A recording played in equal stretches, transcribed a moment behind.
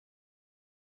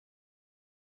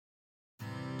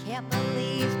Can't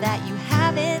believe that you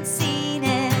haven't seen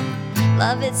it.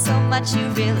 Love it so much you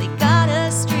really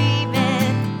gotta stream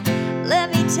it. Let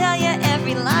me tell you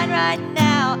every line right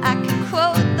now. I can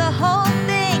quote the whole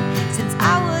thing since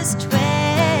I was 12.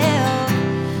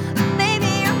 Maybe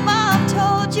your mom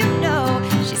told you no.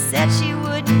 She said she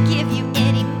wouldn't give you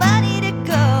any money to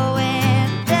go,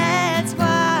 and that's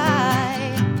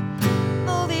why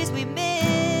movies we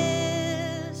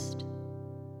missed.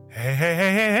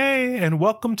 Hey, and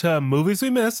welcome to Movies We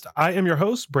Missed. I am your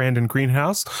host, Brandon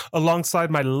Greenhouse,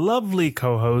 alongside my lovely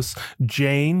co-host,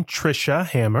 Jane Trisha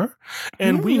Hammer.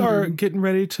 And we are getting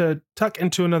ready to tuck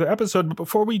into another episode. But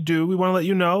before we do, we want to let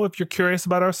you know, if you're curious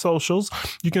about our socials,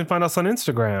 you can find us on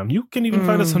Instagram. You can even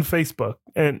find us on Facebook.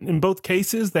 And in both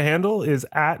cases, the handle is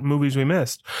at Movies We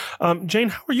Missed. Jane,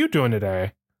 how are you doing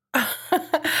today?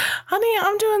 Honey,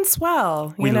 I'm doing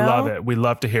swell. We love it. We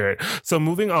love to hear it. So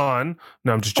moving on.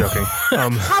 No, I'm just joking.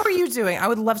 How are you doing? I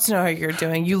would love to know how you're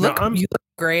doing. You look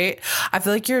great. I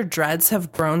feel like your dreads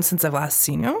have grown since I've last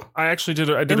seen you. I actually did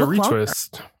a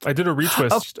retwist. I did a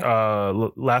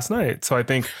retwist last night. So I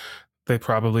think they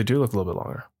probably do look a little bit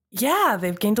longer. Yeah,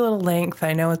 they've gained a little length.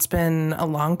 I know it's been a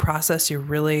long process. We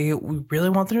really want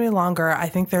them to be longer. I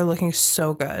think they're looking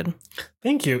so good.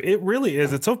 Thank you. It really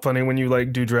is. It's so funny when you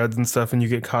like do dreads and stuff and you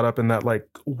get caught up in that like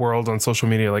world on social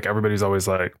media. Like everybody's always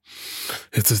like,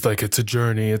 it's just like, it's a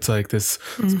journey. It's like this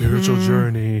spiritual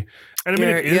journey. And I mean,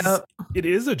 it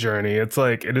is a journey. It's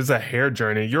like, it is a hair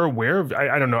journey. You're aware of,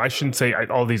 I don't know. I shouldn't say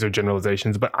all these are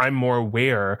generalizations, but I'm more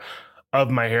aware of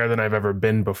my hair than I've ever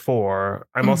been before.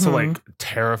 I'm also like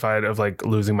terrified of like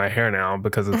losing my hair now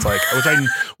because it's like,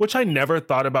 which I never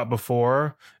thought about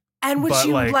before. And which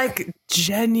you like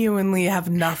genuinely have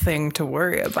nothing to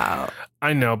worry about.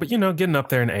 I know, but getting up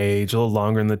there in age, a little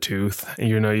longer in the tooth, and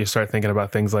you start thinking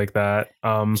about things like that.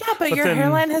 Yeah, but your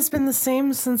hairline has been the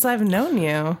same since I've known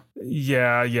you.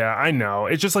 Yeah, I know.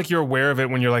 It's just like you're aware of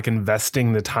it when you're like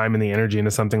investing the time and the energy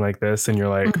into something like this, and you're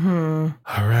like,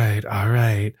 all right.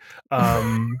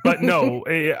 But no,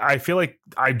 I feel like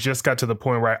I just got to the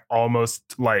point where I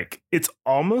almost like, it's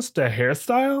almost a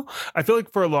hairstyle. I feel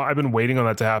like for a long, I've been waiting on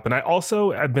that to happen.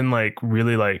 I've been like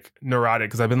really like neurotic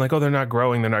because I've been like, oh, they're not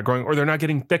growing, or they're not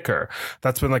getting thicker.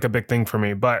 That's been like a big thing for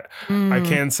me. But I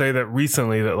can say that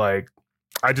recently that like,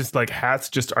 I just like hats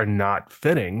just are not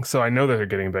fitting. So I know that they're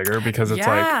getting bigger because it's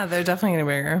yeah, they're definitely getting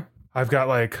bigger. I've got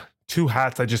like 2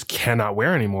 hats I just cannot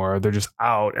wear anymore. They're just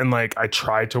out. And like I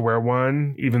tried to wear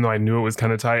one, even though I knew it was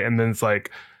kind of tight. And then it's like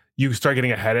you start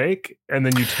getting a headache and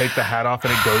then you take the hat off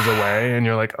and it goes away. And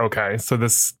you're like, okay, so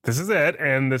this is it.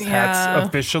 And this hat's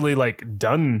officially like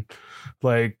done.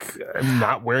 Like I'm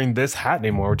not wearing this hat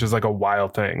anymore, which is like a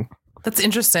wild thing. That's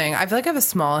interesting. I feel like I have a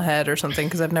small head or something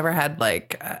because I've never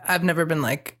been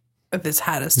like, this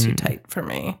hat is too tight for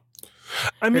me.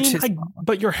 I mean,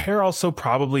 but your hair also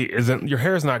probably isn't. Your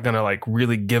hair is not going to like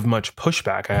really give much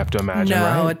pushback, I have to imagine. No,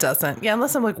 right? It doesn't. Yeah,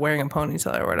 unless I'm like wearing a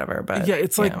ponytail or whatever. But yeah,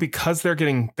 it's like because they're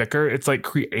getting thicker, it's like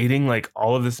creating like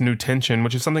all of this new tension,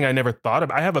 which is something I never thought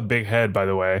of. I have a big head, by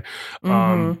the way,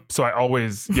 so I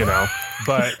always,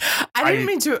 but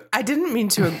I didn't mean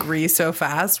to agree so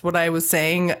fast. What I was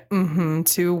saying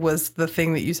to was the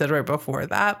thing that you said right before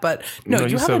that. But no,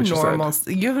 you have a normal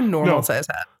size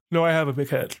hat. No, I have a big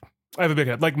head. I have a big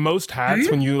head. Like most hats,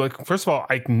 when you like, first of all,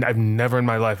 I've never in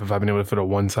my life have I been able to fit a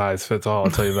one size fits all.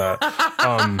 I'll tell you that.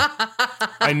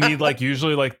 I need like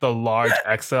usually like the large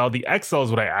XL. The XL is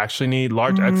what I actually need.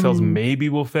 Large XLs maybe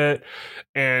will fit.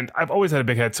 And I've always had a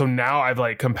big head. So now I've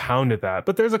like compounded that.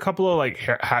 But there's a couple of like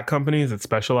hat companies that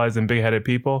specialize in big headed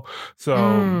people. So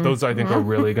those I think are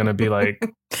really going to be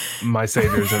like my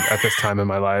saviors at this time in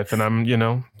my life. And I'm,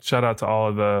 shout out to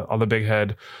all the big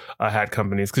head hat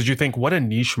companies. Cause you think what a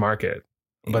niche market,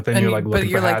 but then you're like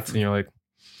looking for hats and you're like,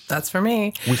 that's for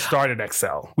me. We start at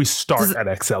XL. We start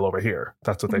at XL over here.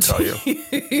 That's what they tell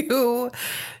you.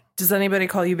 Does anybody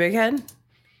call you Big Head?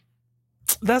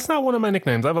 That's not one of my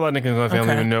nicknames. I have a lot of nicknames my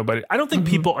family even know, but I don't think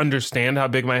people understand how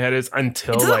big my head is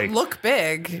until it doesn't look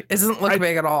big. It doesn't look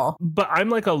big at all. But I'm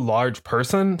like a large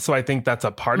person, so I think that's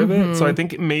a part of it. So I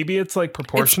think maybe it's like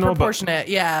proportional. It's proportionate,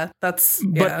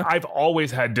 But I've always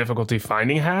had difficulty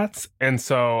finding hats, and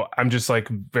so I'm just like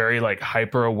very like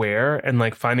hyper aware, and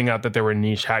like finding out that there were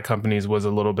niche hat companies was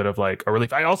a little bit of like a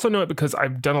relief. I also know it because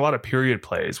I've done a lot of period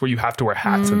plays where you have to wear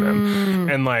hats in them,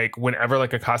 and like whenever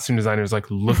like a costume designer is like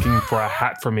looking for a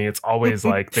hat for me, it's always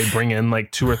like they bring in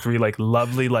like 2 or 3 like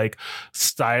lovely like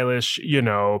stylish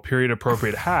period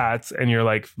appropriate hats, and you're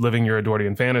like living your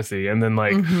Edwardian fantasy, and then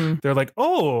like they're like,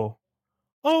 oh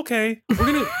okay,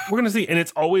 we're gonna see. And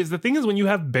it's always, the thing is, when you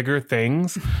have bigger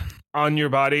things, on your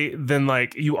body, then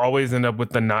like you always end up with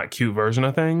the not cute version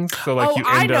of things. So like you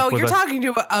I end know up with you're talking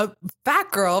to a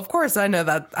fat girl. Of course, I know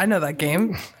that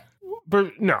game.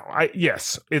 But no,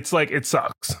 yes, it's like it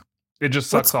sucks. It just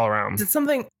sucks all around. Did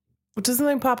something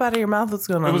pop out of your mouth? What's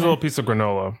going on? It was there? a little piece of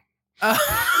granola.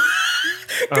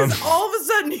 Because all of a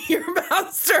sudden your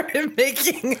mouth started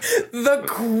making the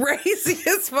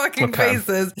craziest fucking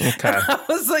faces. Okay. And I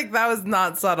was like, that was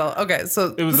not subtle. Okay,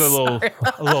 so it was a little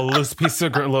loose piece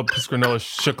of granola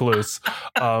shook loose.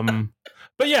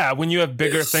 But yeah, when you have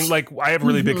bigger things, like I have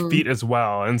really big feet as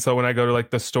well. And so when I go to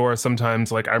like the store,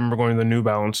 sometimes like I remember going to the New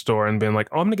Balance store and being like,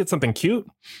 oh, I'm gonna get something cute.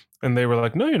 And they were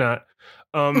like, no, you're not.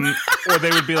 Or they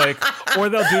would be like, or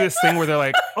they'll do this thing where they're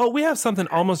like, oh, we have something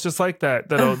almost just like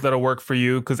that'll work for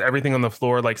you, because everything on the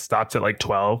floor like stops at like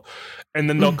 12. And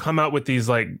then they'll come out with these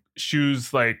like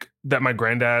shoes like that my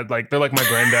granddad, like they're like my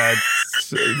granddad's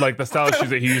like the style of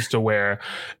shoes that he used to wear.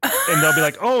 And they'll be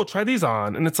like, oh, try these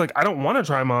on. And it's like, I don't want to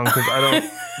try them on because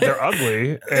they're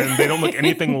ugly and they don't look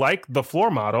anything like the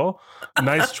floor model.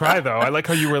 Nice try though. I like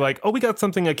how you were like, oh, we got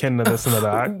something akin to this in the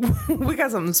back. We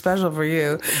got something special for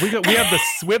you. We have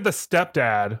the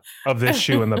stepdad of this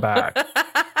shoe in the back.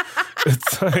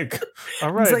 It's like,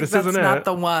 all right, this isn't it. That's not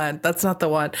the one. That's not the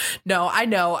one. No, I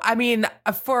know. I mean,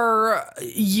 for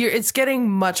years, it's getting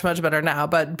much, much better now.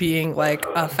 But being like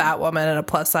a fat woman and a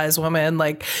plus size woman,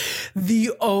 like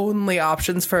the only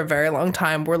options for a very long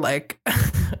time were like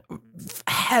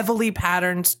heavily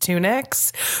patterned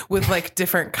tunics with like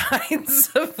different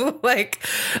kinds of like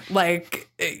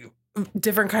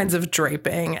different kinds of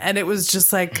draping, and it was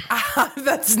just like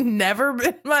that's never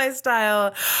been my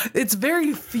style. It's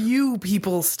very few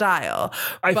people's style.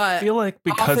 I feel like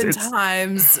because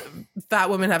oftentimes fat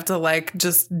women have to like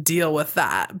just deal with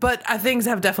that. But things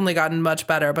have definitely gotten much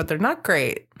better, but they're not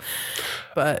great.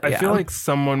 But I feel like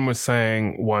someone was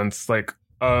saying once, like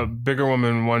a bigger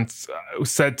woman once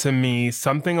said to me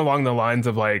something along the lines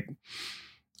of like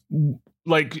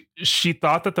she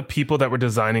thought that the people that were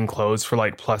designing clothes for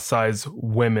like plus size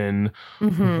women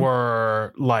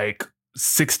were like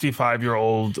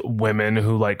 65-year-old women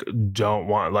who like don't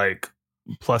want like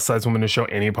plus size women to show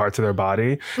any parts of their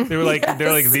body. They were like,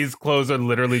 they're like, these clothes are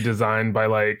literally designed by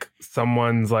like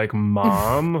someone's like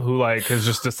mom who like has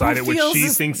just decided what she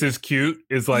thinks is cute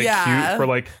is like cute for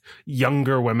like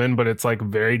younger women, but it's like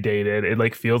very dated. It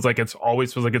like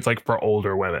always feels like it's like for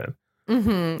older women.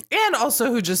 And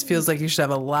also who just feels like you should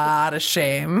have a lot of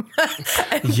shame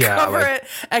and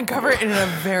cover it in a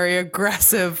very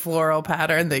aggressive floral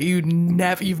pattern that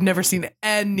you've never seen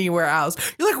anywhere else.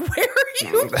 You're like, where are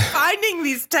you finding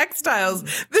these textiles?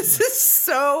 This is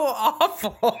so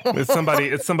awful. It's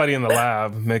somebody in the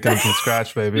lab making them from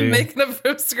scratch, baby. Making them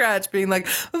from scratch, being like,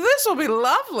 this will be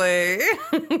lovely.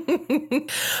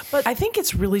 But I think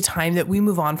it's really time that we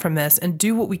move on from this and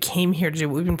do what we came here to do,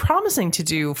 what we've been promising to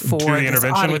do for the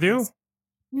intervention with you?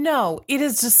 No, it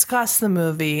is discuss the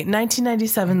movie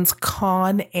 1997's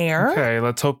Con Air. Okay,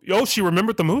 let's hope. Oh, she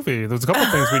remembered the movie. There's a couple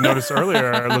of things we noticed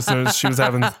earlier. Our listeners, she was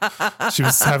having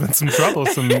some trouble,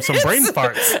 some brain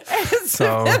farts. It's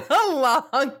been a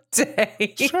long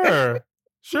day.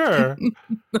 Sure.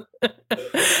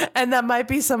 And that might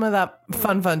be some of that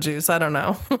fun juice. I don't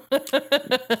know.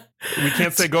 We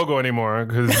can't say go-go anymore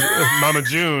because Mama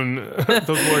June,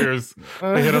 those lawyers,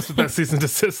 they hit us with that cease and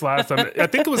desist last time. I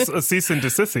think it was a cease and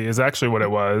desist is actually what it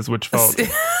was, which felt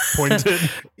pointed.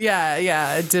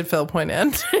 Yeah, it did feel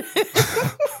pointed.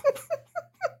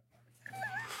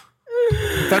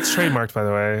 That's trademarked, by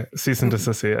the way. Cease and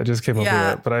desist. I just came up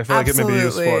with it, but I feel like it may be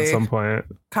useful at some point.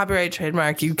 Copyright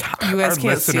trademark. You guys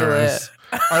can't steal it.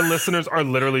 Our listeners are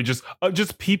literally just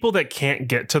people that can't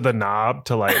get to the knob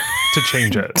to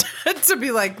change it. To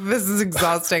be like, this is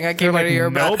exhausting. I can't hear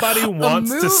about nobody wants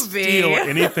to steal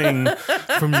anything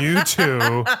from you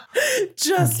two.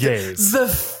 Just gays. The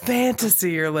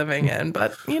fantasy you're living in.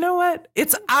 But you know what?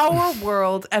 It's our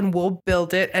world, and we'll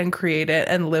build it and create it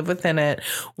and live within it,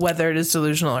 whether it is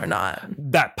delusional or not.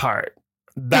 That part.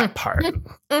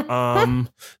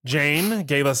 Jane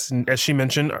gave us, as she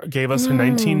mentioned, her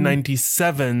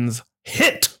 1997's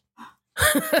hit.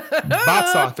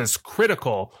 Box office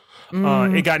critical.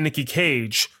 It got Nicky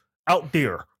Cage out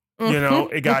there. You know,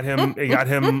 it got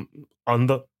him on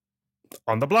the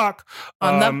block.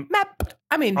 On the map.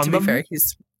 I mean, to be fair,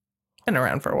 he's been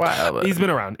around for a while. But. He's been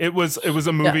around. It was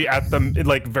a movie at the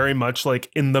like very much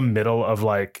like in the middle of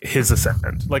like his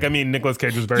ascent. Like, I mean, Nicolas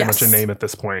Cage was very much a name at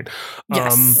this point.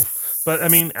 But I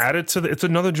mean, added to it's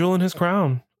another jewel in his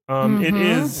crown. It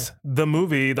is the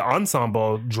movie, the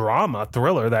ensemble drama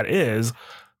thriller that is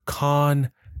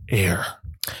Con Air.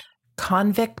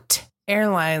 Convict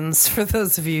Airlines, for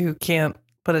those of you who can't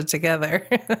put it together.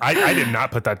 I did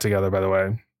not put that together, by the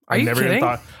way. Are you kidding?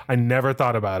 I never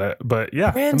thought about it, but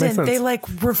yeah, that makes Brandon, sense. they like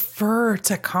refer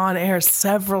to Con Air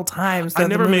several times. I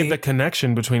never made the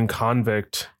connection between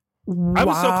Convict. I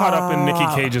was so caught up in Nicky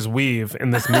Cage's weave in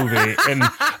this movie, and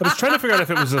I was trying to figure out if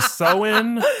it was a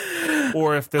sew-in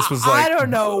or if this was like I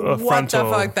don't know a what frontal,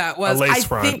 the fuck that was. a lace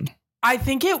front. I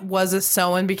think it was a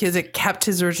sew-in because it kept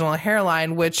his original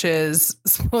hairline, which is,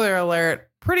 spoiler alert,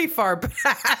 pretty far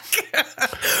back.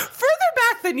 Further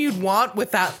back than you'd want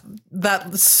with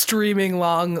that streaming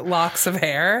long locks of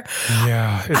hair.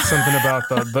 Yeah, it's something about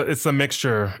it's the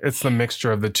mixture. It's the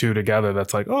mixture of the two together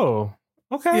that's like, oh,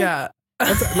 okay. Yeah.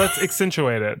 Let's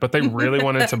accentuate it. But they really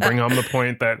wanted to bring home the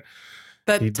point that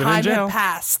time had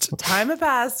passed. Time had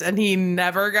passed, and he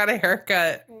never got a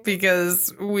haircut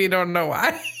because we don't know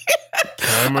why.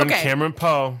 Cameron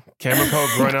Poe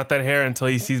growing out that hair until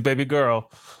he sees baby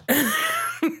girl.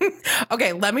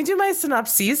 Okay, let me do my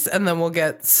synopsis, and then we'll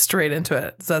get straight into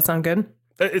it. Does that sound good?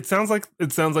 It sounds like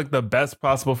the best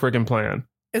possible freaking plan.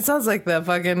 It sounds like the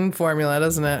fucking formula,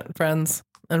 doesn't it, friends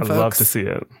and folks? I'd love to see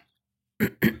it.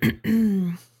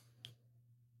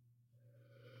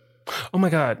 Oh my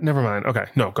God, never mind. Okay,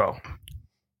 no, go.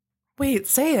 Wait,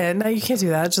 say it. No, you can't do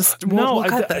that. Just we'll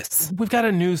cut this. We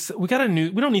don't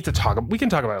need to talk. We can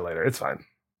talk about it later. It's fine.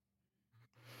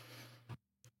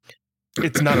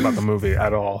 It's not about the movie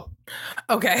at all.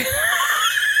 Okay.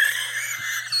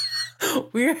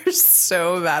 We're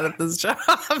so bad at this job.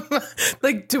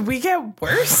 Like, do we get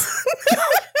worse?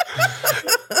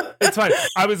 It's fine.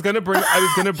 I was gonna bring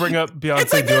up Beyonce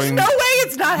it's like, doing. There's no way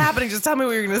it's not happening. Just tell me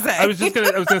what you're gonna say. I was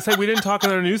gonna say we didn't talk in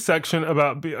our news section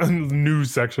about news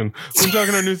section. We didn't talk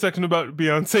in our news section about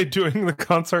Beyonce doing the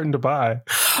concert in Dubai.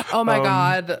 Oh my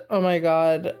God. Oh my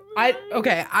God.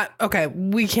 Okay.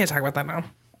 We can't talk about that now.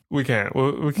 We can't.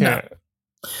 We can't.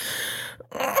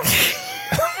 No.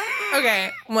 Okay.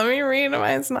 Let me read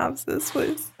my synopsis,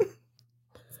 please.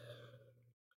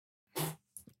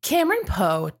 Cameron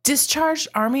Poe, discharged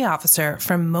Army officer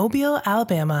from Mobile,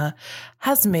 Alabama,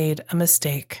 has made a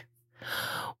mistake.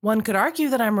 One could argue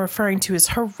that I'm referring to his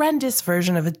horrendous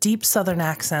version of a deep Southern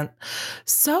accent,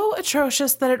 so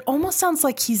atrocious that it almost sounds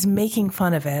like he's making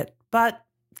fun of it, but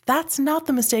that's not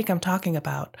the mistake I'm talking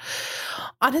about.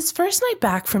 On his first night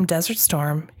back from Desert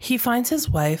Storm, he finds his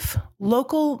wife,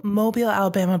 local Mobile,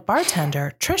 Alabama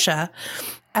bartender, Trisha,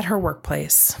 at her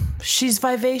workplace. She's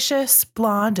vivacious,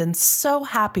 blonde, and so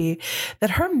happy that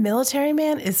her military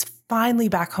man is finally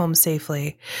back home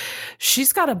safely.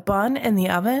 She's got a bun in the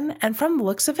oven, and from the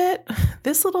looks of it,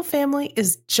 this little family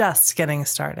is just getting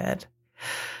started.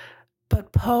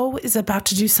 But Poe is about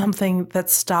to do something that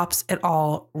stops it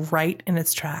all right in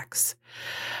its tracks.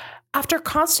 After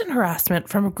constant harassment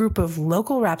from a group of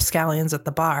local rapscallions at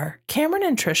the bar, Cameron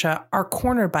and Trisha are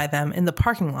cornered by them in the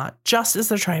parking lot just as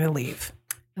they're trying to leave.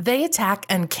 They attack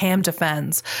and Cam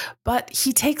defends, but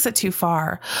he takes it too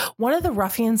far. One of the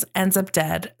ruffians ends up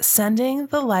dead, sending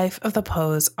the life of the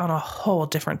Poes on a whole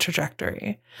different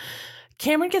trajectory.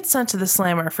 Cameron gets sent to the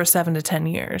Slammer for 7 to 10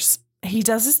 years. He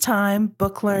does his time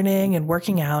book learning and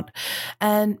working out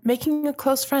and making a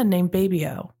close friend named Baby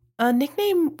O, a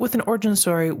nickname with an origin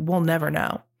story we'll never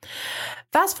know.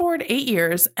 Fast forward 8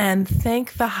 years, and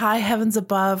thank the high heavens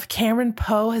above, Cameron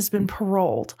Poe has been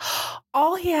paroled.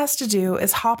 All he has to do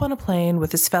is hop on a plane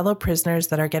with his fellow prisoners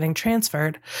that are getting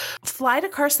transferred, fly to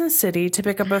Carson City to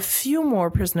pick up a few more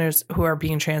prisoners who are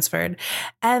being transferred,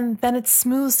 and then it's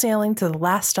smooth sailing to the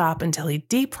last stop until he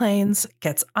deplanes,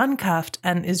 gets uncuffed,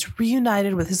 and is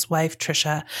reunited with his wife,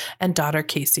 Trisha, and daughter,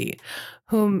 Casey,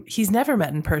 whom he's never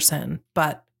met in person,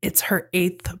 but it's her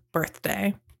 8th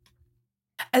birthday.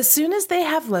 As soon as they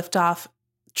have liftoff,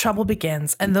 trouble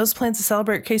begins, and those plans to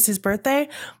celebrate Casey's birthday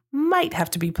might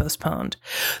have to be postponed.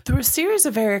 Through a series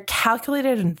of very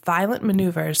calculated and violent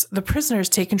maneuvers, the prisoners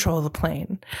take control of the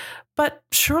plane. But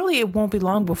surely it won't be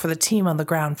long before the team on the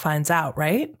ground finds out,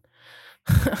 right?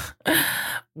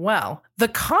 Well, the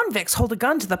convicts hold a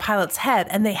gun to the pilot's head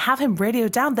and they have him radio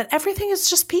down that everything is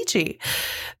just peachy.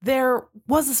 There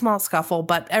was a small scuffle,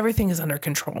 but everything is under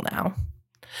control now.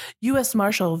 U.S.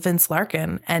 Marshal Vince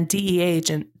Larkin and DEA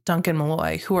agent Duncan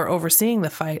Malloy, who are overseeing the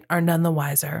fight, are none the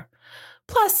wiser.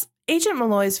 Plus, Agent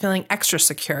Malloy is feeling extra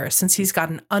secure since he's got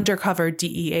an undercover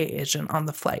DEA agent on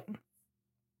the flight.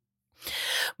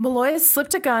 Malloy has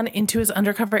slipped a gun into his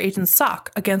undercover agent's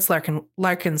sock against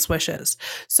Larkin's wishes.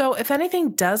 So if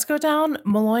anything does go down,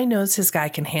 Malloy knows his guy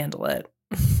can handle it.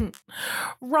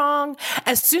 Wrong.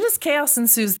 As soon as chaos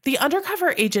ensues, the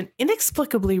undercover agent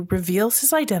inexplicably reveals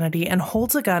his identity and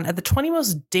holds a gun at the 20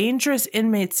 most dangerous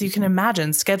inmates you can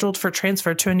imagine scheduled for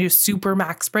transfer to a new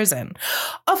supermax prison.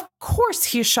 Of course,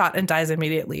 he is shot and dies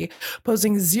immediately,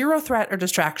 posing zero threat or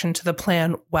distraction to the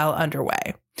plan well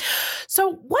underway.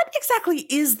 So, what exactly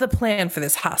is the plan for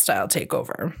this hostile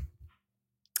takeover?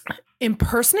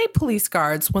 Impersonate police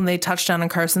guards when they touch down in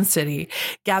Carson City,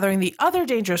 gathering the other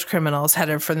dangerous criminals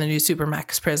headed for the new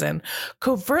Supermax prison,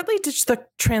 covertly ditch the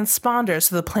transponders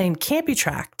so the plane can't be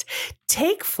tracked,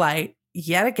 take flight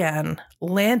yet again,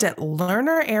 land at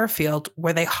Lerner Airfield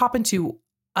where they hop into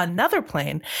another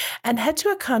plane and head to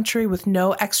a country with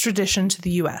no extradition to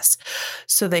the US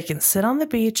so they can sit on the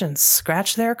beach and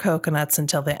scratch their coconuts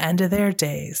until the end of their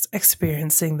days,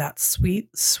 experiencing that sweet,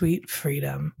 sweet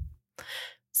freedom.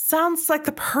 Sounds like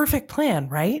the perfect plan,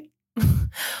 right?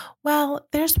 Well,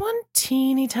 there's one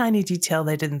teeny tiny detail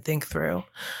they didn't think through.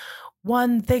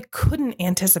 One they couldn't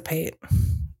anticipate.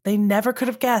 They never could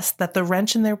have guessed that the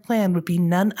wrench in their plan would be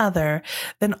none other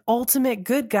than ultimate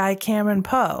good guy Cameron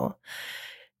Poe.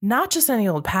 Not just any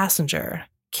old passenger.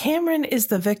 Cameron is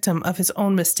the victim of his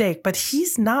own mistake, but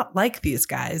he's not like these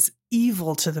guys,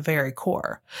 evil to the very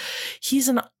core. He's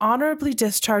an honorably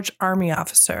discharged Army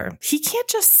officer. He can't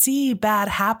just see bad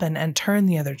happen and turn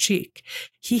the other cheek.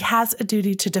 He has a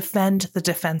duty to defend the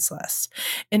defenseless,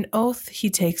 an oath he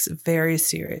takes very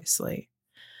seriously.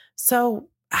 So,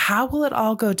 how will it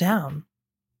all go down?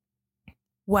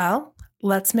 Well,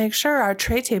 let's make sure our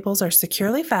tray tables are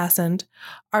securely fastened,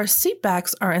 our seat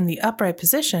backs are in the upright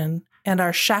position, and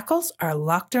our shackles are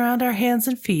locked around our hands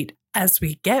and feet as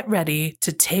we get ready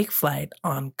to take flight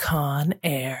on Con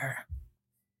Air.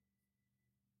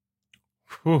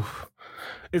 Whew.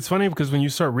 It's funny because when you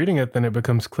start reading it, then it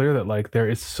becomes clear that like there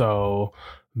is so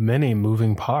many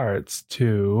moving parts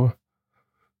to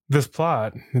this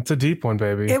plot. It's a deep one,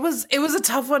 baby. It was a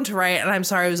tough one to write, and I'm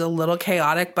sorry it was a little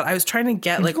chaotic, but I was trying to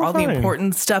get like all fine. the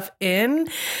important stuff in.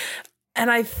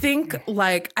 And I think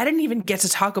like I didn't even get to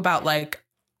talk about like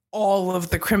all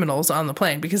of the criminals on the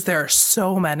plane because there are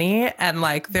so many and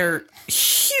like they're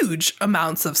huge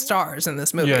amounts of stars in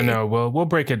this movie. Yeah, no, we'll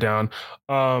break it down.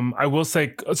 I will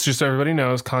say, just so everybody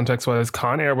knows, context-wise,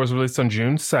 Con Air was released on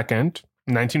June 2nd,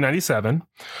 1997.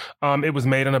 It was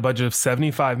made on a budget of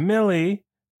 $75 million.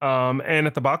 And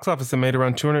at the box office, it made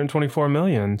around $224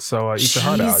 million. So eat your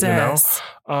heart out, you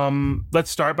know?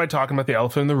 Let's start by talking about the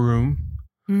elephant in the room.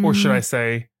 Or should I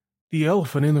say, the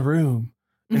elephant in the room.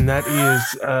 And that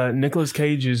is Nicolas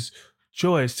Cage's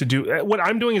choice to do what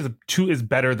I'm doing is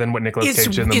better than what Nicolas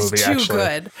Cage did in the movie. It's too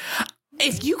good.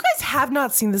 If you guys have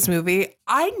not seen this movie,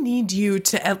 I need you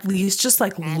to at least just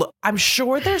like look. I'm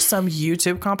sure there's some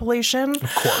YouTube compilation,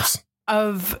 Of course,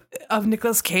 of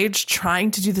Nicolas Cage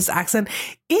trying to do this accent.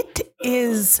 It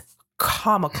is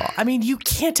comical. I mean, you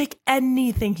can't take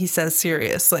anything he says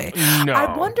seriously. No.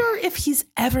 I wonder if he's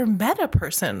ever met a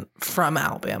person from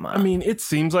Alabama. I mean, it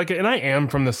seems like it. And I am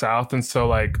from the South. And so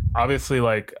like, obviously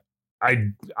like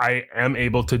I am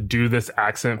able to do this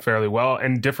accent fairly well.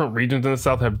 And different regions in the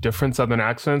South have different Southern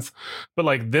accents. But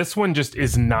like this one just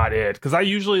is not it. Because I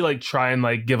usually like try and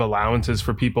like give allowances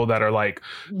for people that are like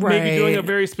maybe doing a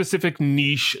very specific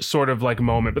niche sort of like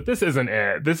moment. But this isn't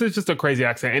it. This is just a crazy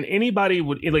accent. And anybody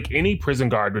would like any prison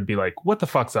guard would be like, what the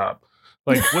fuck's up?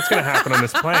 Like, what's going to happen on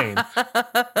this plane?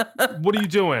 What are you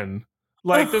doing?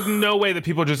 Like, there's no way that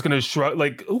people are just going to shrug.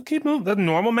 Like, okay, that's a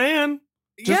normal man.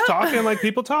 Just talking like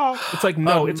people talk. It's like,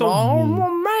 no, it's a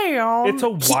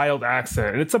wild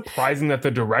accent. And it's surprising that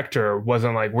the director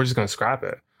wasn't like, we're just going to scrap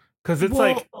it. Because it's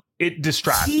like, it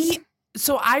distracts.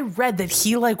 So I read that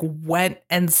he like went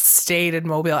and stayed in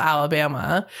Mobile,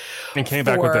 Alabama. And came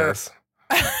back with this.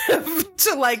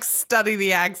 To like study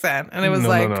the accent. And it was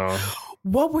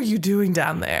what were you doing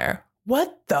down there?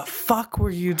 What the fuck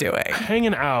were you doing?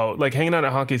 Hanging out at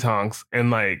Honky Tonks and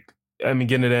like, I mean,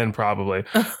 getting it in probably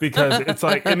because it's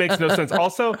like, it makes no sense.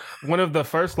 Also, one of the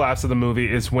first laughs of the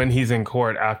movie is when he's in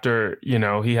court after, you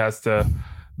know, he has to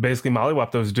basically mollywop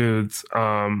those dudes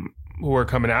who are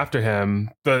coming after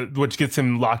him, which gets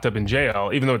him locked up in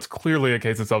jail, even though it's clearly a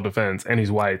case of self-defense and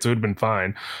he's white, so it would have been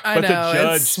fine. But the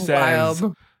judge says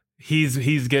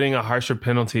he's getting a harsher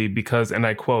penalty because, and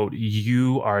I quote,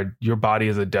 your body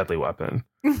is a deadly weapon.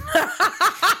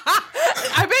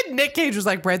 I bet Nick Cage was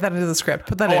like, write that into the script.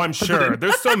 Put that in. Oh, I'm sure.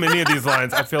 There's so many of these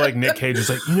lines. I feel like Nick Cage is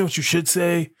like, you know what you should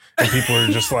say? And people are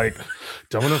just like,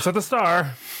 Don't want to upset the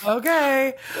star.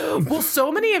 Okay. Well,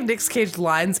 so many of Nick Cage's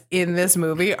lines in this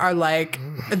movie are like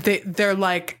they're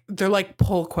like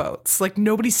pull quotes. Like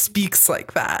nobody speaks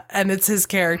like that. And it's his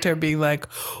character being like,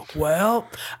 well,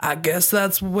 I guess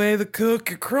that's the way the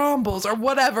cookie crumbles or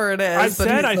whatever it is.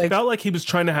 I felt like he was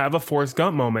trying to have a Forrest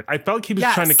Gump moment. I felt like he was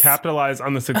trying to capitalize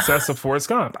on the success of Forrest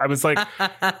Gump. I was like,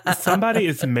 somebody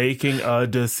is making a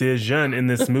decision in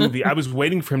this movie. I was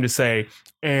waiting for him to say,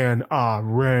 and I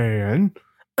ran.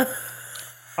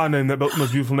 I named that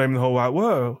most beautiful name in the whole wide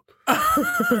world.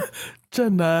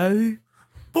 Jenny.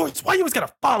 Forrest, why you always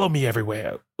gotta follow me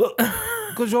everywhere?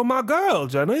 Because you're my girl,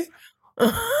 Jenny.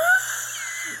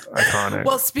 Iconic.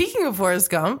 Well, speaking of Forrest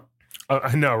Gump.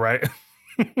 I know, right?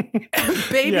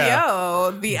 Baby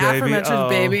O, the aforementioned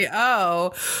Baby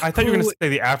O. I thought you were going to say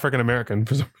the African American.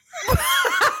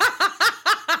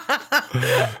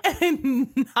 And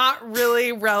not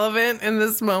really relevant in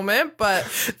this moment, but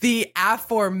the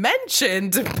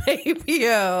aforementioned Baby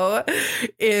O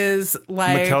is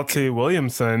like Mykelti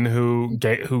Williamson, who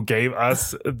gave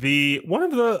us one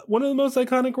of the most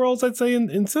iconic roles, I'd say,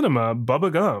 in cinema,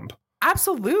 Bubba Gump.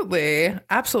 Absolutely.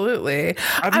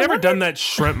 I've never done that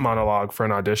shrimp monologue for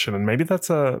an audition, and maybe that's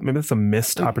a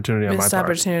missed opportunity on my part. Missed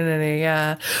opportunity,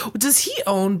 yeah. Does he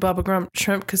own Bubba Gump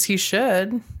Shrimp? Because he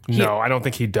should. No, I don't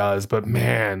think he does. But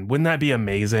man, wouldn't that be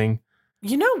amazing?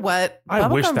 You know what? I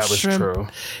wish Gump that was shrimp true.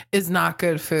 Is not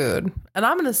good food, and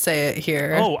I'm going to say it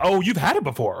here. Oh, you've had it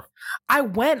before. I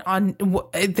went on.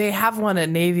 They have one at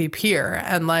Navy Pier,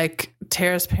 and like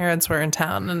Tara's parents were in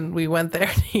town, and we went there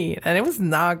to eat, and it was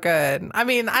not good. I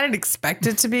mean, I didn't expect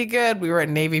it to be good. We were at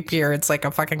Navy Pier. It's like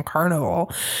a fucking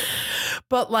carnival,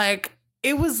 but like.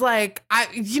 It was like,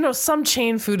 some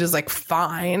chain food is like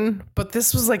fine, but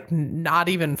this was like not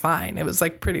even fine. It was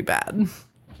like pretty bad.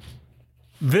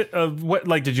 What,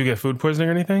 like, did you get food poisoning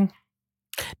or anything?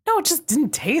 No, it just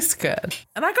didn't taste good.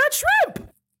 And I got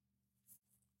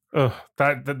shrimp.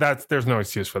 That's there's no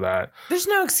excuse for that. There's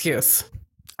no excuse.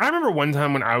 I remember one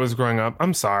time when I was growing up,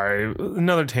 I'm sorry,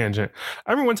 another tangent.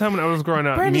 I remember one time when I was growing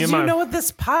up. Brandon, do you know what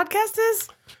this podcast is?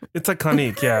 It's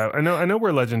iconic, yeah. I know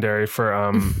we're legendary for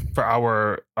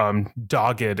our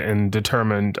dogged and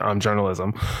determined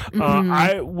journalism. Mm-hmm.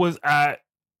 I was at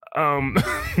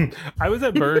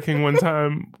Burger King one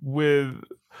time with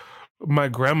my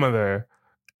grandmother,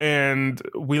 and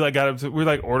we like got up to, we were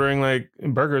like ordering like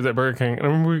burgers at Burger King, and I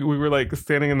remember we were like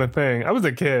standing in the thing. I was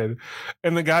a kid,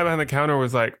 and the guy behind the counter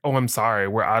was like, "Oh, I'm sorry,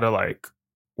 we're out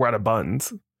of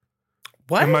buns."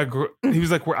 What? And he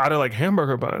was like, "We're out of like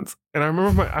hamburger buns." And I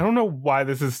remember I don't know why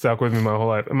this has stuck with me my whole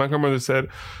life. And my grandmother said,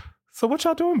 "So what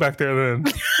y'all doing back there then?"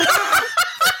 Because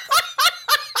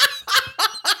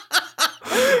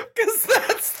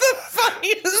that's the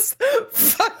funniest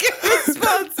fucking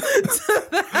response to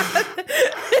that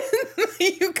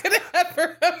you could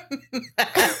ever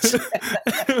imagine.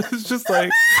 It was just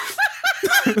like,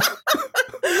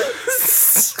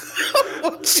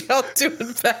 what y'all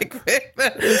doing back there?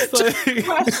 it's like,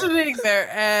 Questioning their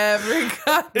every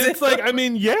goddamn. it's like, I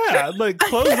mean, yeah, like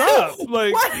close up,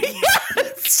 like What? Yeah,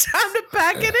 it's time to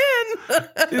pack it in.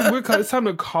 it's time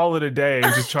to call it a day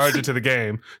and just charge it to the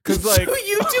game. Because like, do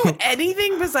you do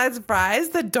anything besides fries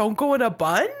that don't go in a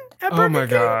bun? Oh my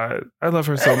God, I love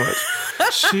her so much.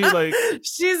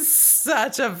 She's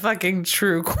such a fucking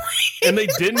true queen. And they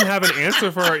didn't have an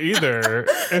answer for her either.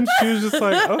 And she was just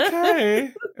like,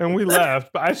 okay. And we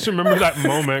left. But I just remember that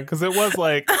moment because it was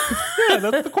like, yeah,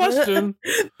 that's the question.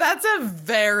 That's a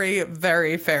very,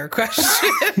 very fair question.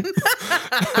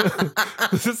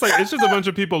 It's just like, it's just a bunch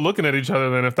of people looking at each other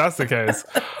then if that's the case.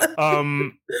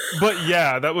 But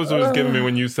yeah, that was what was giving me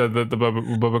when you said that the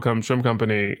Bubba Gump Shrimp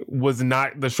Company was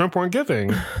not, the shrimp weren't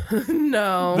giving.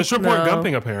 No. The shrimp weren't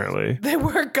gumping apparently. They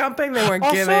weren't gumping, they weren't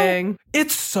Also, giving.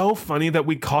 It's so funny that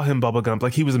we call him Bubba Gump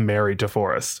like he was married to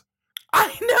Forrest.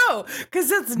 I know, because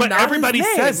that's but not everybody his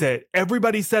name. says it.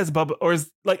 Everybody says Bubba, or is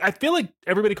like, I feel like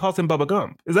everybody calls him Bubba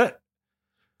Gump. Is that?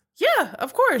 Yeah,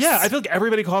 of course. Yeah, I feel like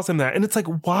everybody calls him that. And it's like,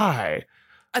 why?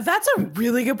 That's a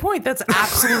really good point. That's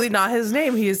absolutely not his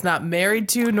name. He is not married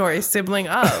to nor a sibling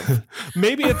of.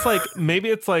 Maybe it's like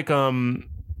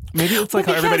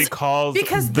how everybody calls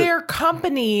because their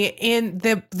company in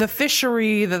the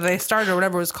fishery that they started or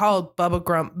whatever was called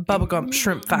Bubba Gump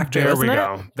Shrimp Factory. There we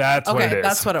wasn't go. It? That's what it is.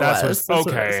 That's what it was.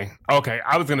 Okay.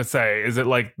 I was gonna say, is it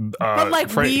like? But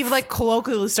like we've like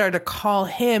colloquially started to call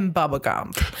him Bubba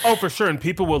Gump. Oh, for sure. And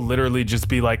people will literally just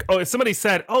be like, "Oh, if somebody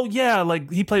said, oh yeah, like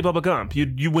he played Bubba Gump,"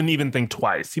 you wouldn't even think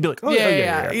twice. You'd be like, "Oh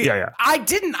yeah." I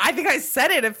didn't. I think I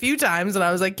said it a few times, and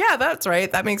I was like, "Yeah, that's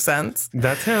right. That makes sense."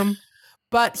 That's him.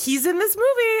 But he's in this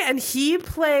movie and he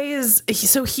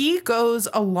goes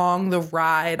along the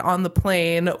ride on the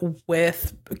plane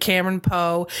with Cameron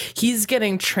Poe. He's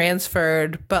getting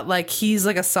transferred, but like he's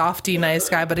like a softy nice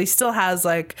guy, but he still has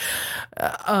like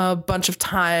a bunch of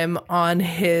time on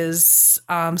his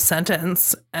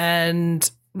sentence. And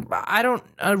I don't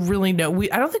really know.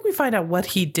 I don't think we find out what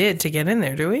he did to get in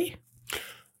there, do we?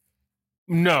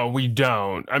 No, we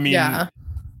don't. I mean, yeah.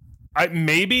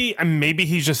 Maybe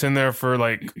he's just in there for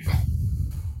like,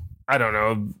 I don't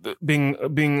know, being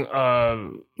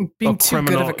too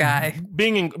criminal, good of a guy,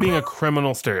 being a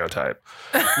criminal stereotype,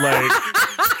 like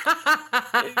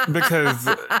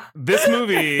because this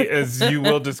movie, as you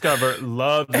will discover,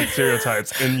 loves its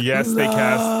stereotypes, and yes, they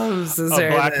cast a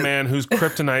black man whose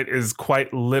kryptonite is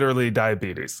quite literally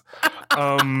diabetes.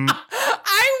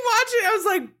 I was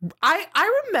like,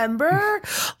 I remember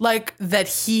like that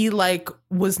he like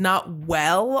was not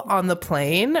well on the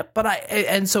plane, but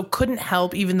and so couldn't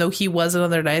help even though he was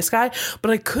another nice guy,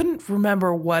 but I couldn't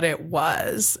remember what it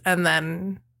was. And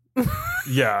then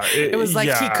yeah, it was like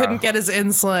he couldn't get his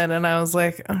insulin, and I was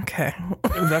like, okay.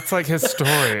 That's like his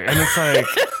story. And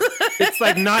it's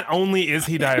like not only is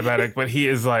he diabetic, but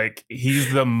he's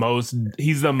the most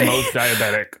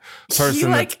diabetic person he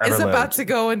like that's ever is lived. about to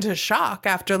go into shock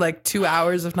after like 2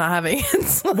 hours of not having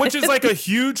insulin, which is like a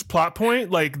huge plot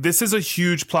point. Like this is a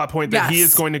huge plot point that he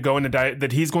is going to go into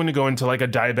he's going to go into like a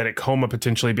diabetic coma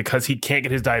potentially because he can't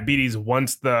get his diabetes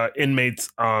once the inmates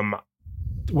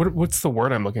what's the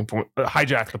word I'm looking for?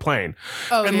 Hijack the plane.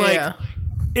 Oh, and yeah.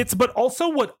 But also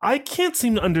what I can't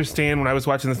seem to understand when I was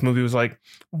watching this movie was like,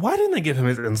 why didn't they give him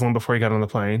his insulin before he got on the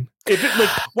plane?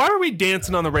 Why were we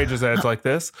dancing on the Razor's Edge like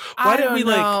this? Why didn't we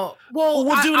know. Well,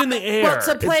 we'll do it in the air? Well,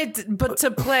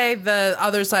 to play the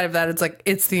other side of that, it's like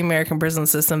it's the American prison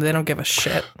system. They don't give a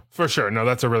shit. For sure. No,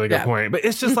 that's a really good point. But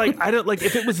it's just like, I don't like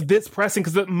if it was this pressing,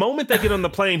 because the moment they get on the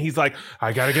plane, he's like,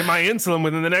 I got to get my insulin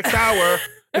within the next hour.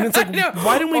 And it's like,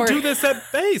 why didn't we do this at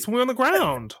base when we're on the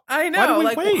ground? I know.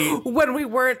 Why did we wait? When we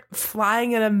weren't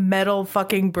flying in a metal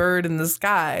fucking bird in the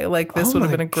sky, like this would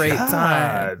have been a great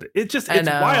time. It's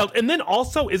wild. And then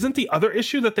also, isn't the other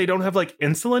issue that they don't have like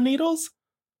insulin needles?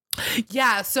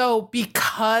 Yeah, so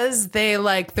because they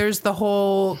like there's the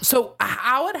whole so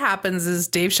how it happens is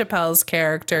Dave Chappelle's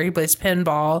character, he plays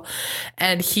Pinball,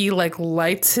 and he like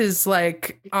lights his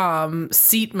like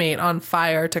seatmate on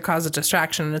fire to cause a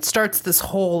distraction, and it starts this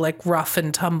whole like rough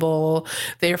and tumble.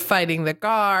 They're fighting the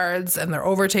guards and they're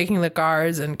overtaking the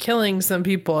guards and killing some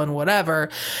people and whatever,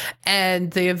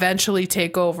 and they eventually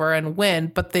take over and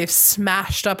win, but they've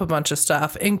smashed up a bunch of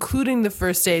stuff, including the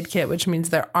first aid kit, which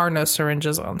means there are no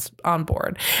syringes on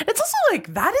board. It's also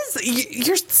like that is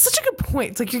you're such a good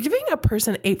point. It's like you're giving a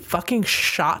person a fucking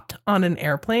shot on an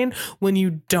airplane when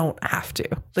you don't have to.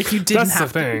 Like you didn't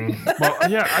have to. That's the thing.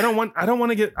 Well, yeah, I don't want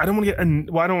to get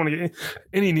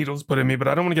any needles put in me, but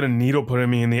I don't want to get a needle put in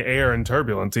me in the air in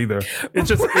turbulence either. It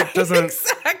just it doesn't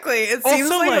exactly. It seems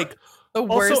also like the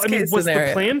worst case was scenario.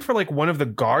 the plan for like one of the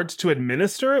guards to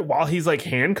administer it while he's like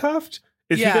handcuffed?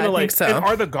 Is he Yeah, gonna I like? think so. And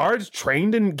are the guards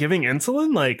trained in giving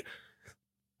insulin? Like,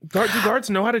 do guards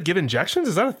know how to give injections?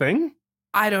 Is that a thing?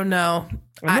 I don't know.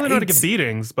 I know they know how to give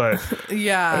beatings, but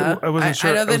yeah, I wasn't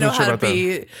sure. I know they know how to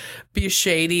that. be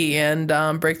shady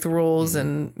and break the rules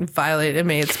and violate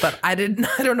inmates, but I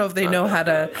don't know if they know how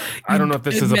to. I don't know if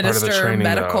this is a part of the training.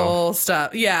 Medical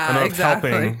stuff. Yeah, I know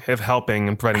exactly. if helping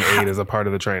and providing aid is a part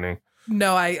of the training.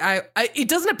 No, I it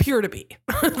doesn't appear to be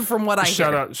from what I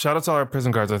hear. Shout out to all our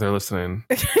prison guards out there listening.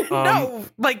 No,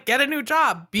 like get a new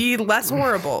job, be less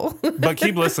horrible. But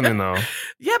keep listening though.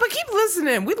 Yeah, but keep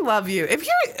listening. We love you. If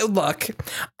look,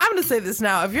 I'm gonna say this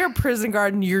now. If you're a prison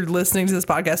guard and you're listening to this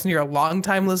podcast and you're a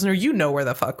longtime listener, you know where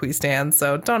the fuck we stand.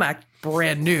 So don't act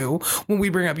brand new when we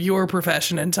bring up your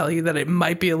profession and tell you that it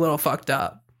might be a little fucked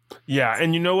up. Yeah,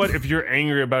 and you know what? If you're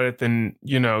angry about it, then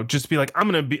just be like,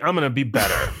 I'm gonna be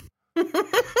better.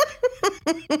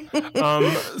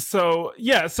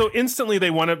 So instantly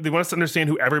they want us to understand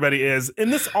who everybody is.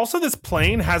 And this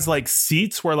plane has like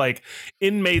seats where like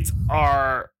inmates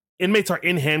are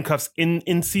in handcuffs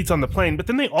in seats on the plane, but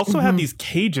then they also have these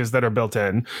cages that are built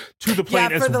in to the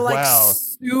plane as well. Like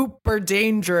super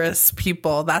dangerous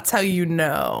people. That's how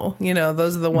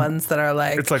those are the ones that are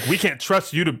like, it's like we can't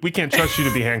trust you to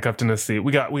be handcuffed in a seat.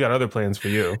 We got other plans for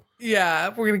you. Yeah,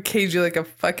 we're gonna cage you like a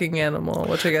fucking animal,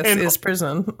 which I guess is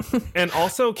prison. And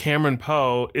also Cameron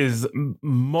Poe is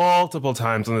multiple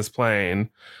times on this plane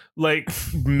like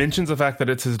mentions the fact that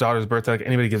it's his daughter's birthday. Like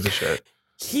anybody gives a shit.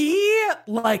 He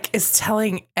like is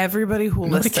telling everybody who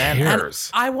Nobody listens.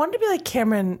 cares. And I wanted to be like,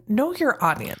 Cameron, know your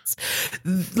audience.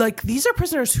 Like, these are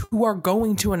prisoners who are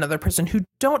going to another prison who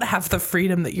don't have the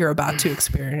freedom that you're about to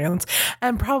experience,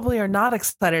 and probably are not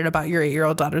excited about your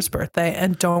 8-year-old daughter's birthday,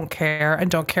 and don't care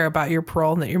about your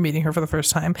parole and that you're meeting her for the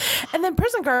first time. And then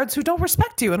prison guards who don't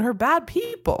respect you and are bad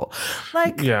people.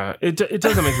 Like, yeah, it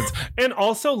doesn't make sense. And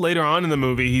also later on in the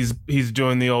movie, he's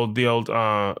doing the old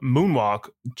moonwalk,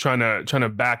 trying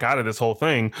to back out of this whole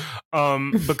thing,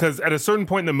 because at a certain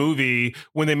point in the movie,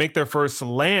 when they make their first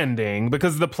landing,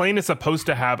 because the plane is supposed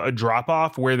to have a drop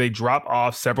off where they drop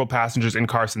off several passengers in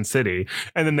Carson City,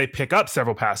 and then they pick up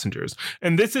several passengers.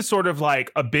 And this is sort of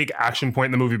like a big action point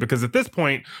in the movie, because at this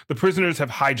point, the prisoners have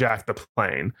hijacked the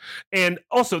plane, and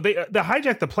also they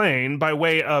hijacked the plane by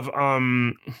way of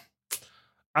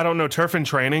I don't know, turf and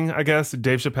training, I guess.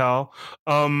 Dave Chappelle.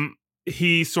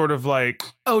 He sort of like,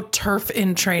 turf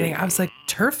in training. I was like,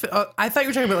 turf? I thought you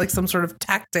were talking about like some sort of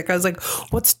tactic. I was like,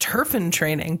 what's turf in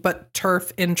training? But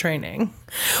turf in training,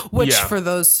 which for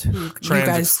those who trans you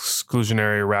guys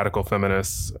exclusionary radical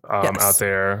feminists out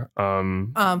there,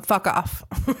 fuck off.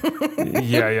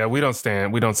 yeah, we don't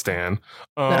stand.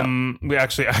 No. We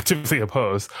actually actively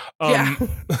oppose. Yeah.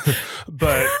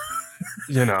 But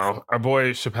you know, our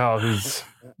boy Chappelle, who's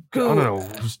I don't know,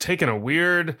 who's taking a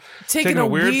weird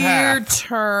path.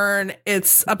 turn.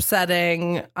 It's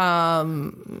upsetting.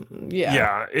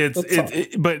 Yeah,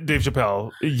 but Dave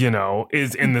Chappelle, you know,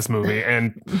 is in this movie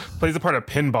and plays the part of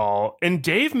Pinball. And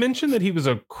Dave mentioned that he was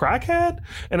a crackhead,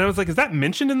 and I was like, is that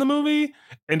mentioned in the movie?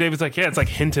 And Dave was like, yeah, it's like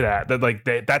hinted at that, like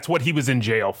that's what he was in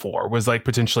jail for, was like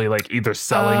potentially like either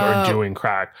selling or doing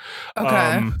crack.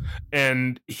 Okay.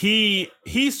 And he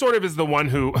sort of is the one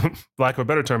who, lack of a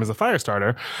better term, is a fire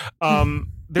starter.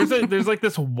 There's like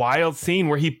this wild scene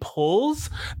where he pulls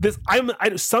this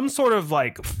some sort of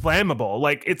like flammable,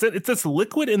 like it's this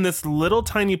liquid in this little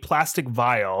tiny plastic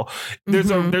vial.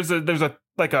 There's a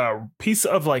like a piece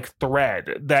of like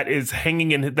thread that is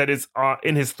hanging in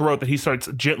his throat that he starts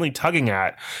gently tugging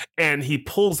at, and he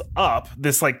pulls up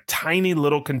this like tiny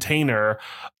little container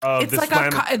of it's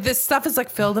like this stuff is like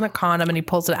filled in a condom, and he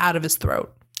pulls it out of his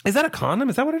throat. Is that a condom?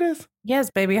 Is that what it is? Yes,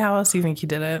 baby. How else do you think he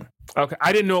did it? Okay,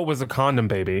 I didn't know it was a condom,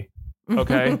 baby.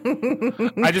 Okay,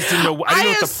 I just didn't know. I didn't know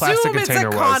what the plastic container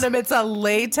was. It's a condom. It's a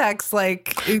latex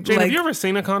like. Jane, have you ever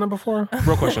seen a condom before?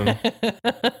 Real question.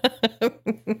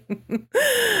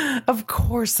 Of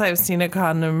course, I've seen a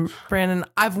condom, Brandon.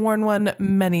 I've worn one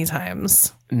many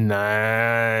times.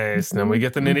 Nice. Now we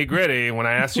get the nitty gritty. When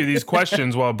I ask you these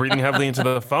questions while breathing heavily into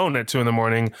the phone at 2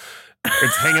 a.m,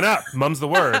 it's hanging up. Mum's the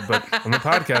word, but on the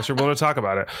podcast, you're willing to talk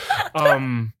about it.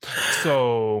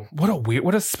 So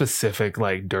what a specific,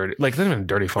 like, dirty, like, it's not even a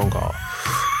dirty phone call.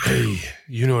 Hey,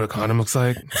 you know what a condom looks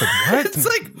like? It's like, what? It's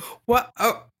like, what?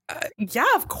 Oh, yeah,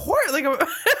 of course. Like,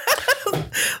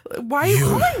 why are you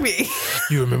calling me?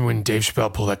 You remember when Dave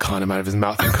Chappelle pulled that condom out of his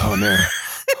mouth and caught him there?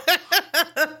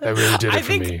 That really did it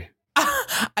for me.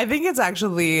 I think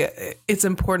it's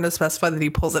important to specify that he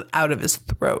pulls it out of his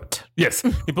throat. Yes,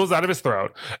 he pulls it out of his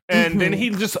throat, and then he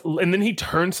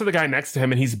turns to the guy next to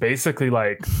him, and he's basically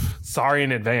like, sorry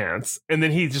in advance, and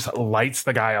then he just lights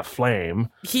the guy a flame.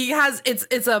 He has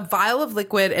it's a vial of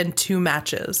liquid and 2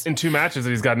 matches. And 2 matches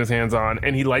that he's gotten his hands on,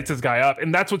 and he lights this guy up,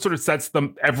 and that's what sort of sets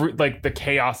the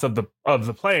chaos of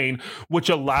the plane, which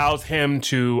allows him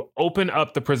to open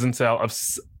up the prison cell of,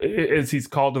 as he's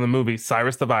called in the movie,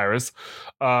 Cyrus the Virus.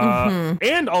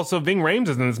 And also Ving Rhames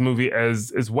is in this movie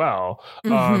as well.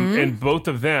 And both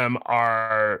of them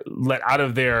are let out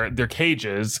of their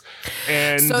cages.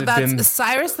 And so that's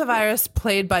Cyrus the Virus,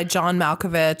 played by John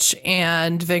Malkovich,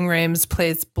 and Ving Rhames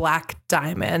plays Black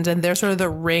Diamond, and they're sort of the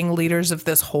ringleaders of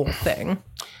this whole thing.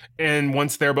 And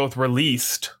once they're both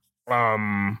released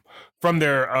from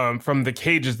the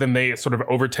cages, then they sort of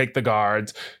overtake the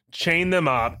guards, chain them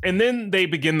up, and then they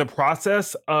begin the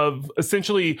process of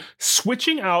essentially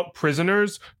switching out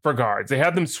prisoners for guards. They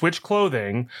have them switch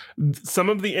clothing. Some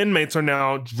of the inmates are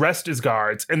now dressed as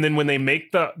guards, and then when they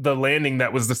make the landing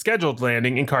that was the scheduled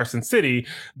landing in Carson City,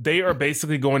 they are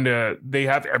basically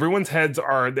everyone's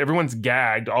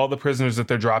gagged, all the prisoners that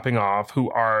they're dropping off, who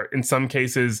are in some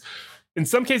cases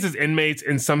inmates,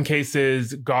 in some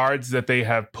cases guards that they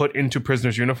have put into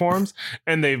prisoners' uniforms,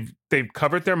 and they've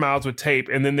covered their mouths with tape,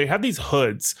 and then they have these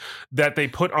hoods that they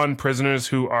put on prisoners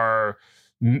who are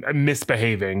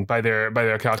misbehaving by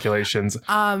their calculations.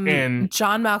 And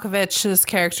John Malkovich's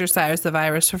character Cyrus the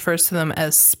Virus refers to them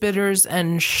as spitters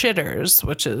and shitters,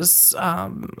 which is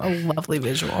a lovely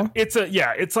visual. It's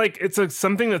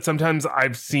something that sometimes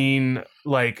I've seen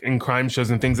like in crime shows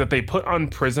and things that they put on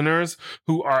prisoners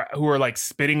who are like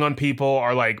spitting on people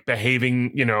or like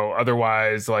behaving,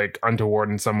 otherwise like untoward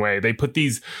in some way. They put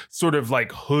these sort of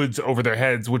like hoods over their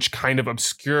heads, which kind of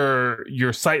obscure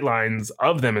your sight lines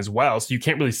of them as well. So you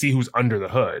can't really see who's under the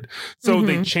hood. So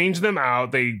they change them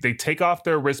out. They take off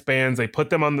their wristbands. They put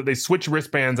them on they switch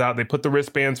wristbands out. They put the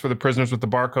wristbands for the prisoners with the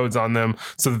barcodes on them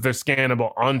so that they're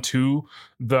scannable onto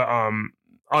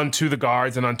the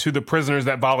guards and onto the prisoners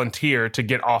that volunteer to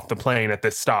get off the plane at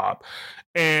this stop.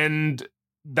 And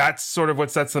that's sort of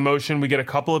what sets the motion. We get a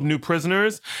couple of new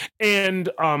prisoners. And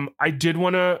I did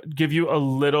want to give you a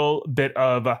little bit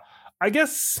of, I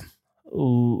guess,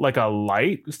 like a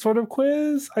light sort of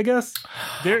quiz, I guess.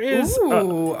 There is...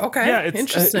 Ooh, okay. Yeah, it's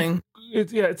interesting.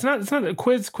 It's not a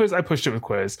quiz. I pushed it with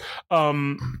quiz.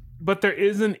 But there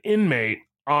is an inmate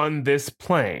on this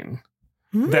plane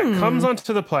that comes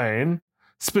onto the plane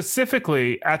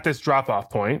specifically at this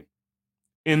drop-off point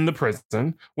in the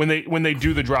prison. When they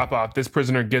do the drop-off, this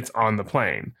prisoner gets on the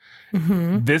plane.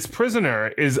 This prisoner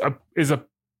is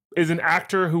an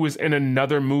actor who was in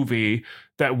another movie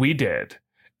that we did.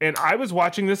 And I was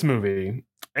watching this movie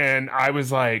and I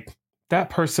was like, that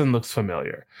person looks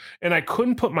familiar. And I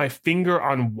couldn't put my finger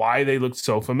on why they looked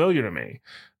so familiar to me.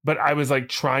 But I was like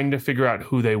trying to figure out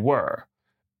who they were.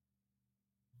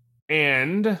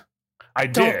 And I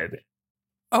did.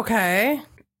 Okay.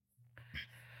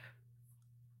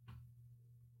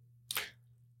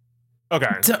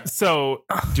 So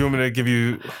do you want me to give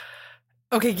you...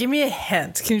 Okay, give me a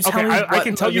hint. Can you tell me I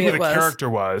can tell you who the character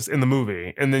was in the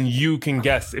movie, and then you can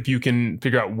guess if you can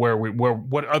figure out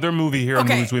what other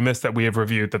movies we missed that we have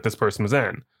reviewed that this person was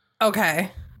in.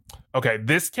 Okay,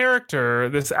 this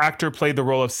actor played the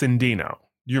role of Sindino.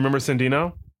 Do you remember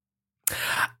Sindino?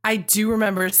 I do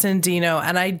remember Sindino,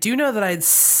 and I do know that I'd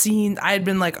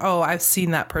been like, oh, I've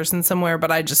seen that person somewhere,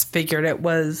 but I just figured it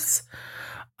was,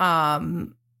 was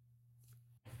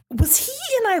he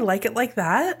in I Like It Like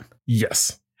That?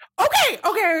 Yes. Okay.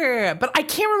 But I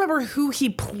can't remember who he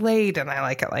played in I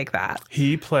Like It Like That.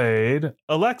 He played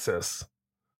Alexis,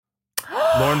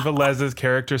 Lauren Velez's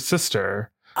character's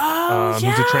sister. Who's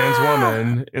a trans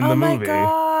woman in the movie. Oh my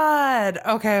God.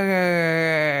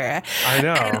 Okay. I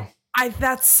know. I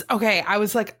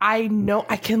was like, I know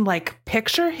I can like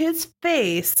picture his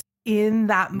face in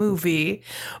that movie,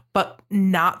 but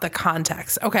not the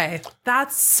context. Okay.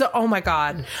 Oh my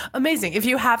God. Amazing. If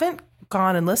you haven't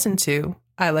gone and listened to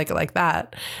I Like It Like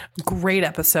That, great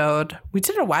episode. We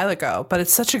did it a while ago, but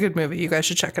it's such a good movie. You guys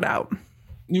should check it out.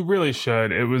 You really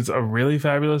should. It was a really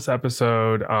fabulous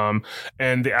episode.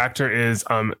 And the actor is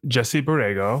Jesse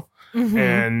Borrego.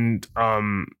 And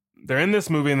they're in this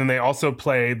movie, and then they also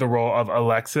play the role of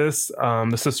Alexis,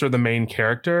 the sister of the main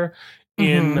character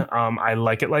in I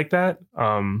Like It Like That.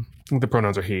 I think the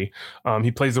pronouns are he.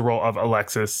 He plays the role of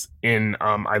Alexis in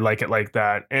I Like It Like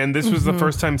That. And this was the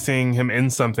first time seeing him in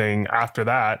something after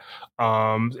that.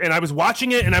 And I was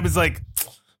watching it and I was like,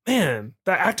 man,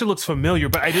 that actor looks familiar,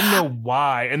 but I didn't know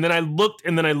why. And then I looked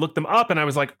them up and I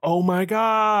was like, oh my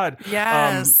God.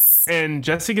 Yes. And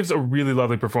Jesse gives a really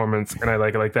lovely performance and I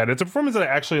Like It Like That. It's a performance that I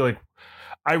actually like.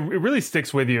 It really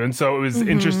sticks with you. And so it was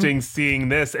interesting seeing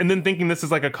this and then thinking this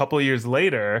is like a couple of years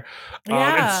later.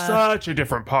 It's such a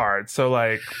different part. So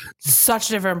like such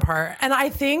a different part. And I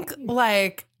think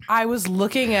like I was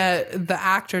looking at the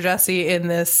actor Jesse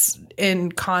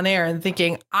in Con Air and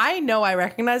thinking, I know I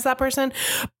recognize that person,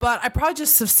 but I probably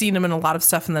just have seen him in a lot of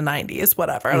stuff in the 90s,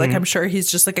 whatever. Like I'm sure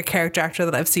he's just like a character actor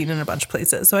that I've seen in a bunch of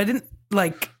places. So I didn't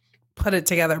like put it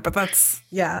together, but that's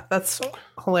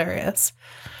hilarious.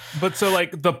 But so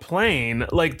like the plane,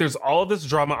 like there's all of this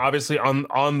drama obviously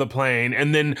on the plane.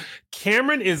 And then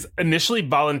Cameron is initially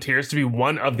volunteers to be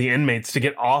one of the inmates to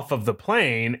get off of the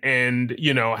plane and,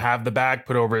 have the bag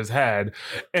put over his head.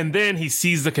 And then he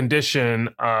sees the condition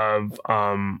of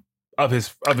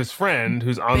his friend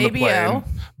who's on the plane,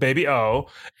 Baby O,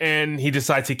 and he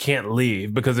decides he can't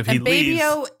leave because if he leaves, Baby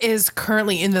O is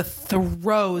currently in the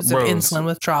throes of insulin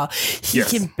withdrawal. He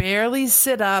can barely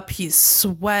sit up. He's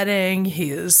sweating.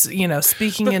 He's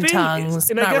speaking in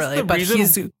tongues. Not really, but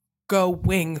he's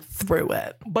going through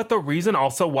it. But the reason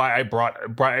also why I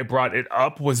brought it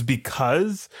up was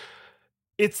because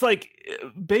it's like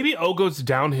Baby O goes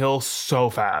downhill so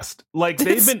fast. Like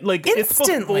they've been like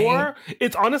instantly.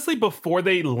 It's honestly before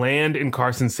they land in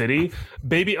Carson City,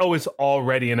 Baby O is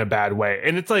already in a bad way.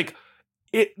 And it's like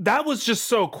that was just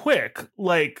so quick.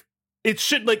 Like it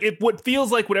should what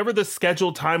feels like whatever the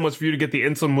scheduled time was for you to get the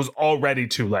insulin was already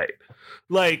too late.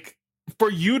 Like for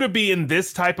you to be in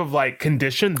this type of like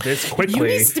condition this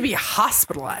quickly, you need to be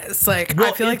hospitalized. Like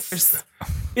I feel like there's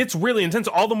it's really intense.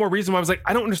 All the more reason why I was like,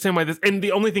 I don't understand why this. And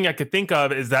the only thing I could think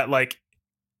of is that, like,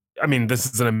 I mean,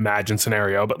 this is an imagined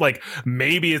scenario, but like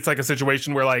maybe it's like a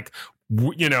situation where like,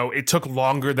 you know, it took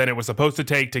longer than it was supposed to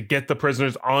take to get the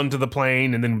prisoners onto the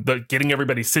plane and then getting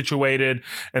everybody situated.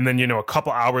 And then, you know, a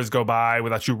couple hours go by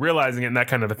without you realizing it and that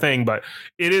kind of a thing. But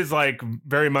it is like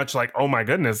very much like, oh my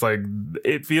goodness, like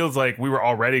it feels like we were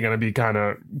already going to be kind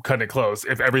of cutting it close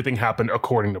if everything happened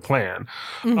according to plan.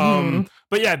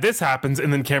 But yeah, this happens.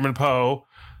 And then Cameron Poe,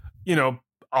 you know,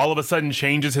 all of a sudden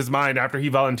changes his mind after he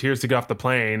volunteers to get off the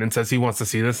plane and says he wants to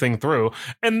see this thing through.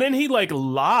 And then he like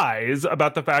lies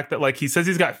about the fact that like he says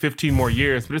he's got 15 more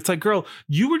years, but it's like, girl,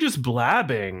 you were just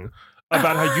blabbing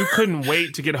about how you couldn't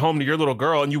wait to get home to your little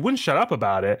girl and you wouldn't shut up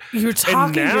about it. You're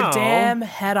talking your damn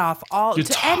head off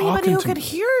to anybody who could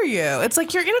hear you. It's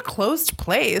like you're in a closed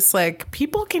place. Like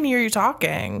people can hear you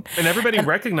talking. And everybody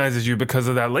recognizes you because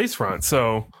of that lace front.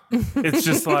 So it's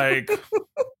just like,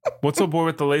 what's the boy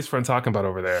with the lace front talking about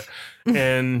over there?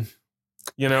 And,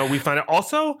 you know, we find it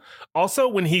also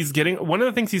when he's getting, one of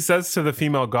the things he says to the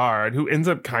female guard, who ends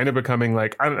up kind of becoming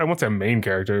like, I won't say a main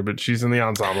character, but she's in the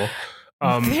ensemble.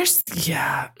 She's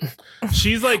the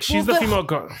female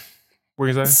guard. What are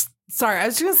you saying? Sorry, I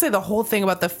was just gonna say the whole thing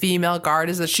about the female guard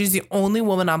is that she's the only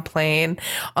woman on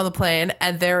the plane,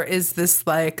 and there is this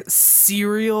like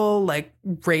serial like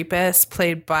rapist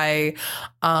played by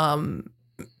Danny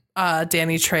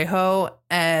Trejo,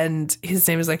 and his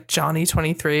name is like Johnny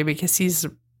 23 because he's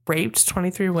raped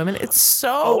 23 women. It's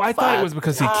so I thought it was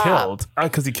because he killed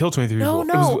 23 people.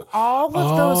 No, all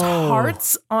of those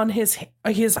hearts on his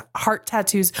heart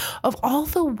tattoos of all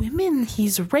the women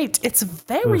he's raped. It's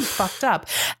very fucked up.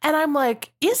 And I'm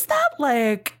like, is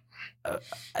that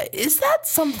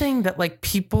something that like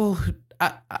people who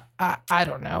I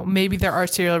don't know, maybe there are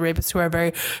serial rapists who are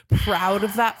very proud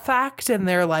of that fact and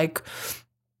they're like,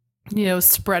 you know,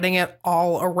 spreading it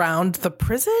all around the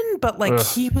prison, but like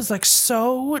he was like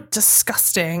so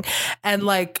disgusting and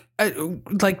like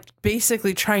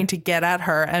basically trying to get at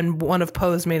her. And one of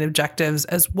Poe's main objectives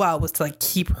as well was to like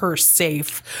keep her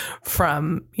safe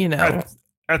from, you know.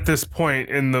 At this point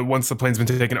once the plane's been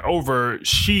taken over,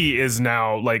 she is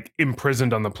now like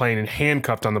imprisoned on the plane and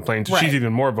handcuffed on the plane. So she's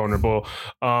even more vulnerable.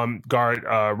 Guard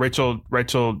Rachel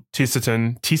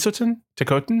Ticotin,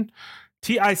 Ticotin.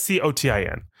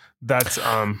 That's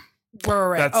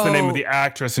that's the name of the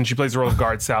actress, and she plays the role of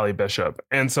Guard Sally Bishop.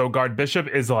 And so Guard Bishop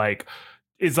is like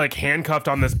handcuffed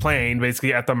on this plane,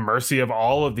 basically at the mercy of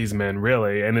all of these men,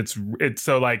 really. And it's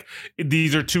so like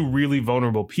these are two really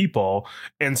vulnerable people,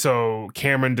 and so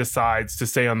Cameron decides to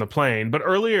stay on the plane. But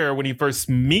earlier, when he first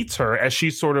meets her, as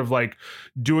she's sort of like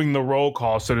doing the roll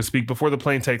call, so to speak, before the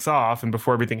plane takes off and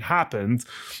before everything happens,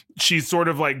 she's sort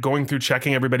of like going through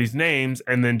checking everybody's names,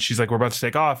 and then she's like, "We're about to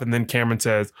take off," and then Cameron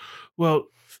says, "Well,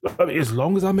 I mean, as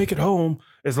long as I make it home,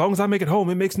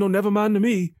 it makes no never mind to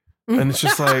me." And it's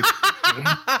just like.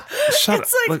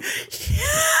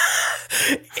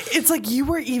 It's like you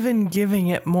were even giving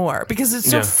it more because it's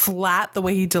so flat the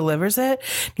way he delivers it.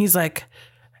 He's like,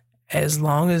 as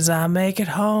long as I make it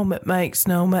home, it makes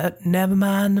never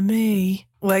mind to me.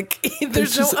 Like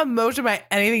there's no emotion by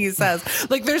anything he says.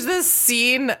 Like there's this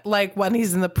scene like when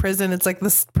he's in the prison, it's like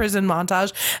this prison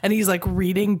montage and he's like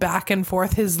reading back and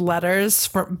forth his letters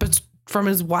from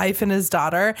his wife and his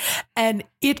daughter, and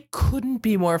it couldn't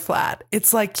be more flat.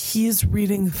 It's like he's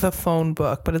reading the phone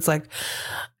book, but it's like,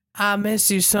 I miss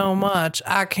you so much.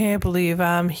 I can't believe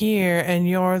I'm here and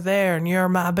you're there and you're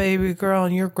my baby girl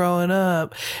and you're growing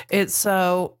up. It's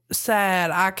so sad.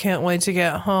 I can't wait to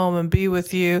get home and be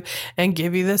with you and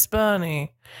give you this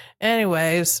bunny.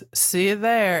 Anyways, see you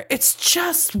there. It's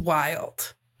just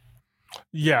wild.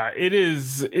 Yeah, it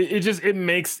is. It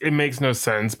makes no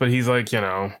sense, but he's like, you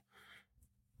know,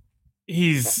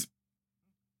 he's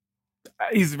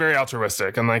very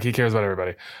altruistic and like he cares about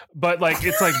everybody, but like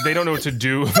it's like they don't know what to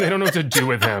do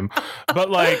with him. But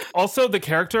like also the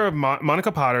character of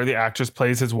Monica Potter, the actress,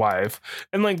 plays his wife,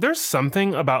 and like there's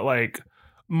something about like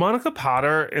Monica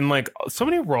Potter in like so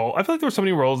many roles. I feel like there were so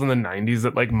many roles in the 90s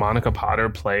that like Monica Potter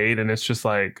played, and it's just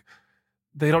like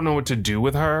they don't know what to do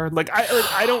with her.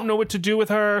 I don't know what to do with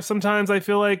her. Sometimes I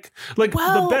feel like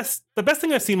the best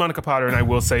thing I've seen Monica Potter, and I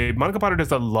will say Monica Potter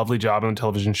does a lovely job on the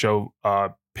television show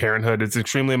Parenthood. It's an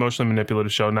extremely emotionally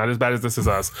manipulative show, not as bad as This Is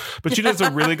Us, but she does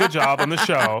a really good job on the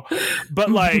show.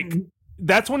 But like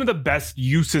that's one of the best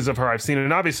uses of her I've seen.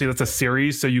 And obviously that's a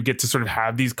series, so you get to sort of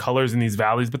have these colors and these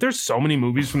valleys, but there's so many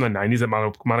movies from the 90s that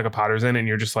Monica Potter's in, and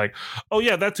you're just like, oh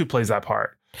yeah, that's who plays that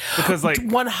part. because like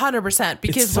 100%.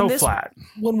 Because it's so flat.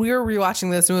 When we were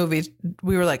rewatching this movie,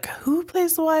 we were like, who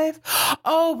plays the wife?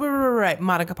 Oh, right,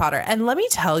 Monica Potter. And let me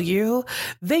tell you,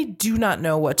 they do not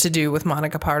know what to do with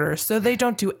Monica Potter, so they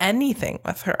don't do anything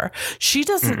with her. She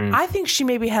doesn't. I think she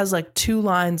maybe has like 2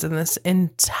 lines in this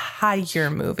entire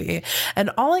movie,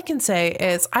 and all I can say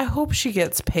is I hope she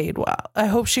gets paid well. I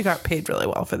hope she got paid really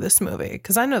well for this movie,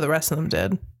 because I know the rest of them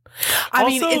did. I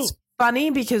mean, it's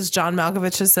funny because John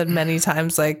Malkovich has said many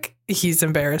times like he's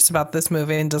embarrassed about this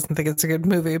movie and doesn't think it's a good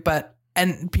movie,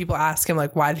 and people ask him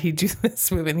like, why did he do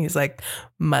this movie? And he's like,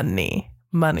 money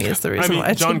is the reason. I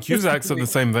mean, John Cusack said the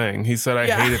same thing. He said, I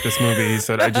hated this movie. He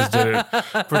said, I just did it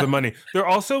for the money. There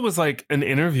also was like an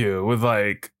interview with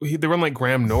like, they were on like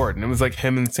Graham Norton. It was like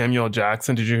him and Samuel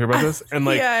Jackson. Did you hear about this? And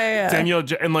like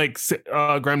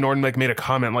Graham Norton like made a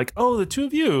comment like, oh, the two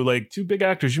of you, like 2 big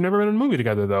actors, you've never been in a movie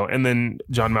together though. And then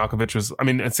John Malkovich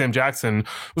and Sam Jackson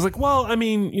was like, well, I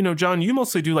mean, you know, John, you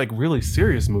mostly do like really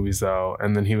serious movies though.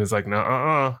 And then he was like,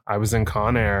 no, I was in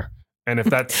Con Air. And if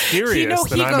that's serious,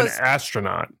 then I'm an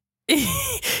astronaut.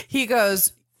 He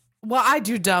goes, well, I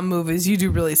do dumb movies. You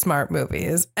do really smart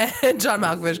movies. And John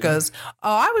Malkovich goes, oh,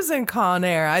 I was in Con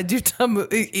Air. I do dumb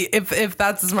movies. If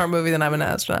that's a smart movie, then I'm an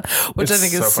astronaut. Which I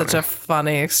think is such a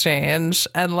funny exchange.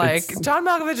 And like, John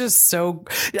Malkovich is so...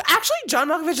 Actually, John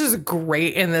Malkovich is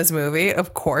great in this movie,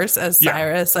 of course, as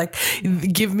Cyrus. Like,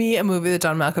 give me a movie that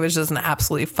John Malkovich doesn't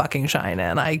absolutely fucking shine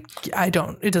in. I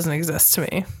don't... It doesn't exist to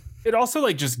me. It also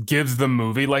like just gives the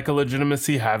movie like a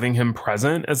legitimacy having him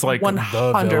present as like 100%.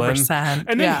 The villain.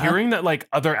 And then hearing that like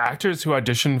other actors who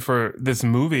auditioned for this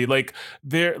movie, like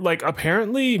they're like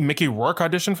apparently Mickey Rourke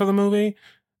auditioned for the movie,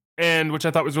 and which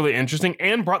I thought was really interesting,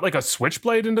 and brought like a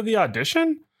switchblade into the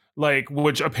audition. Like,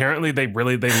 which apparently they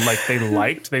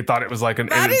liked. They thought it was like it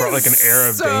brought like an air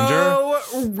of danger.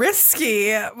 So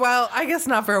risky. Well, I guess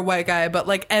not for a white guy, but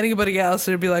like anybody else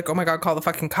would be like, oh my God, call the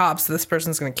fucking cops. This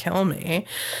person's gonna kill me.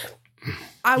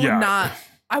 I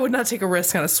would not take a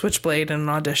risk on a switchblade in an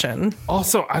audition.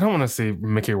 Also, I don't want to see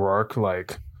Mickey Rourke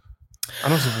like I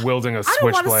don't know, wielding a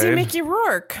switchblade. I don't want to see Mickey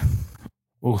Rourke.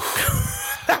 Oof.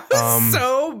 That was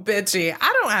so bitchy.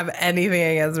 I don't have anything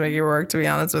against Mickey Rourke, to be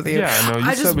honest with you. Yeah, no,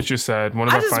 you said what you said. One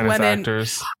of our finest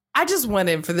actors. I just went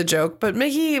in for the joke, but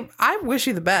Mickey, I wish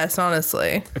you the best,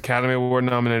 honestly. Academy Award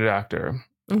nominated actor.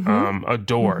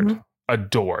 Adored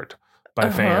by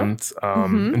fans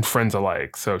and friends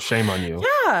alike. So shame on you.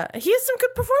 Yeah, he has some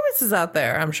good performances out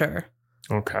there, I'm sure.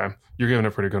 Okay. You're giving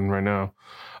a pretty good one right now.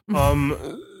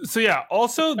 So yeah,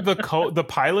 also the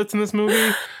pilots in this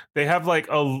movie,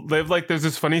 there's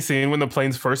this funny scene when the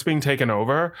plane's first being taken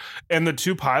over, and the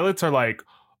 2 pilots are like,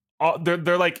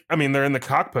 they're like, I mean, they're in the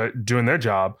cockpit doing their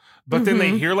job, but then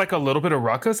they hear like a little bit of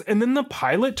ruckus, and then the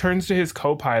pilot turns to his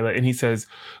co-pilot and he says,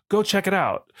 go check it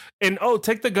out, and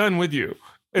take the gun with you.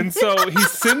 And so he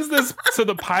sends this, so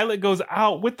the pilot goes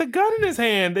out with the gun in his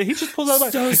hand, and he just pulls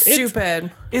out. So stupid.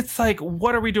 It's like,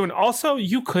 what are we doing? Also,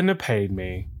 you couldn't have paid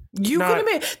me. You could have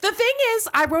made. The thing is,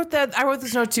 I wrote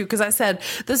this note too, because I said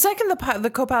the second the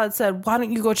co-pilot said, "Why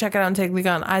don't you go check it out and take the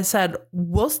gun?" I said,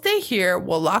 "We'll stay here.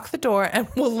 We'll lock the door, and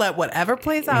we'll let whatever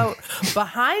plays out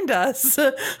behind us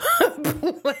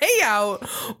play out.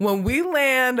 When we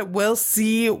land, we'll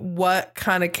see what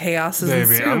kind of chaos is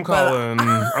ensued." Baby,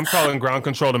 I'm calling ground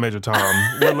control to Major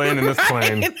Tom. We're landing this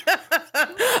plane.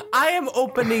 I am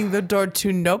opening the door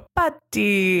to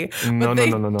nobody. No.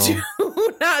 Do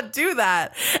not do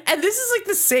that. And this is like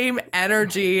the same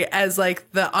energy as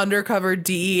like the undercover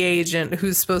DEA agent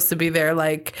who's supposed to be there,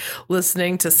 like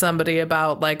listening to somebody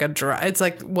about like a drug. It's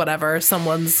like whatever,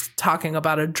 someone's talking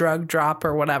about a drug drop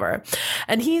or whatever.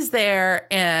 And he's there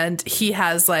and he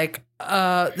has like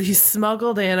he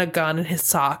smuggled in a gun in his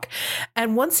sock.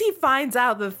 And once he finds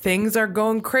out that things are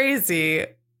going crazy,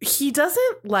 he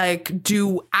doesn't like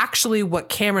do actually what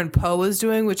Cameron Poe is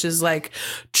doing, which is like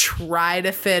try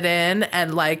to fit in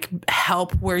and like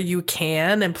help where you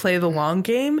can and play the long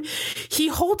game. He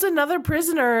holds another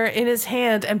prisoner in his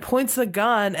hand and points the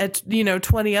gun at,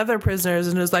 20 other prisoners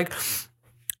and is like,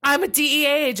 I'm a DEA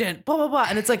agent, blah, blah, blah.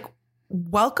 And it's like,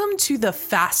 welcome to the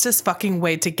fastest fucking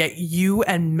way to get you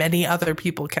and many other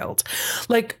people killed.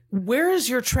 Like, where is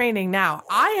your training now?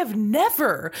 I have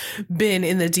never been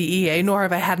in the DEA, nor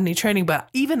have I had any training, but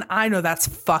even I know that's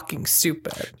fucking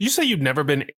stupid. You say you've never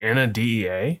been in a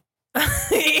DEA?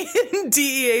 in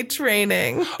DEA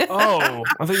training. Oh,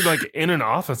 I thought you were like in an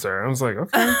officer. I was like,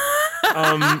 okay.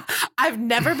 I've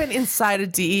never been inside a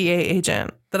DEA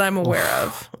agent that I'm aware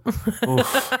of.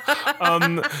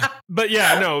 But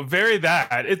yeah, no, very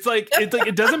that. It's like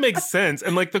it doesn't make sense.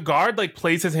 And like the guard like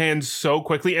plays his hand so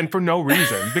quickly and for no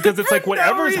reason. Because it's like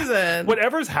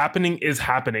whatever's happening is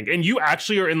happening. And you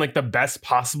actually are in like the best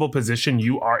possible position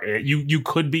you are in. You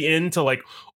could be in to like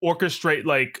orchestrate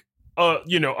like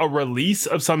a release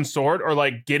of some sort or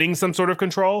like getting some sort of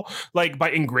control, like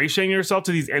by ingratiating yourself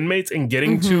to these inmates and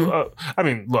getting to, I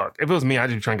mean, look, if it was me,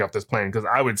 I'd be trying to get off this plane because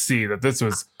I would see that this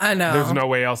was, I know there's no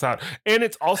way else out. And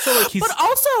it's also like but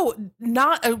also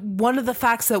not one of the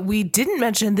facts that we didn't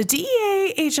mention, the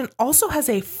DEA agent also has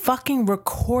a fucking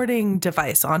recording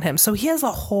device on him. So he has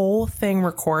a whole thing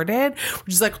recorded,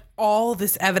 which is like all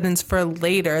this evidence for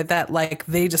later that like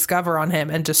they discover on him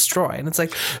and destroy. And it's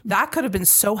like, that could have been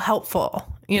so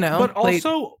helpful, you know? But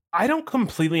also, I don't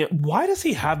completely, why does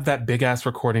he have that big ass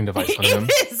recording device on him?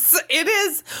 It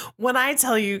is, when I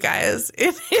tell you guys,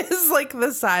 it is like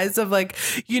the size of like,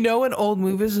 in old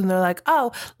movies and they're like,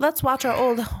 oh, let's watch our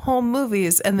old home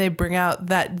movies. And they bring out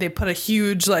that, they put a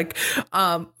huge like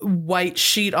white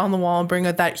sheet on the wall and bring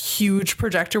out that huge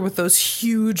projector with those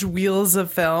huge wheels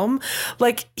of film.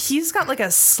 Like he's got like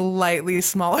a slightly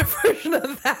smaller version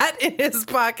of that in his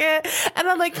pocket. And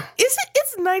I'm like, it's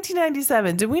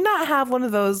 1997. Did we not have one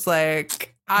of those like,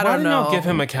 I don't know. Why didn't you give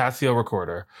him a Casio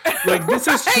recorder? Like, this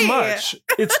is too much.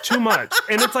 It's too much.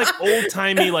 And it's like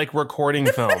old-timey, like, recording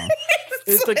film.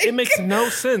 It's like, it makes no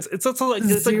sense. It's also like,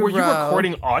 were you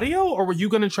recording audio or were you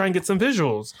going to try and get some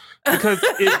visuals? Because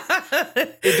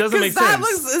it doesn't make sense.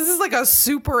 This is like a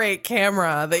Super 8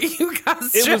 camera that you got.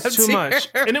 It was too much.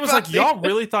 And it was like, y'all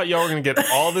really thought y'all were going to get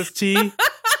all this tea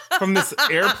from this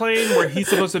airplane where he's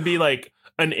supposed to be like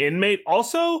an inmate?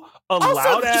 Also,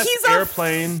 loud-ass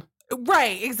airplane.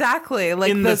 Right, exactly.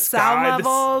 Like the sound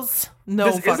levels.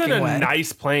 This isn't a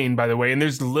nice plane, by the way, and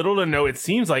there's little to no, it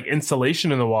seems like,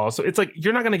 insulation in the wall. So it's like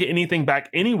you're not going to get anything back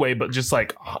anyway, but just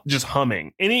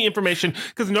humming. Any information,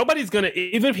 because nobody's going to,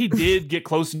 even if he did get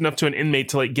close enough to an inmate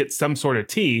to like get some sort of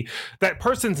tea, that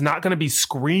person's not going to be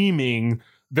screaming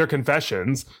their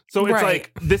confessions. So it's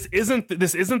like this isn't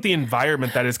the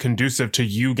environment that is conducive to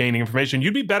you gaining information.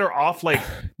 You'd be better off like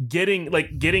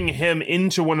getting him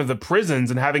into one of the prisons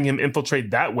and having him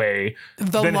infiltrate that way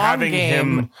than having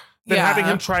him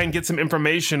try and get some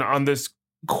information on this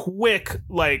quick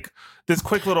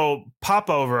little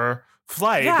popover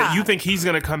flight that you think he's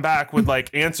going to come back with like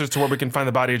answers to where we can find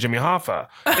the body of Jimmy Hoffa.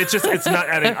 It's not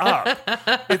adding up.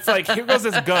 It's like, here goes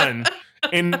this gun.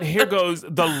 And here goes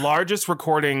the largest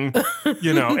recording,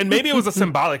 and maybe it was a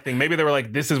symbolic thing. Maybe they were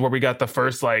like, this is where we got the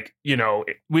first, this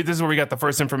is where we got the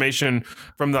first information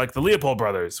from the Leopold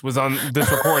brothers was on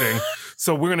this recording.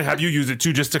 So we're going to have you use it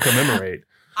too, just to commemorate.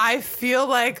 I feel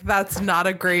like that's not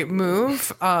a great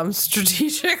move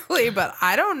strategically, but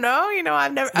I don't know.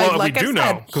 I've never. Well, we do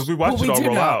know because we watched it all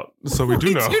roll out, so we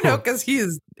do know. We do know because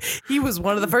he was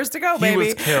one of the first to go. Baby,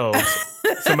 he was killed.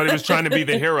 Somebody was trying to be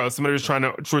the hero. Somebody was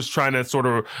trying to sort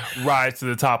of rise to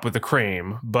the top with the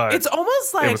cream. But it's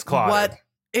almost like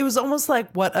it was almost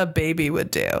like what a baby would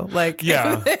do. Like,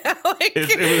 yeah,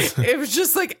 it was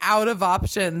just like out of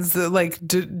options. Like,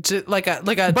 an 11.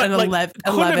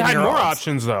 Couldn't have had more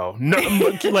options though. No,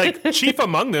 like chief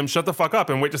among them, shut the fuck up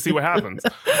and wait to see what happens.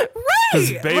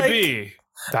 Right, baby.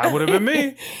 That would have been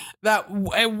me.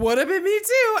 It would have been me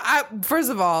too. First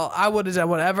of all, I would have done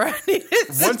whatever I needed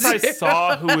to Once I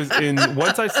saw who was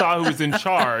in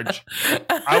charge,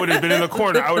 I would have been in the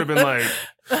corner. I would have been like,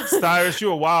 Cyrus,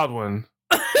 you a wild one.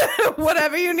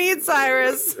 Whatever you need,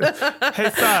 Cyrus. Hey,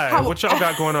 Cy, what y'all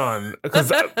got going on?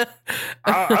 Because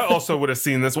I also would have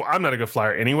seen this. Well, I'm not a good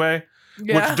flyer anyway.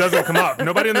 Yeah. Which doesn't come up.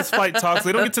 Nobody in this flight talks.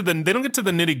 They don't get to the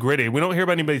nitty gritty. We don't hear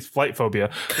about anybody's flight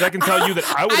phobia. But I can tell you that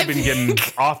I would have been getting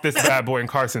off this bad boy in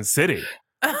Carson City.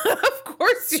 Of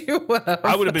course you would have.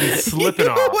 I would have been slipping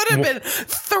off. You would have been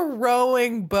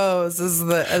throwing bows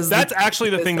That's actually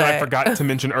the thing that I forgot to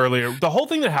mention earlier. The whole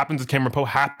thing that happens with Cameron Poe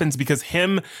happens because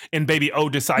him and Baby O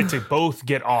decide to both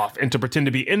get off and to pretend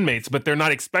to be inmates, but they're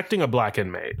not expecting a black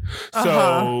inmate.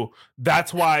 So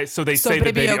that's why. So they say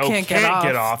that Baby O can't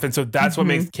get off, and so that's what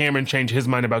makes Cameron change his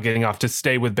mind about getting off to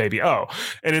stay with Baby O.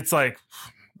 And it's like,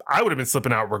 I would have been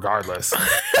slipping out regardless.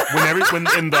 When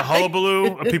in the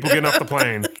hullabaloo of people getting off the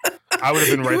plane, I would have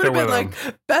been right there with them. Like,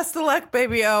 best of luck,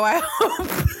 Baby O. I hope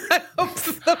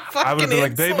the fucking I would have been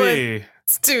like, baby.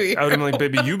 I would have been like,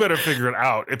 baby, you better figure it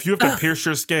out. If you have to pierce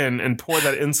your skin and pour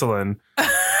that insulin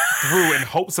through and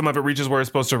hope some of it reaches where it's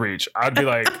supposed to reach, I'd be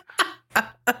like,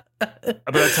 but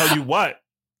I tell you what,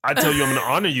 I tell you I'm going to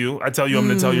honor you. I tell you I'm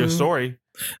going to tell your story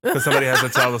because somebody has to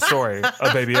tell the story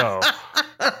of Baby O.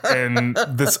 And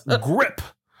this grip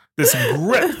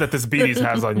that this BD's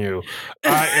has on you,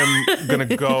 I am going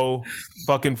to go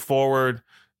fucking forward.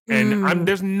 And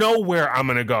there's nowhere I'm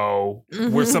going to go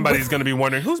where somebody's going to be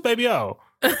wondering, who's Baby O?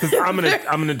 Because I'm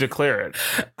gonna declare it.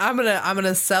 I'm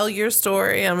gonna sell your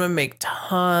story. I'm gonna make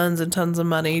tons and tons of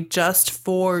money just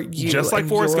for you, just like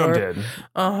Forrest Gump did with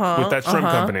that shrimp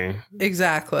company.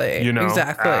 Exactly. You know,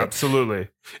 exactly. Absolutely.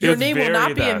 Your name will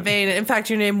not be in vain. In fact,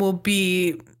 your name will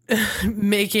be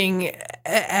making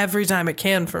every time it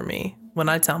can for me when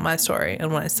I tell my story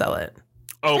and when I sell it.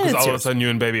 Oh, because all of a sudden you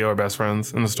and Baby O are best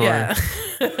friends in the story. Yeah,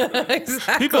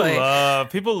 exactly.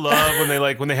 People love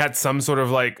when they had some sort of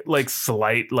like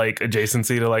slight like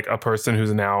adjacency to like a person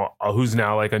who's now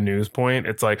like a news point.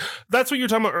 It's like, that's what you were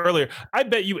talking about earlier. I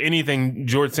bet you anything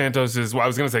George Santos is. Well, I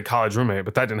was gonna say college roommate,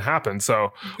 but that didn't happen.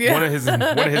 So one of his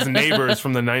neighbors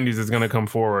from the 90s is gonna come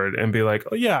forward and be like,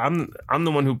 oh yeah, I'm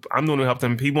the one who helped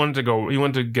him. He wanted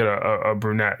to get a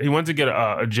brunette. He wanted to get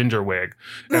a ginger wig,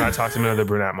 and I talked him into the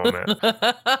brunette moment.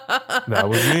 That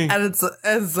was me. And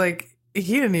it's like,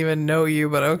 he didn't even know you,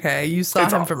 but okay, you saw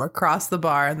him from across the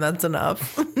bar, and that's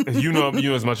enough. You know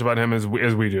as much about him as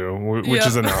we do, which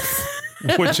is enough.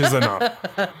 Which is enough.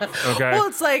 Okay. Well,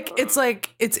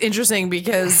 it's interesting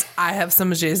because I have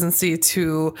some adjacency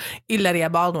to Hilaria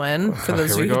Baldwin. For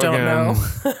those of you who don't know,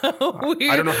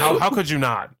 I don't know how could you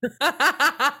not?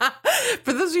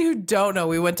 For those of you who don't know,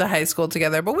 we went to high school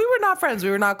together, but we were not friends. We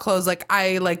were not close. Like,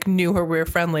 I knew her. We were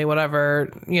friendly.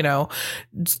 Whatever. You know,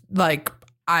 like.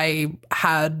 I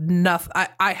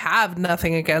have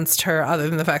nothing against her other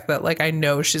than the fact that like I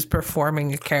know she's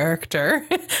performing a character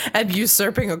and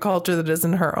usurping a culture that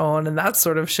isn't her own, and that's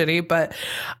sort of shitty. But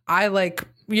I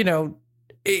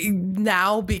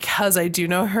now, because I do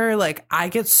know her, like I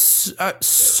get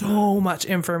so much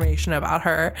information about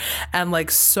her, and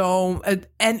like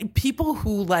and people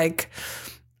who like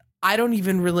I don't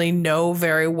even really know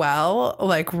very well,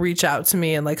 like reach out to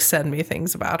me and like send me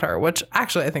things about her, which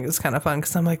actually I think is kind of fun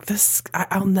because I'm like,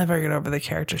 I'll never get over the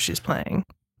character she's playing.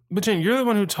 But Jane, you're the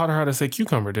one who taught her how to say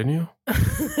cucumber, didn't you?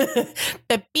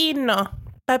 Pepino.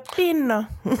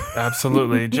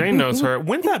 Absolutely. Jane knows her.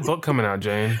 When's that book coming out,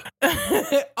 Jane?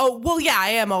 Oh, well, yeah, I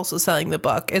am also selling the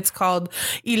book. It's called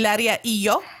Hilaria y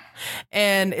Yo,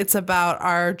 and it's about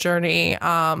our journey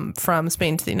from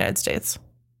Spain to the United States.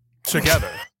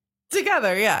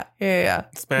 Together, yeah.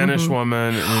 Spanish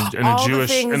woman and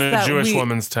a Jewish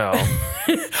woman's tale.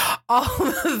 All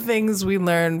the things we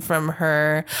learned from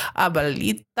her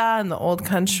abuelita in the old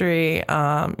country,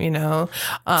 a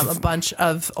bunch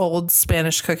of old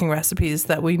Spanish cooking recipes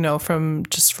that we know from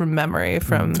memory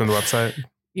from the website.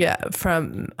 Yeah,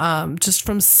 from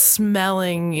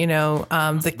smelling,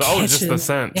 the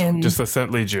kitchen. Just the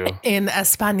scent leads you. In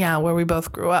España, where we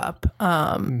both grew up.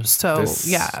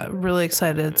 Really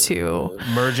excited to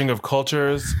merging of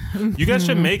cultures. You guys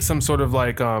should make some sort of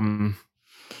like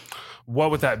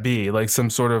what would that be? Like some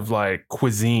sort of like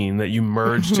cuisine that you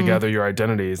merge together your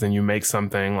identities and you make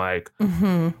something like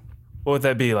what would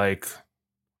that be? Like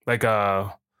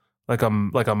a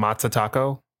matzo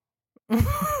taco?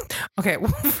 Okay,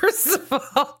 well, first of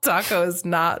all,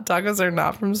 tacos are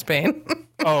not from Spain.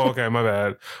 Oh, okay, my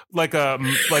bad. Like a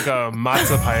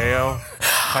matzo paella.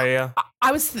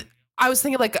 I was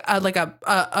thinking like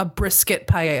a brisket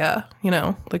paella,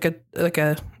 like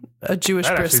a Jewish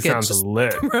that brisket. That sounds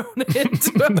lit. Thrown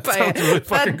into a that sounds really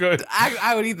fucking good.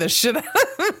 I would eat the shit out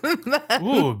of that.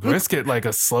 Ooh, brisket, like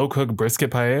a slow cooked brisket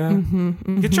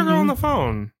paella. Get your girl on the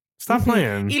phone. Stop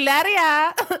playing.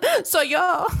 Hilaria, soy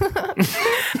yo.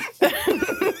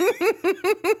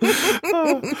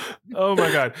 Oh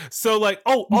my God. So like,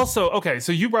 also, okay,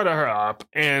 so you brought her up.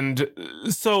 And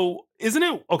so isn't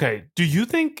it, okay, do you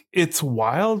think it's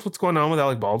wild what's going on with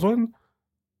Alec Baldwin?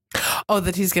 Oh,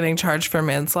 that he's getting charged for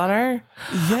manslaughter?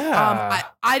 Yeah.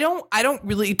 I don't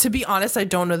really, to be honest, I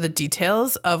don't know the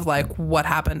details of like what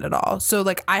happened at all. So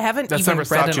like I haven't That's even never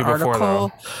read an stopped you article. Before,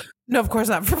 though. No, of course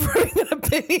not. For putting an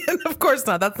opinion, of course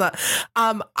not. That's not.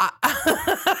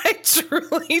 I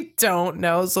truly don't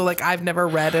know. So, like, I've never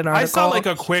read an article.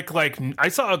 I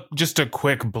saw just a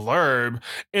quick blurb,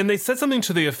 and they said something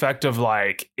to the effect of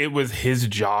like it was his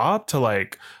job to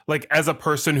like as a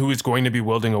person who is going to be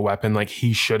wielding a weapon, like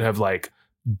he should have like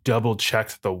double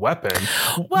checked the weapon.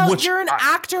 Well, you're an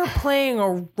actor playing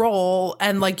a role,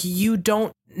 and like you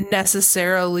don't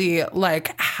necessarily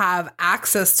like have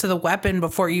access to the weapon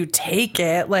before you take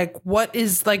it. Like, what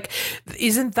is like,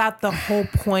 isn't that the whole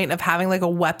point of having like a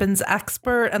weapons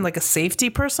expert and like a safety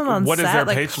person on what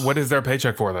set? What is their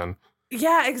paycheck for then?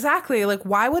 Yeah, exactly. Like,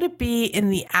 why would it be in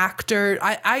the actor?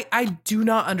 I do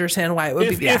not understand why it would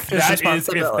be the actor's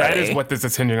responsibility. If that is what this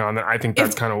is hinging on, then I think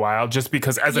that's kind of wild. Just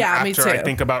because as an actor, I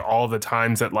think about all the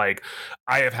times that like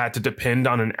I have had to depend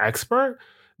on an expert.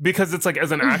 Because it's like,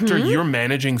 as an actor, you're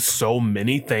managing so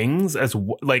many things as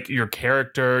like your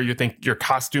character, your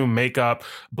costume, makeup,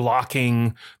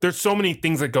 blocking. There's so many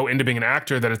things that go into being an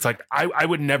actor that it's like, I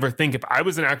would never think if I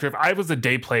was an actor, if I was a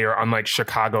day player on like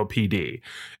Chicago PD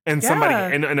and somebody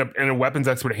and a weapons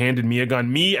expert handed me a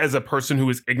gun, me as a person who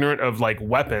is ignorant of like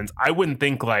weapons, I wouldn't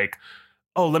think like,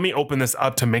 oh, let me open this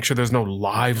up to make sure there's no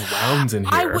live rounds in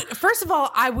here. First of all,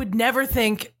 I would never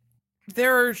think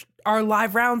there are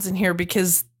live rounds in here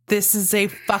because this is a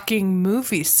fucking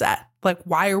movie set. Like,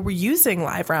 why are we using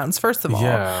live rounds, first of all?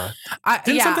 Yeah.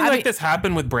 Didn't something like this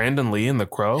happen with Brandon Lee in The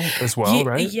Crow as well,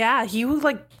 right? Yeah, he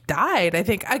like died, I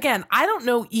think. Again, I don't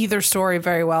know either story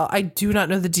very well. I do not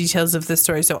know the details of this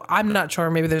story, so I'm not sure.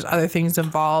 Maybe there's other things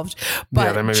involved. But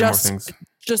yeah, there may be more things.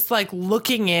 Just like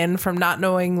looking in from not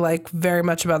knowing like very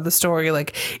much about the story,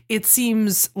 like it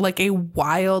seems like a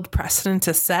wild precedent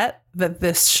to set that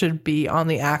this should be on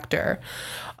the actor.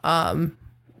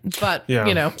 But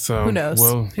you know, so who knows?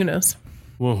 Who knows?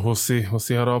 We'll see. We'll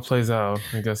see how it all plays out.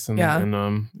 I guess in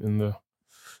the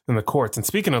courts. And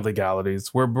speaking of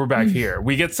legalities, we're back here.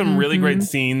 We get some really great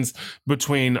scenes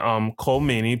between Cole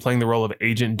Meany playing the role of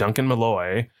Agent Duncan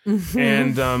Malloy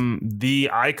and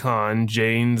the icon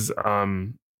Jane's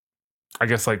I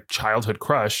guess like childhood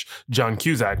crush John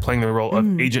Cusack playing the role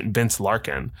of Agent Vince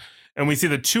Larkin. And we see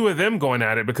the two of them going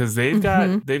at it because they've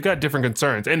got different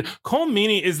concerns. And Cole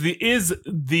Meany he's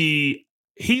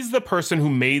the person who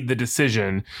made the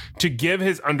decision to give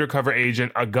his undercover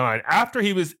agent a gun after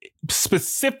he was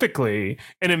specifically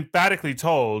and emphatically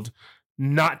told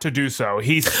not to do so.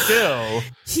 He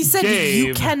said,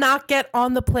 you cannot get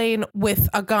on the plane with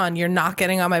a gun. You're not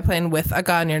getting on my plane with a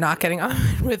gun. You're not getting on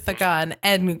with a gun.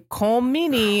 And Cole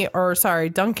Meany,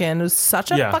 Duncan, was such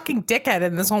a fucking dickhead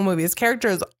in this whole movie. His character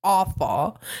is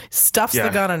awful. Stuffs the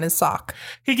gun in his sock.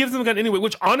 He gives him a gun anyway,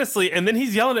 which honestly, and then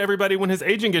he's yelling at everybody when his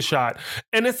agent gets shot.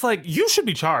 And it's like, you should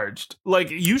be charged.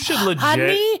 Like, you should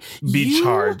legit be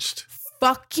charged.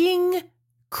 Fucking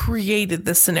created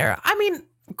this scenario. I mean,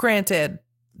 granted,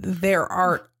 there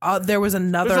was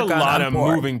another gun. There's a lot of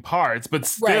moving parts, but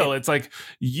still, it's like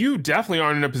you definitely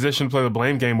aren't in a position to play the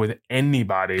blame game with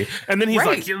anybody. And then he's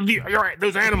like, "You're right.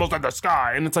 Those animals in the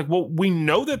sky," and it's like, well, we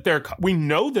know that they're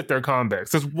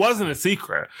convicts. This wasn't a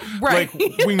secret. Right.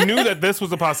 Like we knew that this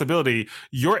was a possibility.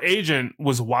 Your agent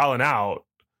was wilding out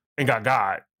and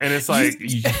got, and it's like,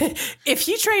 if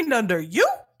he trained under you,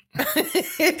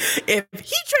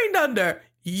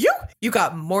 you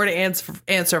got more to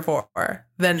answer for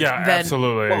than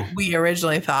absolutely what we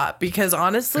originally thought. Because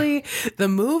honestly, the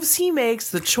moves he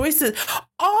makes,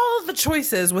 all of the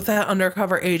choices with that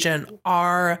undercover agent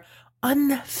are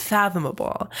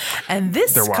unfathomable. And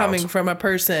this is coming from a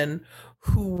person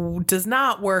who does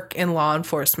not work in law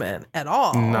enforcement at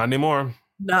all. Not anymore.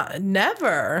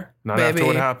 Never. Not after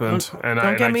what happened. And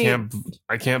I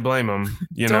can't blame him.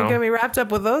 Don't get me wrapped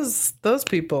up with those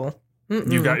people.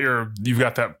 You've got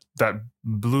that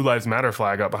Blue Lives Matter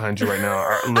flag up behind you right now.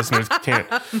 Our listeners can't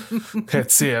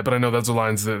see it, but I know those are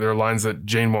lines that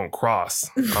Jane won't cross.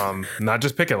 Not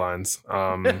just picket lines.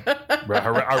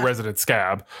 Our resident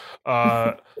scab,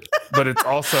 but it's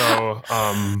also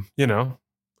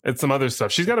it's some other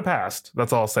stuff. She's got a past.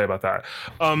 That's all I'll say about that.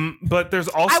 But there's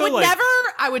also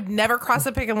I would never cross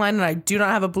a picket line, and I do not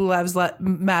have a Blue Lives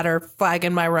Matter flag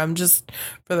in my room, just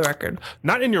for the record.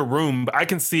 Not in your room, but I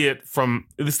can see it from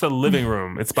the living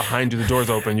room. It's behind you. The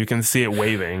door's open. You can see it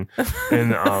waving in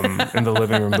the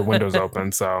living room. The window's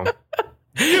open. So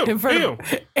in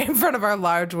front of our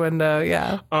large window,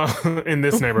 yeah. In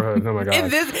this neighborhood, oh my god.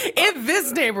 In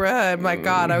this neighborhood, my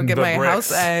god, I would get my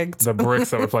house egged. The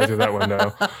bricks that would fly through that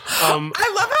window.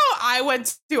 I love how I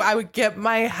would get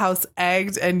my house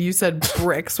egged, and you said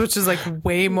bricks, which is like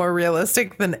way more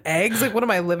realistic than eggs. Like, what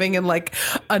am I living in, like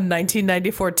a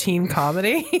 1994 teen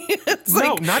comedy? That's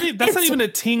not even a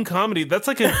teen comedy. That's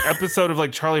like an episode of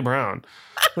like Charlie Brown.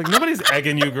 Like, nobody's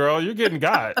egging you, girl. You're getting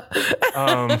got.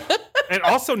 And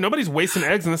also, nobody's wasting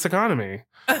eggs in this economy.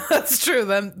 That's true.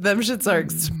 Them shits are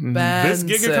expensive. This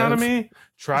gig economy,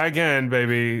 try again,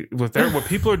 baby. What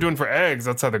people are doing for eggs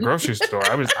outside the grocery store,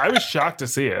 I was shocked to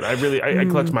see it. I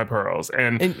clutched my pearls,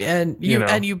 and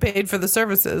you paid for the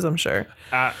services, I'm sure.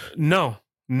 No,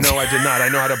 I did not. I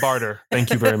know how to barter. Thank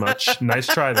you very much. Nice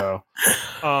try, though.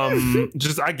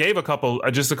 I gave a couple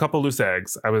loose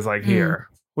eggs. I was like, here.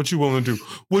 What you willing to do?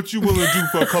 What you willing to do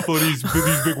for a couple of these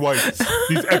big whites?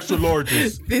 These extra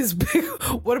larges. These big.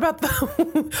 What about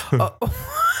the?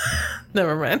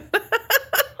 Never mind.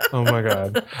 Oh my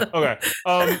god. Okay.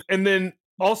 And then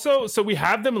also, so we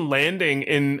have them landing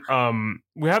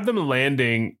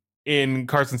in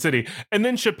Carson City, and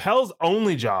then Chappelle's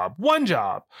one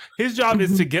job, his job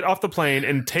is to get off the plane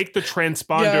and take the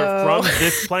transponder from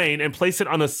this plane and place it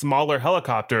on a smaller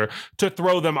helicopter to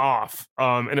throw them off,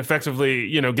 and effectively,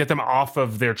 get them off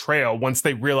of their trail once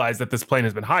they realize that this plane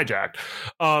has been hijacked.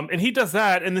 And he does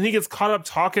that, and then he gets caught up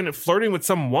flirting with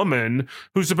some woman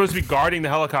who's supposed to be guarding the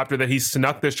helicopter that he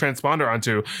snuck this transponder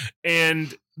onto,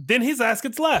 and then his ass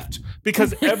gets left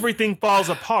because everything falls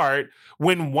apart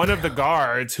when one of the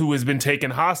guards who has been taken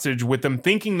hostage, with them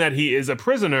thinking that he is a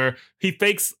prisoner, he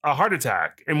fakes a heart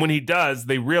attack. And when he does,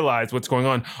 they realize what's going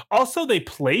on. Also, they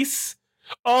realize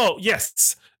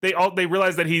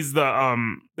that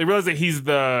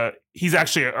he's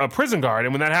actually a prison guard.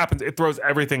 And when that happens, it throws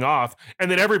everything off. And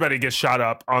then everybody gets shot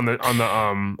up on the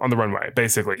runway,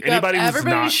 basically. Yep,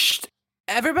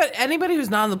 anybody who's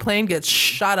not on the plane gets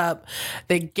shot up.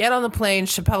 They get on the plane.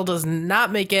 Chappelle does not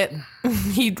make it.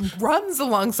 He runs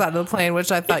alongside of the plane,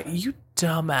 which I thought, you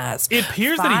dumbass. It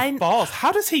appears that he falls.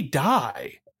 How does he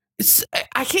die?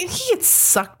 He gets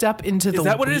sucked up into the wheel. Is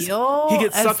that what it is? He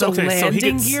gets sucked up. The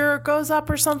landing gear goes up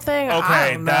or something.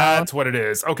 Okay, that's what it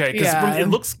is. Okay,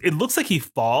 because it looks like he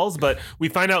falls, but we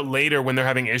find out later when they're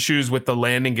having issues with the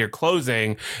landing gear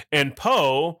closing, and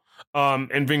Poe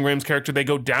and Ving Rhames' character, they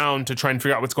go down to try and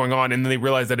figure out what's going on, and then they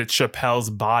realize that it's Chappelle's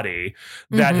body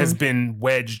that has been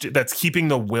wedged, that's keeping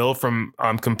the will from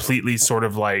completely sort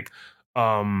of like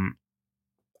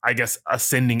I guess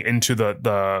ascending into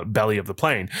the belly of the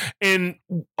plane. And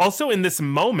also in this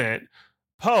moment,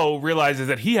 Poe realizes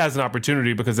that he has an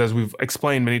opportunity because, as we've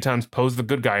explained many times, Poe's the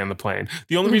good guy on the plane.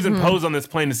 The only reason Poe's on this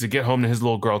plane is to get home to his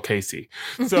little girl, Casey.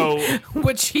 So,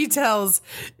 which he tells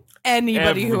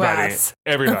everybody who asks.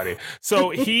 Everybody. So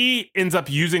he ends up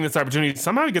using this opportunity.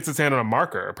 Somehow he gets his hand on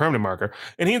a permanent marker,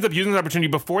 and he ends up using this opportunity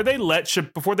before they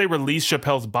release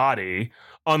Chappelle's body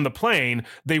on the plane.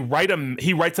 He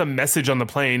writes a message on the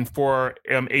plane for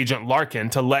Agent Larkin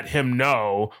to let him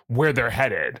know where they're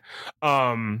headed,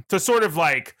 to sort of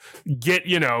like get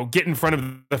in front of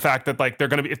the fact that like they're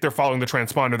gonna be, if they're following the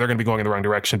transponder, they're gonna be going in the wrong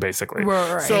direction, basically.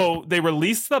 Right. So they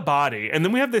release the body, and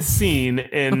then we have this scene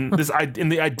in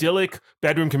the idyllic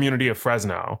bedroom community of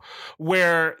Fresno,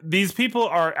 where these people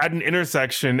are at an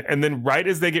intersection, and then right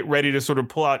as they get ready to sort of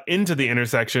pull out into the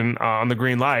intersection on the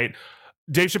green light,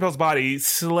 Dave Chappelle's body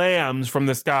slams from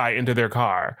the sky into their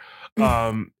car.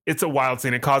 It's a wild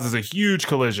scene. It causes a huge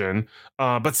collision.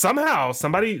 But somehow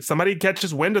somebody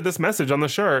catches wind of this message on the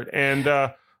shirt,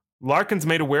 and Larkin's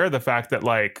made aware of the fact that,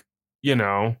 like,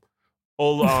 Cole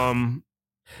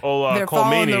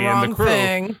Meany and the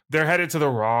crew, they're headed to the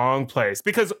wrong place,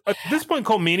 because at this point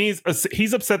Cole Meany's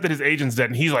he's upset that his agent's dead,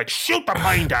 and he's like, shoot the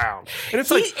plane down. And it's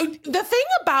the thing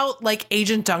about like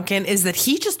Agent Duncan is that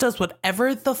he just does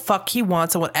whatever the fuck he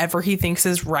wants and whatever he thinks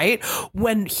is right.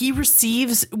 When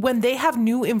they have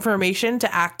new information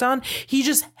to act on, he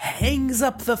just hangs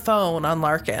up the phone on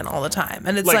Larkin all the time,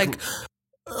 and it's like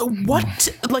what?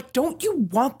 Like, don't you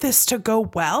want this to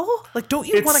go well? Like, don't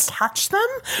you want to catch them?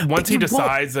 Once he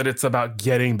decides that it's about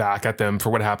getting back at them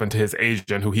for what happened to his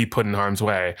agent, who he put in harm's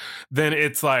way, then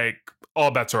it's like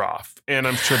all bets are off. And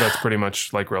I'm sure that's pretty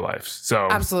much like real life. So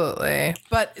absolutely.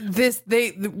 But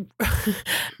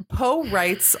Poe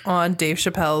writes on Dave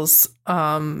Chappelle's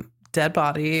dead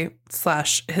body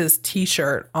 / his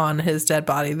t-shirt on his dead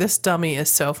body. This dummy is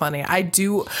so funny.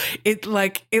 It's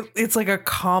like a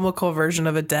comical version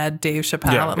of a dead Dave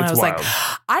Chappelle. Yeah, and I was wild. like,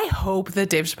 I hope that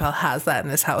Dave Chappelle has that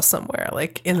in his house somewhere,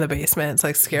 like in the basement. It's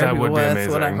like scare that people would be with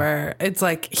amazing. whatever. It's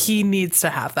like he needs to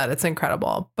have that. It's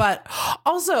incredible. But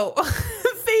also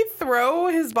they throw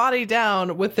his body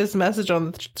down with this message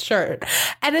on the shirt.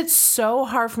 And it's so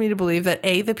hard for me to believe that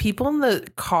the people in the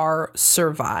car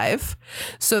survive.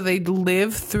 So they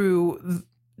live through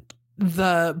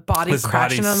the body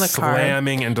crashing on the car,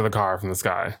 slamming into the car from the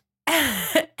sky.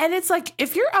 And it's like,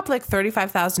 if you're up like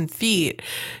 35,000 feet,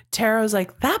 Taro's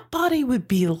like, that body would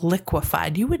be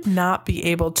liquefied. You would not be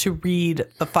able to read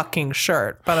the fucking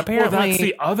shirt. But apparently, well, that's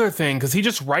the other thing, because he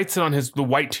just writes it on the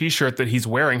white t-shirt that he's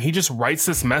wearing. He just writes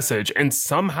this message, and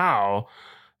somehow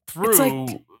through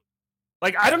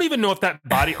like I don't even know if that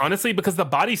body, honestly, because the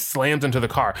body slams into the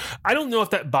car. I don't know if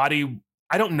that body,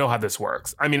 I don't know how this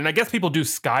works. I mean, and I guess people do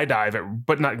skydive,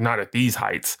 but not at these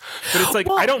heights. But it's like,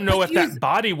 I don't know if that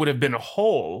body would have been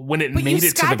whole when it made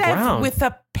it to the ground. With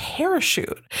a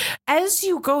parachute. As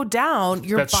you go down,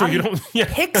 your That's body true. You don't.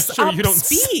 Yeah, picks that's true. up You don't.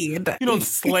 speed. You don't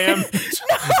slam.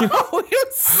 No, you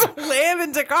don't slam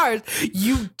into cars.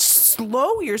 You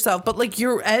slow yourself, but like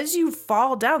as you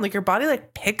fall down, like your body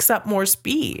like picks up more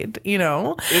speed. You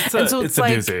know, It's And a so it's a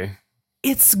like, doozy.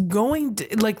 It's going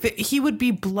to, like he would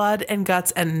be blood and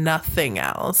guts and nothing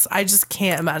else. I just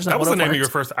can't imagine That was the would've name of worked. your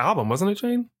first album, wasn't it,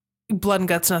 Jane? Blood and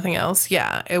guts, nothing else.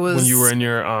 Yeah, it was. When you were in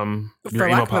your for emo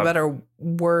lack of a pop. better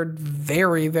word,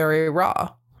 very, very raw.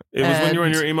 It was when you were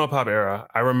in and your emo pop era.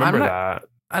 I remember I'm not- that.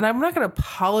 And I'm not going to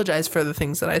apologize for the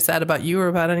things that I said about you or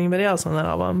about anybody else on that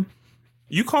album.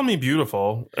 You called me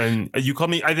beautiful, and you called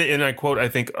me. And I quote. I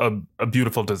think a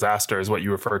beautiful disaster is what you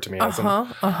referred to me as. And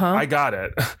I got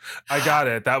it. I got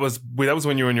it. That was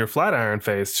when you were in your Flatiron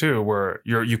phase too, where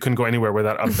you couldn't go anywhere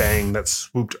without a bang that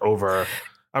swooped over.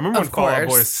 I remember when Of Fall Out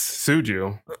course. Boy sued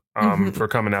you for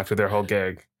coming after their whole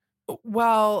gig.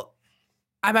 Well,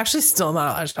 I'm actually still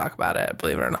not allowed to talk about it,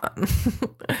 believe it or not.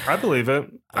 I believe it.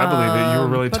 I believe it. You were a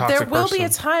really but toxic there will person. be a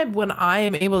time when I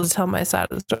am able to tell my side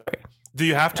of the story. Do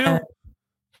you have to?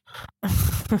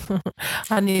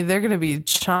 Honey, they're going to be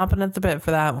chomping at the bit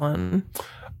for that one.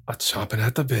 Chomping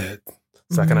at the bit.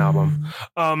 Second album.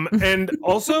 And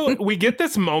also we get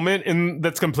this moment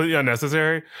that's completely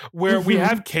unnecessary where we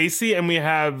have Casey and we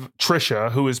have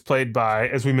Trisha, who is played by,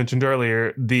 as we mentioned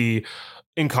earlier, the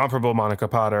incomparable Monica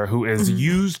Potter, who is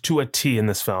used to a T in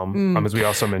this film, as we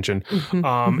also mentioned.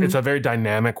 It's a very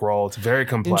dynamic role. It's very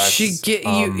complex.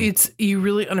 And you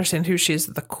really understand who she is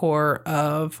at the core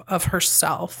of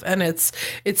herself, and it's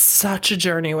such a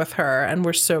journey with her, and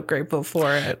we're so grateful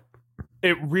for it.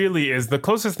 It really is the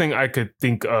closest thing I could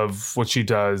think of what she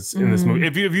does in this movie.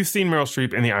 If you've seen Meryl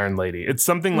Streep in The Iron Lady, it's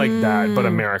something like that, but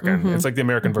American. It's like the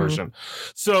American version.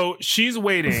 So she's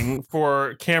waiting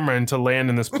for Cameron to land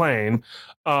in this plane.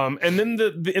 And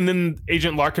then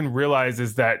Agent Larkin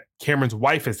realizes that Cameron's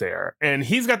wife is there. And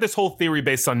he's got this whole theory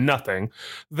based on nothing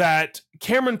that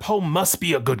Cameron Poe must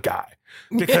be a good guy.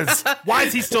 Because why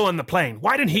is he still in the plane?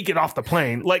 Why didn't he get off the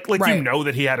plane? Like Right. you know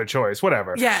that he had a choice,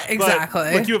 whatever. Yeah, exactly.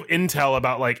 But, like you have intel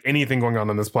about like anything going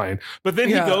on this plane. But then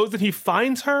he goes and he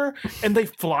finds her and they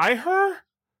fly her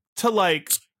to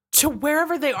like to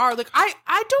wherever they are. Like I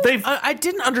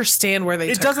didn't understand where they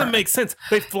it took doesn't her. make sense.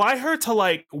 They fly her to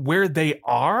like where they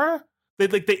are.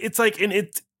 It's like, and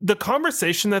it's the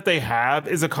conversation that they have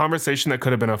is a conversation that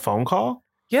could have been a phone call.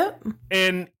 Yep.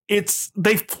 And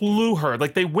they flew her.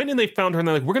 Like they went and they found her and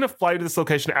they're like, we're going to fly you to this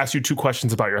location to ask you 2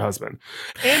 questions about your husband.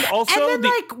 And also And then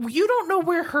like you don't know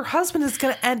where her husband is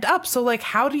going to end up. So like,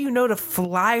 how do you know to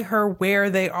fly her where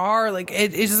they are? Like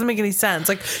it doesn't make any sense.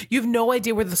 Like you have no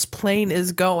idea where this plane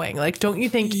is going. Like, don't you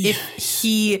think if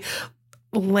he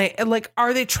like,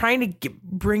 are they trying to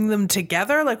bring them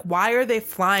together? Like, why are they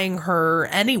flying her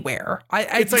anywhere?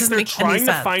 it's like they're trying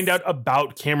to find out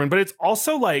about Cameron, but it's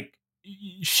also like,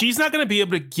 she's not going to be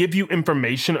able to give you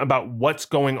information about what's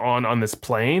going on this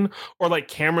plane or like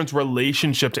Cameron's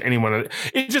relationship to anyone.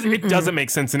 It doesn't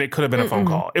make sense, and it could have been a phone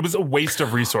call. It was a waste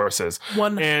of resources.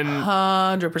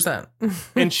 100%.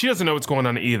 And she doesn't know what's going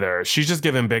on either. She's just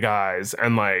giving big eyes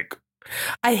and like.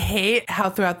 I hate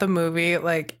how throughout the movie,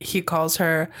 like he calls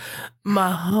her my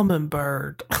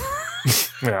hummingbird.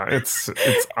 Yeah, it's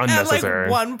unnecessary.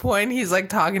 At like one point, he's like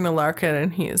talking to Larkin,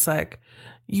 and he's like,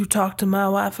 "You talk to my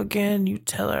wife again, you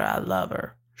tell her I love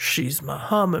her. She's my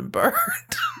hummingbird."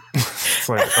 It's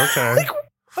like, okay.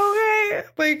 Okay,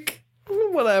 like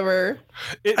whatever.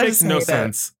 It I makes just no hate it.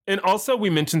 sense. And also, we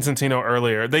mentioned Santino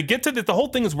earlier. They get to the whole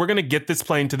thing is we're going to get this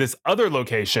plane to this other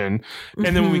location.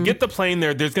 And then when we get the plane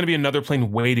there's going to be another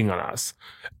plane waiting on us.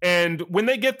 And when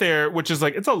they get there, which is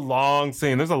like, it's a long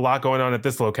scene. There's a lot going on at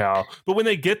this locale. But when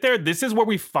they get there, this is where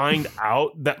we find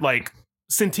out that like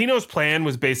Santino's plan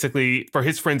was basically for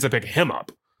his friends to pick him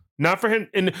up, not for him.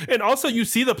 And also you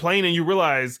see the plane and you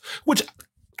realize, which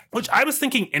I was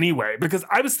thinking anyway, because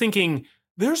I was thinking,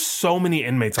 there's so many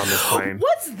inmates on this plane.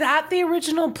 Was that the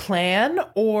original plan,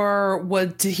 or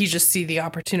did he just see the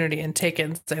opportunity and take it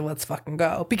and say, "Let's fucking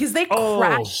go"? Because they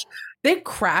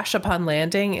crash upon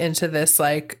landing into this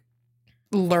like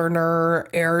learner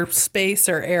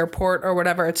airspace or airport or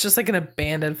whatever. It's just like an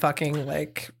abandoned fucking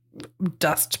like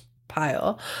dust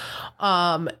pile.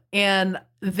 And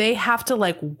they have to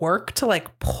like work to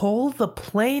like pull the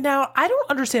plane out. I don't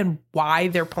understand why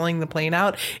they're pulling the plane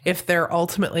out if they're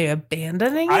ultimately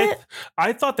abandoning it.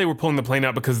 I thought they were pulling the plane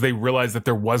out because they realized that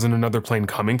there wasn't another plane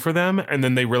coming for them, and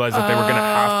then they realized that they were going to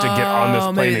have to get on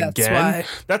this plane again.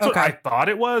 That's what I thought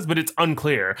it was, but it's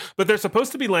unclear. But they're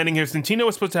supposed to be landing here. Santino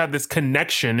was supposed to have this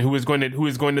connection who is going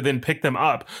to then pick them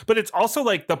up. But it's also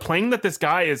like the plane that this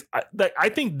guy is. I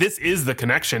think this is the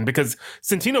connection because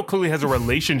Santino clearly has a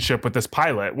relationship with this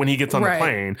pilot. When he gets on the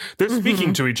plane, they're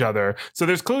speaking to each other. So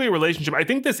there's clearly a relationship. I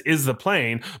think this is the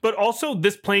plane, but also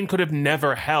this plane could have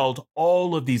never held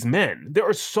all of these men. There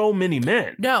are so many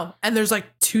men. No. And there's like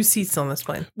 2 seats on this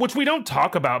plane, which we don't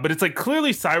talk about, but it's like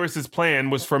clearly Cyrus's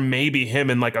plan was for maybe him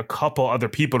and like a couple other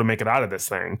people to make it out of this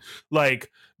thing. Like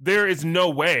there is no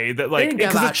way that like,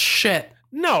 because shit.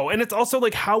 No, and it's also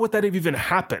like, how would that have even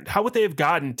happened? How would they have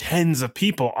gotten tens of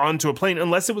people onto a plane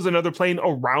unless it was another plane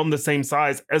around the same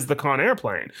size as the Con Air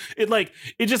plane? It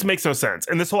just makes no sense.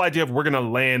 And this whole idea of we're going to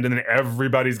land and then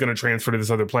everybody's going to transfer to this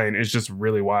other plane is just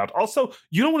really wild. Also,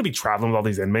 you don't want to be traveling with all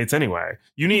these inmates anyway.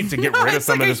 You need to get rid of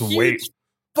some of this weight.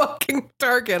 Fucking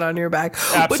target on your back.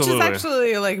 Absolutely. Which is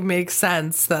actually like makes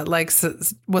sense that like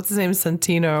what's his name,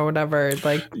 Santino or whatever,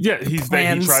 like he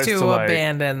plans tries to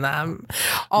abandon them,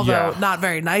 although not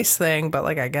very nice thing, but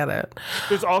like I get it.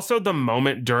 There's also the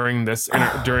moment during this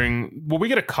we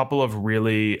get a couple of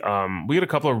really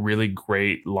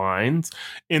great lines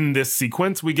in this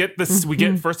sequence. We get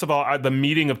first of all the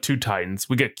meeting of two titans.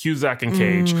 We get Cusack and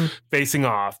Cage facing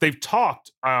off. They've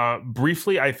talked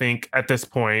briefly, I think, at this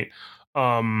point.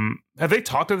 Have they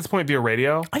talked at this point via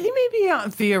radio? I think maybe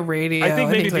via radio. I think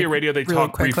maybe via radio they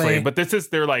talked briefly, but this is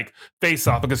their like face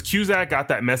off because Cusack got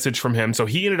that message from him, so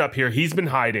he ended up here. He's been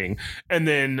hiding, and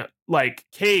then like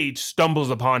Cage stumbles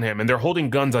upon him, and they're holding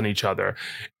guns on each other,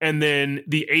 and then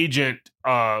the agent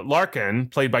Larkin,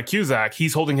 played by Cusack,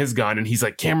 he's holding his gun, and he's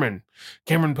like, Cameron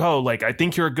Poe, like I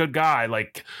think you're a good guy,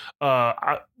 like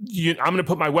I'm gonna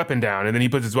put my weapon down, and then he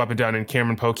puts his weapon down, and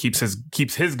Cameron Poe keeps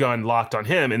his gun locked on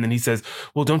him, and then he says,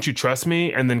 well, don't you trust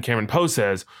me? And then Cameron Poe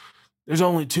says, there's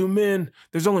only two men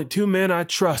I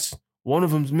trust. One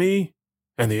of them's me,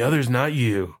 and the other's not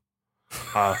you.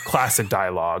 Classic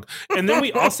dialogue. And then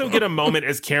we also get a moment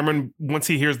as Cameron, once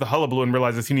he hears the hullabaloo and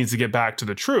realizes he needs to get back to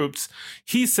the troops,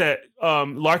 he said,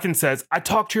 Larkin says, I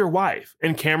talked to your wife.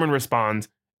 And Cameron responds,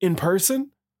 in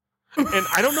person? And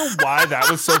I don't know why that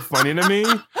was so funny to me,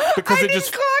 because it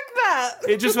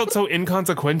just felt so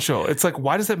inconsequential. It's like,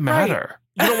 why does it matter? Right.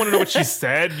 You don't want to know what she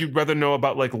said. You'd rather know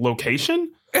about like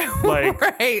location. Like,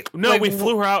 right. No, like, we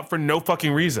flew her out for no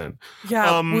fucking reason.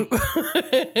 Yeah.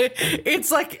 It's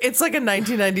like a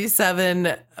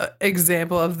 1997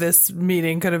 example of this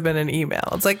meeting could have been an email.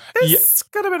 It's like, this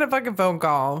could have been a fucking phone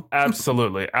call.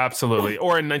 Absolutely.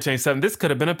 Or in 1997, this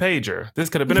could have been a pager. This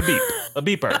could have been a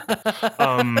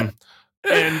beeper.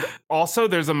 And also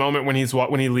there's a moment when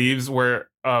he leaves where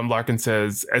Larkin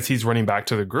says, as he's running back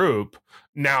to the group,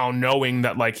 now knowing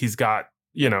that like he's got,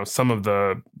 you know, some of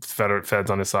the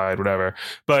feds on his side, whatever.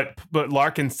 But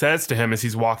Larkin says to him as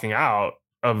he's walking out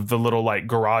of the little like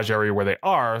garage area where they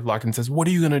are, Larkin says, what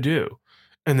are you going to do?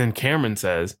 And then Cameron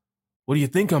says, what do you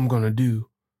think I'm going to do?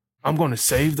 I'm going to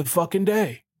save the fucking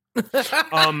day.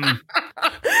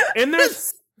 And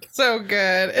there's so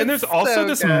good. And there's also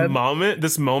this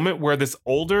moment where this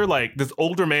older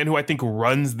man who I think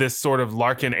runs this sort of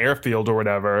Larkin airfield or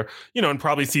whatever, you know, and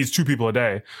probably sees 2 people a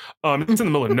day. It's in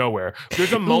the middle of nowhere.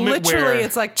 There's a moment where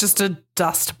it's like just a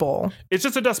dust bowl. It's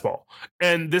just a dust bowl.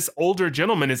 And this older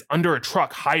gentleman is under a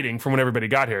truck hiding from when everybody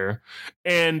got here.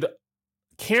 And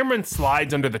Cameron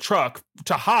slides under the truck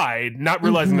to hide, not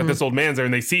realizing that this old man's there,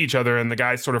 and they see each other, and the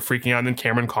guy's sort of freaking out, and then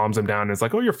Cameron calms him down and is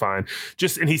like, oh, you're fine.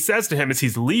 And he says to him as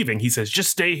he's leaving, he says,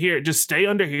 just stay here, just stay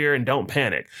under here and don't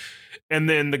panic. And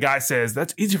then the guy says,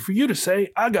 that's easy for you to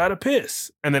say, I gotta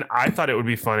piss. And then I thought it would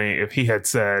be funny if he had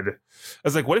said, I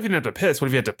was like, what if he didn't have to piss? What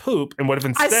if he had to poop? And what if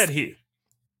instead did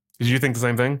you think the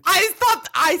same thing?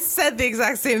 I said the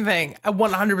exact same thing,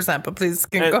 100%, but please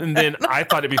go ahead. And then I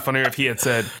thought it'd be funnier if he had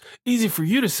said, easy for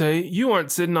you to say, you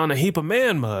aren't sitting on a heap of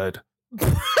man mud.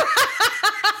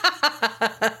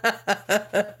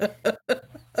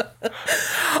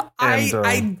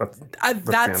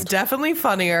 That's definitely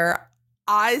funnier.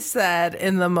 I said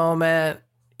in the moment,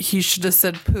 he should have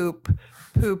said poop.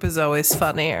 Poop is always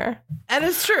funnier. And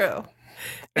it's true.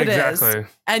 It is.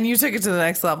 And you took it to the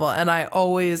next level. And I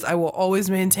will always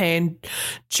maintain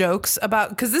jokes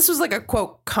about, because this was like a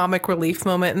quote comic relief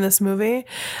moment in this movie.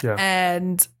 Yeah.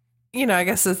 And, you know, I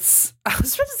guess I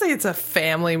was trying to say it's a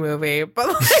family movie, but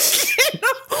like, you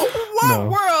know, what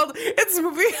world? It's a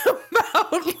movie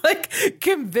about like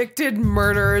convicted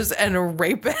murderers and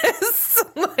rapists.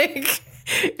 Like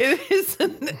it is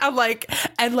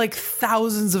like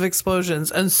thousands of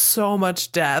explosions and so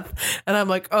much death. And I'm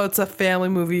like, oh, it's a family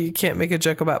movie. You can't make a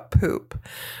joke about poop.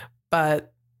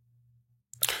 But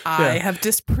I have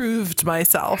disproved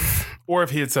myself. Or if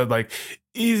he had said like,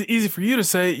 easy for you to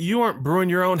say, you aren't brewing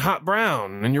your own hot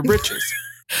brown in your britches.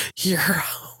 Your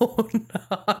own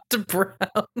hot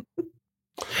brown.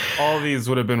 All these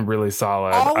would have been really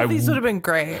solid. All of these would have been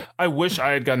great. I wish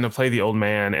I had gotten to play the old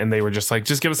man and they were just like,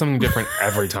 just give us something different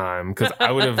every time. Because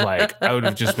I would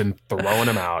have just been throwing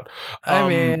them out. I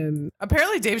mean,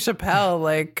 apparently Dave Chappelle,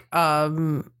 like,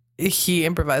 he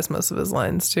improvised most of his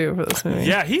lines too for this movie.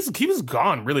 Yeah, he was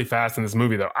gone really fast in this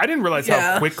movie though. I didn't realize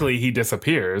how quickly he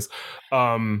disappears.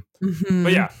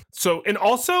 But yeah. So, and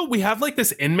also we have like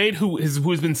this inmate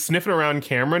who's been sniffing around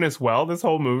Cameron as well this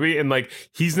whole movie, and like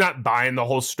he's not buying the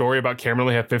whole story about Cameron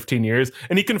only had 15 years.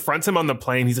 And he confronts him on the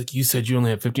plane. He's like, "You said you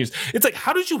only had 15 years." It's like,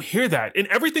 how did you hear that? In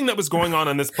everything that was going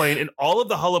on this plane, in all of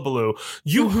the hullabaloo,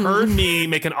 you heard me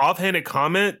make an offhanded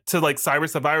comment to like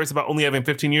Cyrus the Virus about only having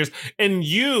 15 years, and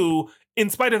you, in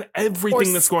spite of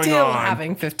everything that's going on,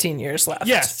 having 15 years left.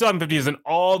 Yeah, still having 15 years and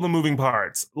all the moving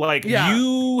parts. Like,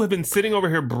 you have been sitting over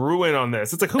here brewing on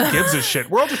this. It's like, who gives a shit?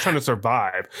 We're all just trying to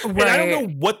survive. Right. And I don't know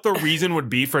what the reason would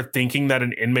be for thinking that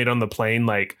an inmate on the plane,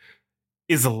 like,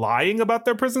 is lying about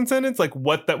their prison sentence, like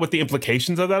what the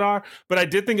implications of that are. But I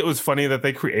did think it was funny that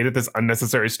they created this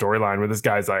unnecessary storyline where this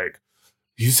guy's like,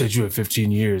 "You said you had 15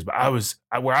 years, but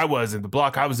where I was in the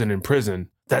block I was in prison.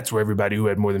 That's where everybody who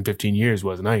had more than 15 years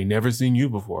was, and I ain't never seen you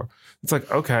before." It's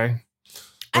like, okay.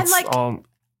 And like,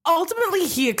 ultimately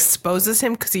he exposes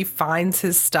him because he finds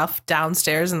his stuff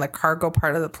downstairs in the cargo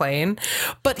part of the plane,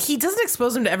 but he doesn't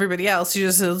expose him to everybody else. He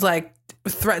just is like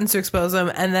threatens to expose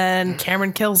him, and then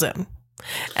Cameron kills him.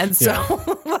 And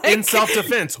so like, in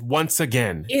self-defense once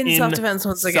again.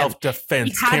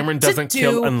 Self-defense. Cameron doesn't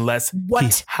kill unless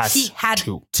he had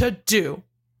to do.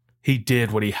 He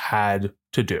did what he had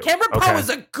to do. Cameron Poe is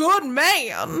a good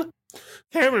man.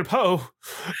 Cameron Poe's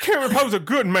a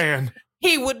good man.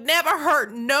 He would never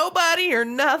hurt nobody or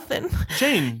nothing.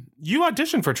 Jane, you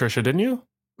auditioned for Trisha, didn't you?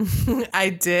 I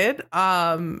did.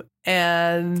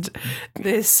 And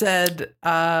they said,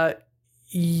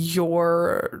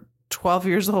 "You're 12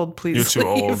 years old, please. You're too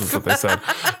old," is what they said.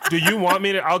 Do you want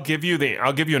me to? I'll give you an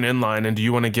inline, and do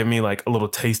you want to give me like a little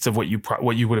taste of what you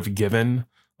would have given,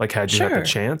 like had you had the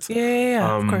chance?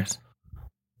 Yeah, of course.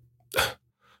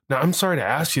 Now, I'm sorry to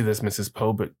ask you this, Mrs.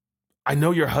 Poe, but I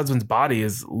know your husband's body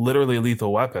is literally a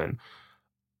lethal weapon.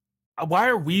 Why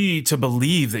are we to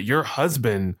believe that your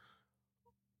husband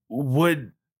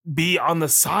would be on the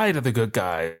side of the good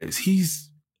guys?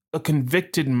 He's a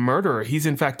convicted murderer. He's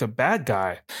in fact a bad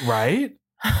guy, right?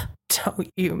 Don't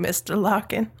you, Mr.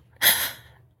 Larkin.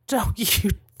 Don't you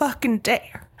fucking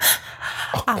dare.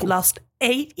 I've lost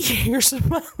 8 years of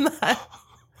my life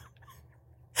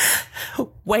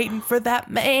waiting for that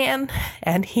man,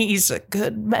 and he's a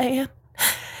good man.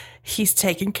 He's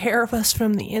taking care of us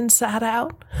from the inside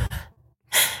out.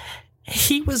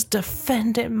 He was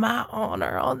defending my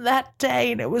honor on that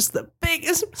day, and it was the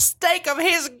biggest mistake of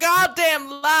his goddamn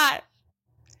life.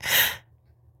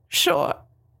 Sure,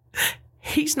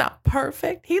 he's not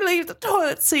perfect. He leaves the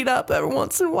toilet seat up every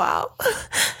once in a while.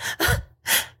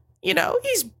 You know,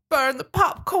 he's burned the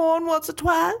popcorn once or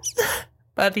twice.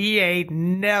 But he ain't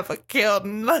never killed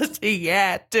unless he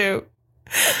had to.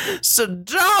 So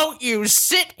don't you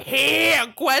sit here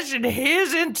and question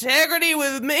his integrity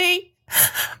with me.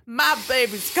 My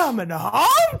baby's coming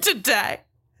home today,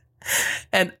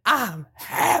 and I'm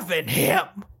having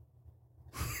him.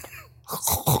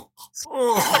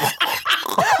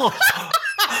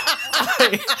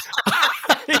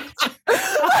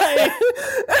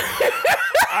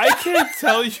 I can't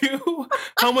tell you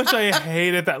how much I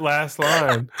hated that last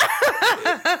line.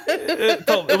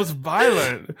 It was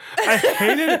violent. I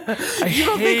hated it. You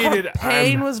don't think her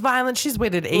pain was violent? She's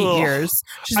waited 8 years.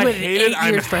 She's waited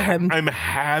 8 years for him. I'm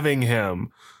having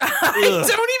him.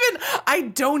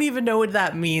 I don't even know what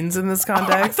that means in this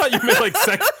context. I thought you meant like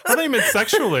sex. I thought you meant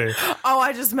sexually. Oh,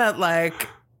 I just meant like,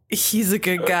 he's a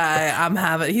good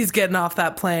guy. He's getting off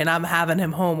that plane. I'm having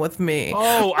him home with me.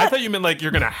 Oh, I thought you meant like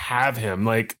you're gonna have him.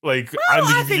 Like I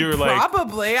think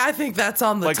probably. I think that's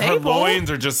on the table. Like her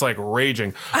loins are just like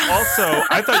raging. Also,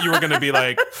 I thought you were gonna be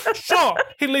like, sure,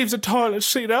 he leaves the toilet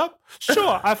seat up.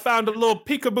 Sure, I found a little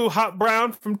peekaboo hot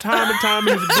brown from time to time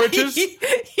in his britches.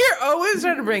 You're always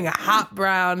trying to bring a hot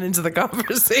brown into the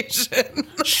conversation.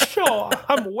 Sure,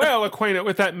 I'm well acquainted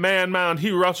with that man mound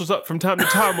he rustles up from time to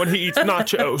time when he eats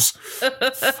nachos.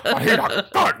 I hear a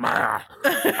good man.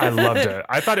 I loved it.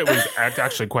 I thought it was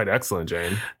actually quite excellent,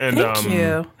 Jane. And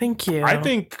Thank you. I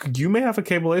think you may have a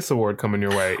Cable Ace Award coming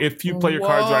your way if you play your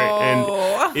cards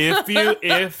right, and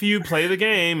if you play the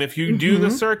game, if you do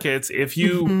the circuits, if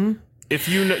you if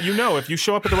you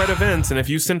show up at the right events, and if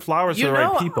you send flowers to the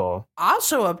right people. I'll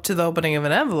show up to the opening of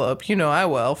an envelope. I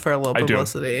will, for a little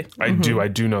publicity. I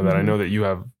do know that. I know that you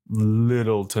have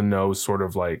little to no sort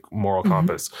of like moral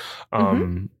compass.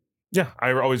 Yeah,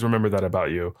 I always remember that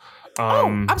about you.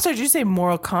 I'm sorry, did you say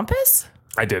moral compass?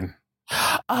 I did.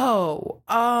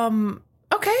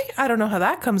 Okay, I don't know how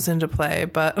that comes into play,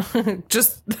 but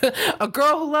just a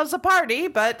girl who loves a party,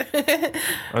 but... Is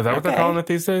that what they're calling it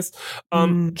these days?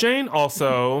 Jane,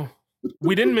 also,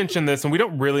 we didn't mention this, and we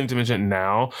don't really need to mention it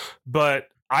now, but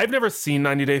I've never seen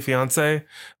 90 Day Fiancé,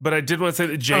 but I did want to say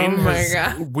that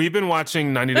Jane we've been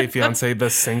watching 90 Day Fiancé, The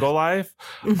Single Life,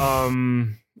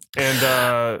 and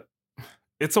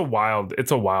it's a wild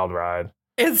ride.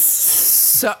 It's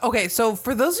so... Okay, so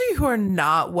for those of you who are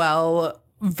not well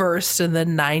versed in the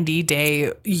 90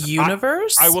 Day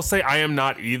universe. I will say I am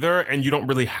not either, and you don't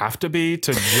really have to be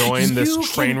to join this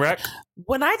train wreck.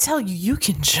 When I tell you, you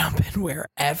can jump in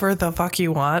wherever the fuck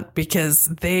you want because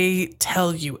they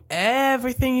tell you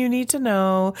everything you need to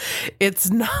know. It's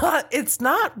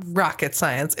not rocket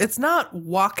science. It's not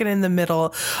walking in the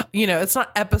middle. It's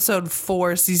not episode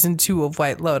 4, season 2 of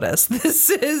White Lotus. This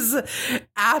is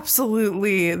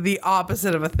absolutely the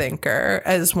opposite of a thinker,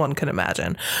 as one can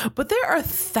imagine. But there are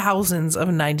thousands of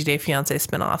 90 Day Fiancé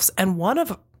spinoffs, and one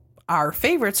of our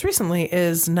favorites recently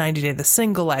is 90 Day The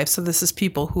Single Life. So this is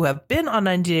people who have been on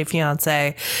 90 Day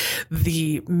Fiancé.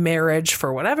 The marriage,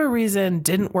 for whatever reason,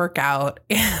 didn't work out,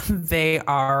 and they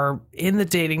are in the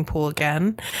dating pool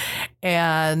again.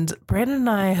 And Brandon and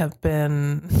I have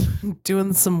been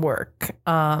doing some work.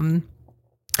 Are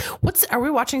we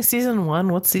watching season 1?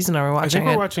 What season are we watching? I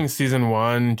think we're watching season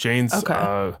 1. Jane's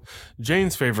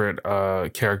favorite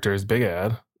character is Big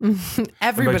Ed.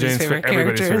 Everybody's favorite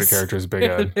character is Big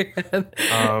Ed.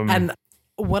 And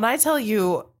when I tell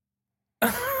you,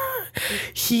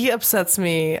 he upsets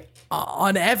me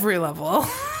on every level.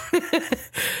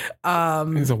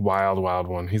 He's a wild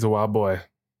one. He's a wild boy.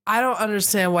 I don't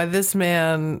understand why this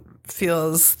man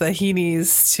feels that he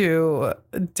needs to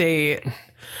date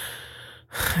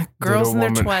girls in their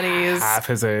 20s, half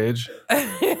his age.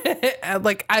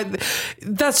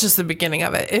 That's just the beginning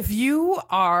of it. If you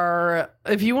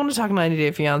want to talk 90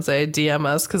 Day Fiancé, DM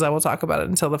us because I will talk about it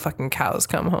until the fucking cows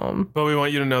come home. But we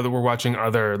want you to know that we're watching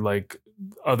other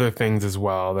things as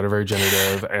well that are very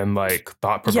generative and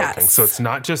thought provoking. Yes. So it's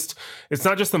not just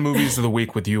the movies of the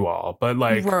week with you all, but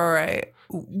right.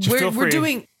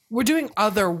 We're doing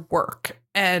other work,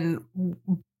 and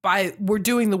we're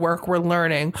doing the work, we're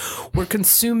learning, we're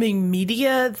consuming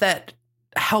media that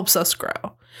helps us grow.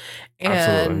 And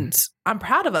absolutely. I'm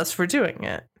proud of us for doing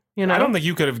it. I don't think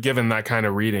you could have given that kind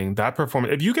of reading, that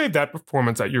performance. If you gave that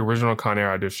performance at your original Con Air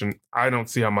audition, I don't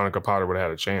see how Monica Potter would have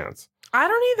had a chance. I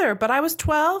don't either, but I was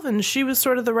 12 and she was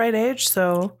sort of the right age,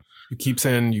 so. You keep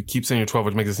saying you're 12,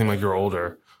 which makes it seem like you're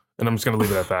older. And I'm just going to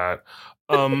leave it at that.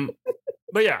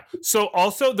 But yeah, so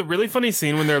also the really funny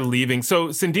scene when they're leaving. So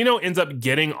Sandino ends up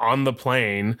getting on the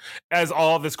plane as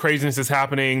all this craziness is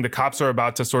happening. The cops are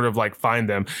about to sort of find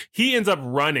them. He ends up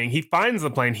running. He finds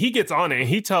the plane. He gets on it and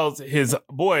he tells his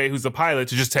boy, who's the pilot,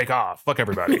 to just take off. Fuck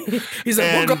everybody. He's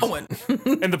like, we're going.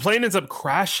 And the plane ends up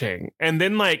crashing. And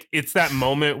then it's that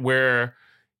moment where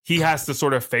he has to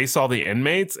sort of face all the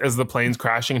inmates as the plane's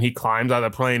crashing, and he climbs out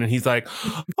of the plane and he's like,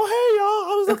 oh, hey, y'all,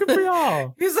 I was looking for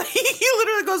y'all. He's like, he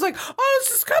literally goes like, oh, I was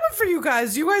just coming for you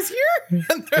guys. You guys here?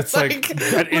 And it's like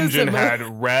that engine had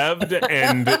revved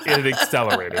and it had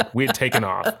accelerated. We had taken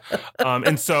off.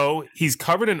 And so he's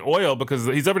covered in oil because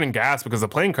he's covered in gas because the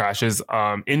plane crashes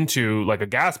into a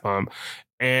gas pump.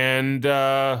 And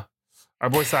our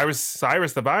boy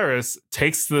Cyrus the Virus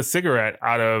takes the cigarette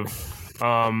out of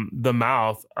the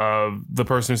mouth of the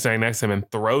person who's standing next to him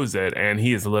and throws it, and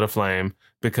he is lit aflame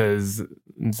because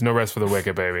it's no rest for the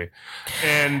wicked, baby.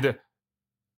 And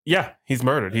yeah, he's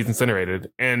murdered. He's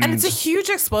incinerated. And it's a huge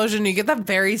explosion. You get that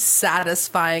very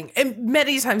satisfying, and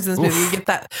many times in this movie, you get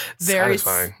that very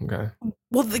satisfying. Okay.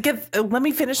 Well, let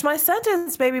me finish my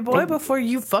sentence, baby boy, before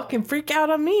you fucking freak out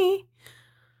on me.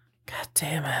 God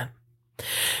damn it.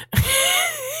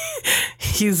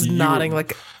 He's nodding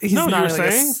like he's no, nodding you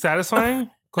were saying satisfying.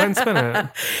 Go ahead and spin it.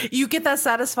 You get that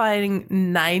satisfying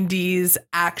 90s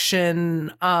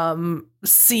action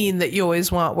scene that you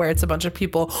always want, where it's a bunch of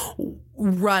people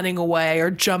running away or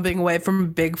jumping away from a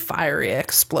big fiery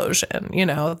explosion. You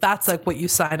know, that's like what you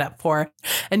sign up for.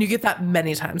 And you get that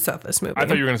many times throughout this movie. I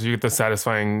thought you were going to say you get the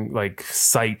satisfying like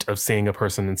sight of seeing a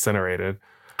person incinerated.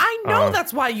 I know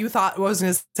that's why you thought what I was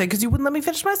going to say, because you wouldn't let me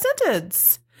finish my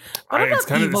sentence. It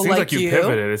seems like you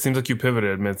pivoted. It seems like you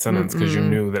pivoted mid-sentence because you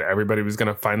knew that everybody was going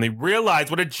to finally realize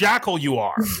what a jackal you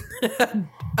are.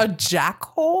 A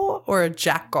jackhole or a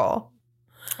jackal?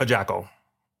 A jackal.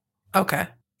 Okay.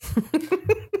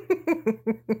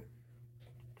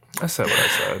 I said what I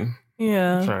said.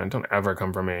 Yeah. Fine, don't ever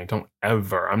come for me. Don't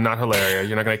ever. I'm not hilarious.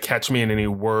 You're not going to catch me in any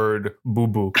word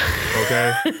boo-boo,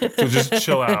 okay? So just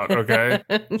chill out, okay?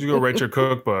 You go write your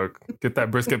cookbook. Get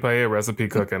that brisket paella recipe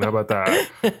cooking. How about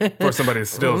that? Before somebody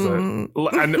steals it.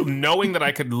 Knowing that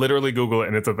I could literally Google it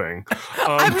and it's a thing.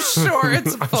 I'm sure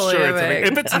it's fully a thing.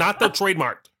 If it's not, the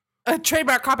trademark.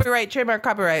 Trademark, copyright.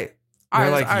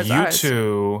 Ours.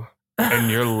 Two and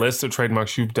your list of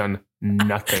trademarks you've done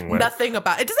nothing with. Nothing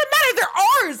about it. Doesn't matter.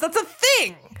 They're ours. That's a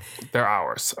thing. They're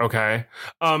ours. Okay.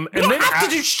 And we don't have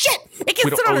to do shit. It can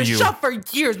sit on a shelf for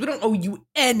years. We don't owe you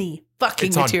any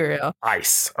fucking material.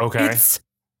 Ice. Okay.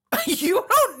 You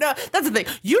don't know. That's the thing.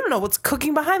 You don't know what's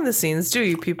cooking behind the scenes, do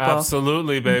you, people?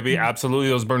 Absolutely, baby. Absolutely.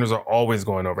 Those burners are always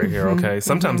going over here. Okay.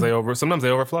 Sometimes they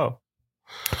overflow.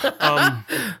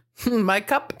 My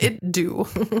cup, it do.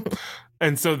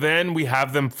 And so then we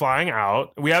have them flying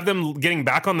out. We have them getting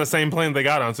back on the same plane they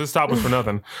got on. So this stop was for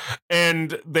nothing.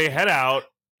 And they head out.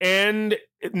 And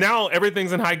now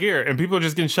everything's in high gear. And people are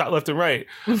just getting shot left and right.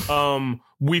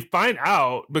 We find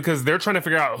out because they're trying to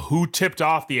figure out who tipped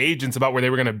off the agents about where they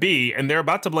were going to be. And they're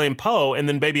about to blame Poe. And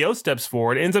then Baby O steps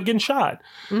forward and ends up getting shot.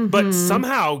 But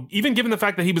somehow, even given the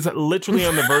fact that he was literally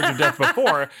on the verge of death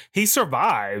before, he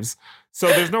survives. So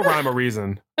there's no rhyme or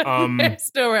reason.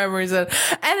 There's no rhyme or reason. And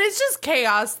it's just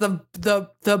chaos.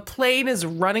 The plane is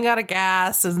running out of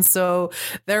gas. And so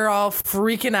they're all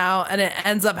freaking out. And it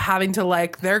ends up having to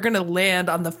they're going to land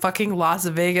on the fucking Las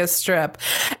Vegas Strip.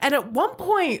 And at one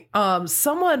point,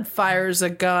 someone fires a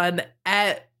gun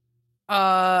at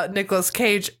Nicolas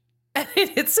Cage. And it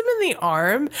hits him in the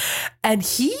arm. And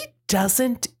he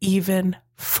doesn't even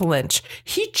flinch.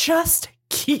 He just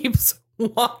keeps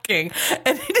walking,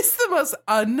 and it is the most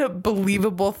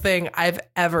unbelievable thing I've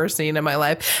ever seen in my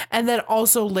life. And then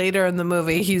also later in the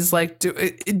movie, he's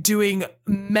doing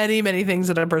many things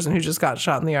that a person who just got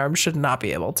shot in the arm should not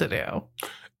be able to do.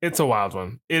 It's a wild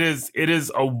one. It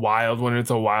is a wild one. It's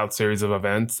a wild series of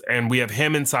events, and we have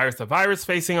him and Cyrus the Virus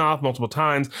facing off multiple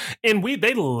times, and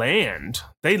they land.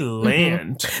 They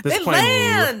land.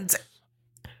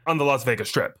 On the Las Vegas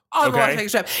Strip. On the Las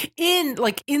Vegas Strip.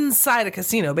 Inside a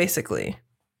casino, basically.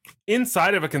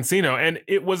 Inside of a casino. And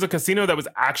it was a casino that was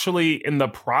actually in the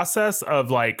process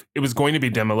of it was going to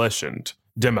be demoed.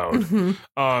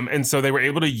 And so they were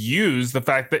able to use the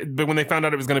fact that, but when they found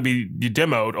out it was going to be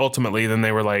demoed, ultimately, then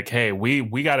they were like, hey,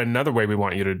 we got another way we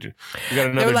want you to do. We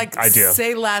got another idea.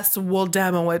 Say less, we'll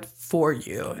demo it for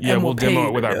you. Yeah, we'll demo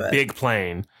it with our big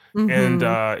plane. And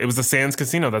it was the Sands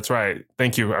Casino. That's right.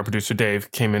 Thank you. Our producer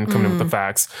Dave coming in with the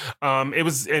facts.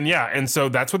 And so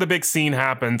that's where the big scene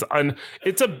happens. And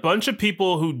it's a bunch of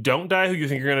people who don't die, who you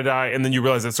think are going to die, and then you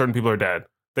realize that certain people are dead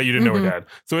that you didn't know were dead.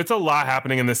 So it's a lot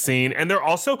happening in this scene. And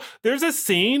there's a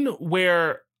scene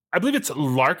where I believe it's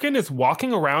Larkin is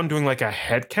walking around doing a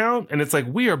head count, and it's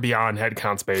we are beyond head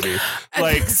counts, baby. At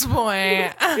this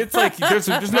point, it's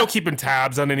there's no keeping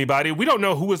tabs on anybody. We don't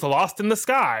know who was lost in the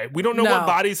sky. We don't know what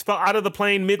bodies fell out of the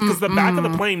plane because the back of the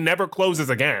plane never closes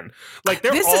again.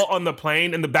 They're all on the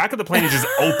plane, and the back of the plane is just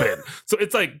open. So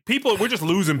it's we're just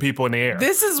losing people in the air.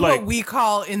 This is what we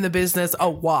call in the business a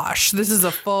wash. This is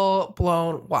a full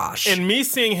blown wash. And me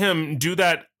seeing him do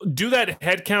that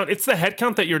head count. It's the head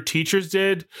count that your teachers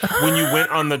did when you went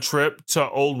on the trip to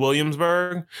Old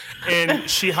Williamsburg, and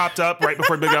she hopped up right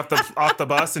before Big off the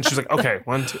bus, and she's like, okay,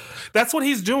 1, 2. That's what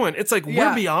he's doing. It's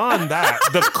we're beyond that.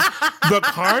 The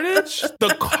carnage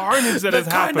that has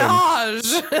happened.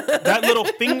 That little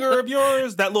finger of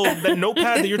yours, that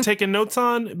notepad that you're taking notes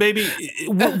on, baby.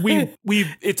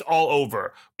 It's all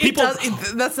over.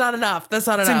 That's not enough.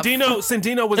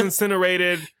 Sandino was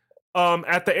incinerated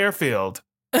at the airfield.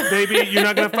 baby. You're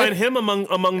not going to find him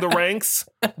among the ranks.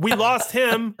 We lost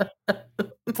him.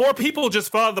 4 people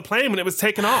just fell out of the plane when it was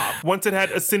taken off. Once it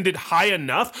had ascended high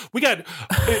enough, we got.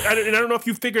 And I don't know if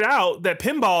you figured out that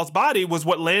Pinball's body was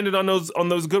what landed on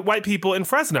those good white people in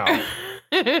Fresno.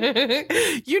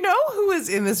 You know who is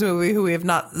in this movie who we have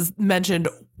not mentioned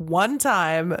one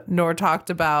time nor talked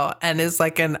about and is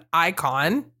like an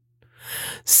icon?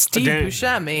 Steve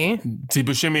Buscemi. Steve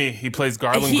Buscemi, he plays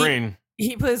Garland Green.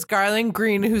 He plays Garland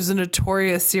Green, who's a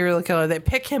notorious serial killer. They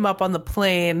pick him up on the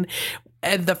plane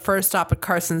at the first stop at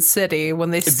Carson City when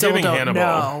they still don't Hannibal.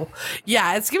 Know.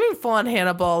 Yeah, it's giving full on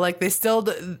Hannibal. Like they still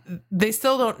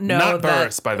don't know. Not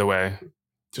Burris, by the way.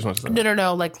 Just want to say.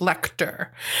 No, like Lecter.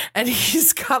 And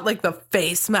he's got like the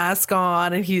face mask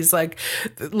on and he's like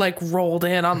rolled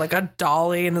in on like a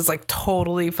dolly and is like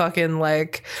totally fucking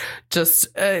like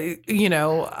just,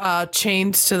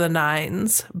 chained to the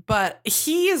nines. But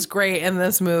he is great in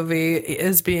this movie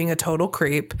as being a total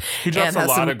creep. He drops a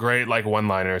lot of great like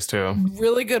one-liners too.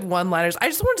 Really good one-liners. I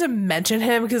just wanted to mention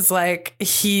him because like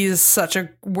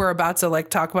we're about to like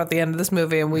talk about the end of this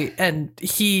movie and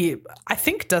he I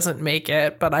think doesn't make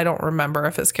it. But I don't remember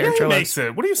if his character makes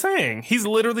it. What are you saying? He's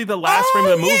literally the last frame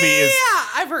of the movie.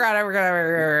 I forgot.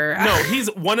 No, he's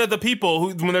one of the people who,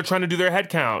 when they're trying to do their head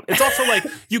count. It's also like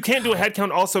you can't do a head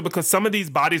count also because some of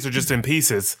these bodies are just in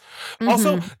pieces. Mm-hmm.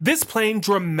 Also, this plane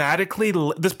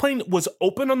was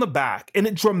open on the back and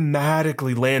it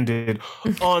dramatically landed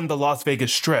on the Las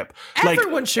Vegas Strip.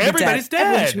 Everyone should be dead. Everybody's dead.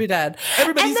 Everyone should be dead.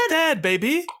 Everybody's dead,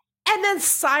 baby. And then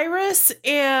Cyrus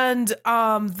and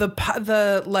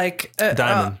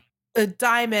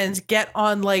Diamond get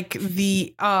on like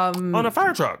the on a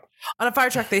fire truck. On a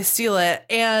fire truck, they steal it,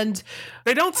 and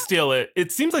they don't steal it.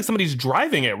 It seems like somebody's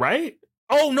driving it, right?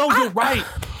 Oh no, you're right.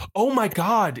 Oh my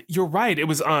God, you're right. It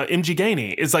was MG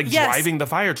Gainey is like driving the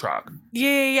fire truck.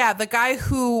 Yeah. The guy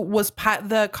who was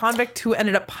the convict who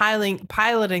ended up piloting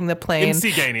the plane.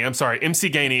 MC Gainey. I'm sorry. MC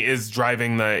Gainey is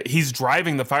driving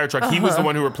the fire truck. He was the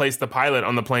one who replaced the pilot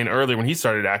on the plane earlier when he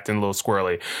started acting a little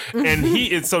squirrely. And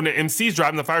MC's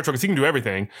driving the fire truck because he can do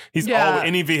everything. He's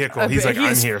any vehicle. He's like,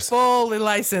 I'm here. Fully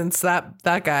licensed. That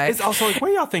guy. It's also like,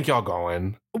 where y'all think y'all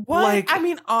going? What? Like, I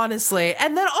mean, honestly.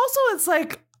 And then also it's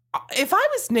like, if I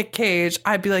was Nick Cage,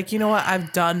 I'd be like, you know what?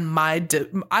 I've done my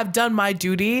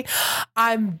duty.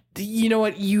 You know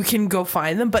what? You can go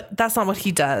find them. But that's not what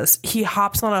he does. He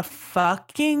hops on a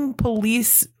fucking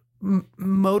police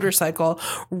motorcycle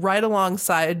right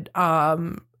alongside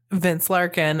Vince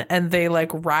Larkin, and they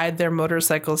like ride their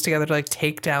motorcycles together to like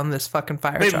take down this fucking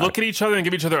fire truck. They look at each other and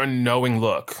give each other a knowing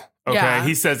look. Okay, yeah.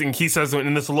 He says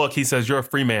in this look, he says, "You're a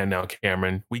free man now,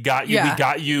 Cameron. We got you. Yeah. We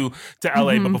got you to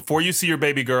LA. Mm-hmm. But before you see your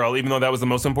baby girl, even though that was the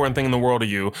most important thing in the world to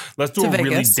you, let's do a Vegas.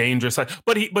 Really dangerous."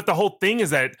 But the whole thing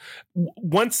is that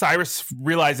once Cyrus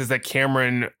realizes that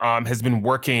Cameron has been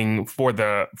working for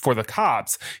the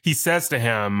cops, he says to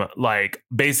him, like,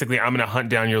 basically, "I'm going to hunt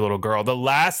down your little girl. The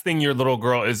last thing your little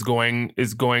girl is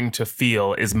going to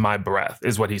feel is my breath,"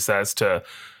 is what he says to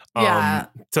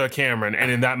Cameron.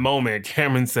 And in that moment,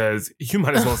 Cameron says, "You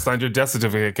might as well sign your death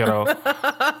certificate, kiddo.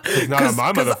 It's not on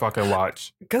my motherfucking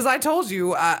watch." Because I told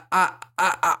you, I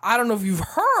don't know if you've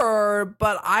heard,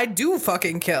 but I do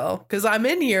fucking kill. Because I'm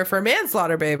in here for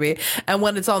manslaughter, baby. And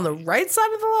when it's on the right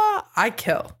side of the law, I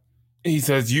kill. He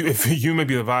says, you may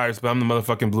be the virus, but I'm the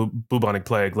motherfucking bubonic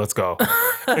plague. Let's go."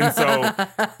 And so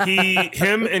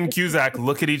him and Cusack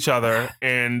look at each other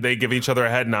and they give each other a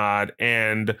head nod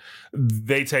and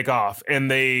they take off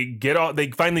and they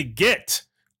finally get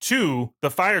to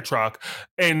the fire truck,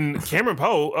 and Cameron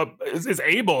Poe is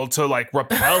able to like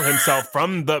repel himself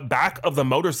from the back of the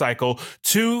motorcycle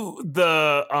to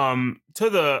the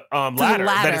ladder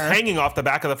that is hanging off the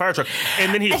back of the fire truck,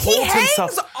 and then he hangs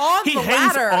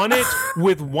on it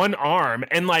with one arm,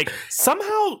 and like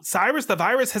somehow Cyrus the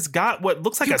Virus has got what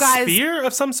looks like spear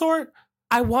of some sort.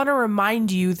 I want to remind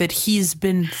you that he's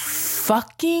been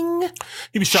fucking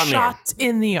shot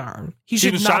in the arm. He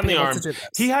was shot in the arm.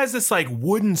 He has this like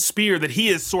wooden spear that he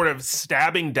is sort of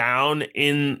stabbing down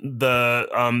in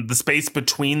the space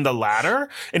between the ladder,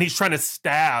 and he's trying to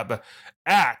stab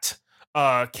at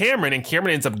Cameron, and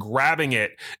Cameron ends up grabbing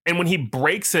it. And when he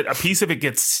breaks it, a piece of it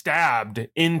gets stabbed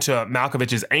into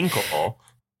Malkovich's ankle.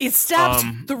 It stabs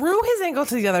through his ankle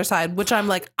to the other side, which I'm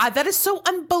like, that is so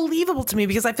unbelievable to me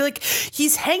because I feel like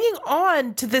he's hanging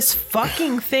on to this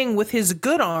fucking thing with his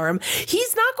good arm.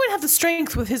 He's not going to have the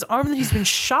strength with his arm that he's been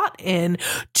shot in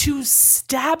to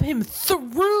stab him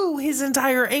through his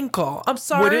entire ankle. I'm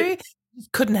sorry. It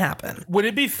couldn't happen. Would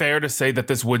it be fair to say that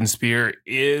this wooden spear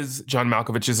is John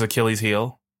Malkovich's Achilles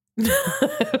heel?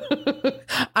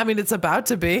 I mean, it's about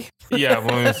to be. Yeah,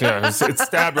 well, it's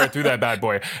stabbed right through that bad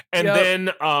boy. And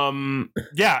then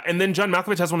and then John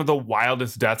Malkovich has one of the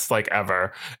wildest deaths like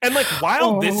ever. And like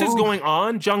while this is going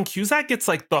on, John Cusack gets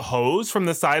like the hose from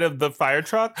the side of the fire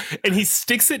truck and he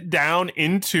sticks it down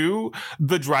into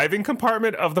the driving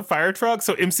compartment of the fire truck.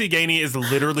 So MC Gainey is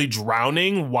literally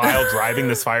drowning while driving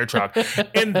this fire truck.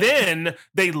 And then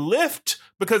they lift,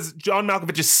 because John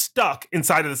Malkovich is stuck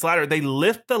inside of this ladder, they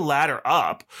lift the ladder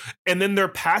up and then they're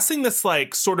passing this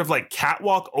like sort of like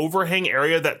catwalk overhang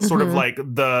area that's sort of like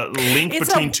the link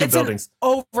between two buildings.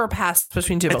 Overpass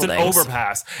between two buildings. It's an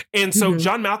overpass. And so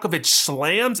John Malkovich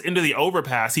slams into the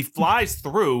overpass. He flies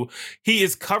through. He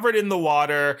is covered in the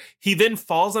water. He then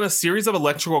falls on a series of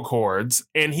electrical cords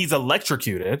and he's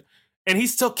electrocuted and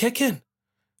he's still kicking.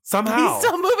 Somehow. He's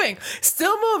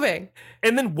still moving.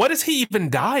 And then what does he even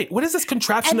die? What is this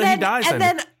contraption that he dies in? And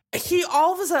then he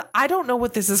all of a sudden, I don't know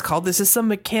what this is called. This is some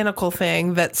mechanical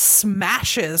thing that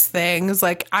smashes things.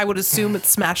 Like I would assume it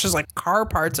smashes like car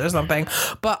parts or something.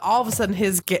 But all of a sudden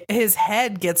his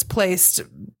head gets placed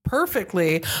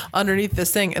perfectly underneath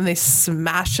this thing and they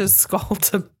smash his skull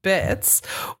to bits,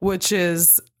 which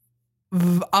is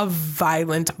a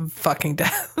violent fucking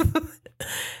death.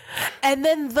 And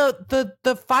then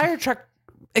the fire truck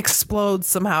explodes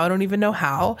somehow. I don't even know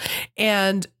how.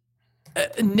 And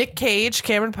Nick Cage,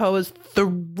 Cameron Poe, is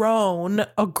thrown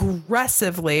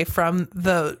aggressively from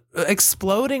the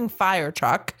exploding fire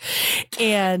truck.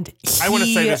 And I want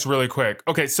to say this really quick.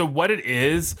 Okay, so what it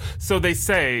is, so they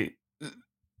say,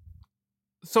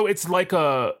 so it's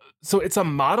a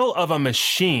model of a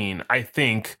machine, I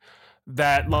think,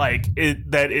 that like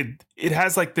it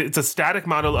has like it's a static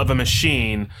model of a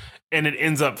machine and it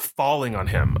ends up falling on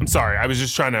him. I'm sorry, I was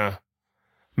just trying to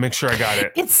make sure I got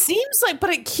it. It seems like,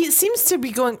 but it seems to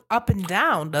be going up and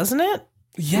down, doesn't it?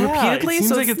 Yeah, repeatedly. It seems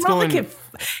so like it's not going. Like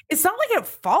it's not like it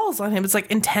falls on him. It's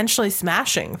like intentionally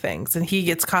smashing things, and he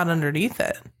gets caught underneath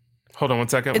it. Hold on one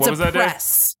second. It's what was that?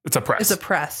 Press. It's a press. It's a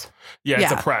press. Yeah,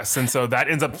 it's a press, and so that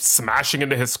ends up smashing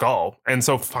into his skull, and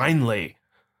so finally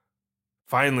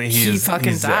he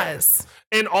fucking dies.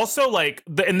 And also, like,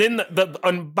 by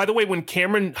the way, when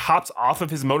Cameron hops off of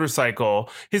his motorcycle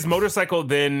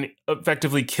then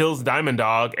effectively kills Diamond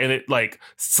Dog, and it like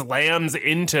slams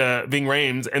into Ving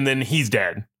Rhames, and then he's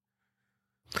dead.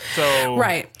 So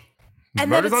right, and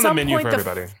murder's then on the menu for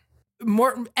everybody.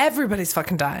 Everybody's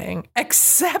fucking dying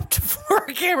except for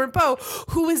Cameron Poe,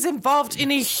 who is involved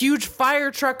in a huge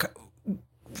fire truck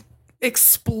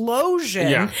explosion.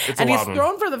 Yeah, and he's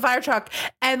thrown from the fire truck,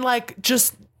 and like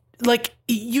just like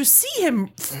you see him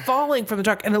falling from the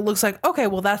truck, and it looks like, okay,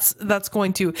 well that's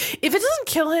going to, if it doesn't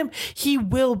kill him, he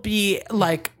will be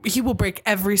like, he will break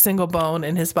every single bone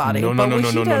in his body.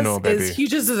 No, baby. He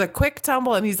just does a quick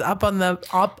tumble and he's up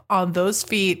on those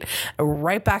feet,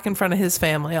 right back in front of his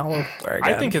family all over again.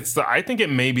 I think it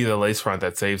may be the lace front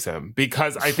that saves him,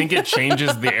 because I think it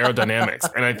changes the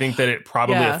aerodynamics, and I think that it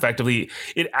probably effectively,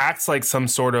 it acts like some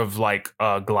sort of like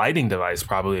a gliding device,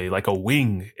 probably like a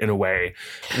wing in a way,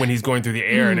 when he's going through the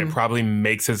air, and it probably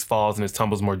makes his falls and his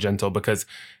tumbles more gentle, because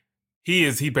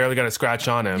he barely got a scratch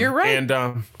on him. You're right.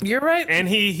 And you're right. And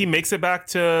he makes it back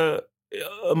to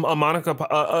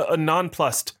a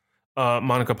nonplussed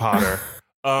Monica Potter.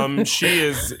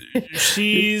 She's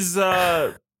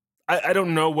I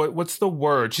don't know what's the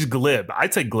word. She's glib.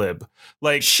 I'd say glib.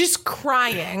 Like she's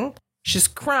crying. She's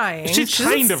crying. She's she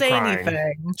kind of crying.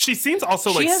 Anything. She seems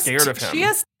also scared of him. She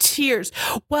has tears.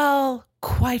 Well,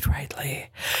 quite rightly.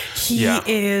 He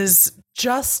is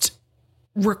just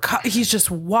he's just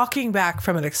walking back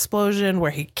from an explosion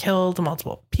where he killed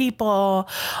multiple people.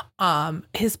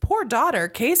 His poor daughter,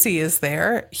 Casey, is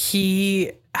there.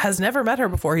 He has never met her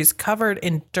before. He's covered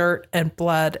in dirt and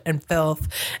blood and filth,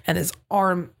 and his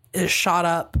arm is shot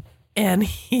up, and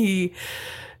he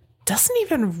doesn't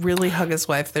even really hug his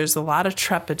wife. There's a lot of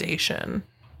trepidation.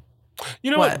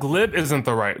 You know what? Glib isn't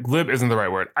the right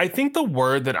word. I think the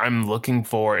word that I'm looking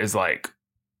for is like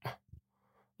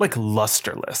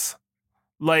lusterless.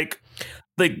 Like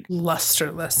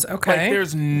lusterless. Okay. Like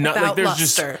there's no, like there's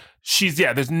luster.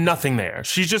 There's nothing there.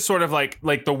 She's just sort of like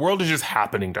the world is just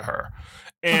happening to her.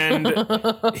 And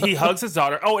he hugs his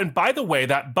daughter. Oh, and by the way,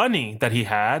 that bunny that he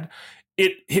had,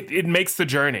 it makes the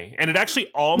journey, and it actually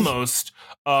almost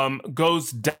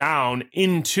goes down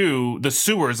into the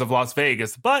sewers of Las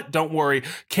Vegas. But don't worry,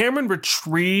 Cameron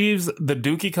retrieves the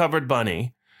dookie covered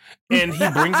bunny, and he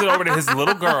brings it over to his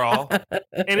little girl,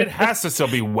 and it has to still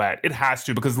be wet. It has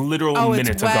to, because literal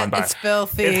minutes have gone by. It's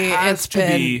filthy. It has to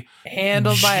be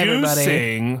handled by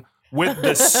everybody. with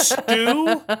the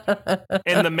stew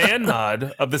and the man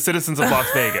mud of the citizens of Las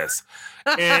Vegas.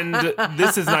 And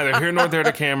this is neither here nor there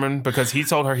to Cameron because he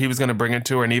told her he was going to bring it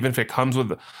to her. And even if it comes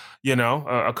with,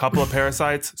 a couple of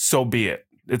parasites, so be it.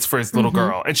 It's for his little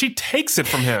girl. And she takes it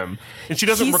from him. And she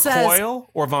doesn't recoil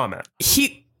or vomit.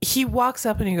 He walks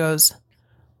up and he goes,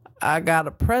 I got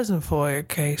a present for you,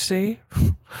 Casey.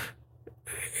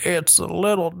 It's a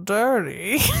little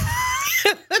dirty.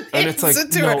 And it's like,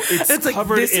 no, it's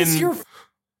covered this in... Is your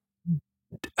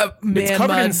it's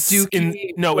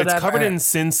covered in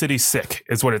Sin City Sick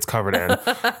is what it's covered in.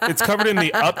 It's covered in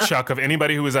the upchuck of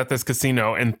anybody who was at this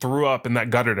casino and threw up in that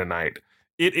gutter tonight.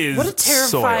 It is what a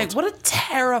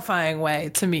terrifying way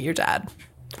to meet your dad.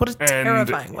 What a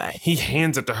terrifying way. He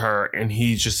hands it to her and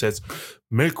he just says,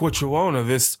 make what you want of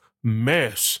this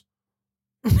mess.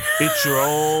 It's your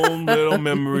own little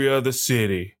memory of the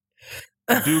city.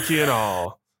 Dookie and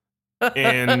all.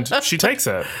 And she takes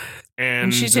it.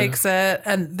 And she takes it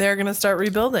and they're going to start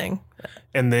rebuilding.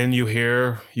 And then you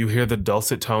hear the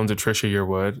dulcet tones of Trisha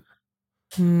Yearwood.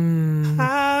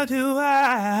 How do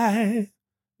I?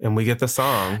 And we get the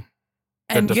song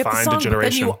that defined a generation. But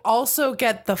then you also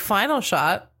get the final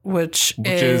shot, which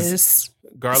is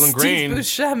Garland Green,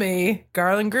 Buscemi,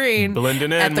 Garland Green,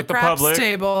 blending in with the public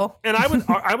table. And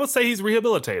I would say he's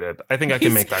rehabilitated. I think I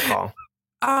can make that call.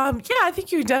 Yeah, I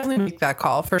think you definitely make that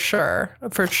call for sure. And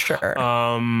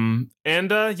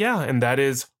that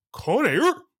is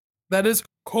Conair. That is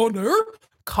Conair.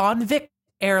 Convict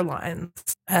Airlines,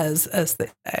 as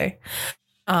they say.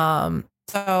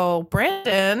 So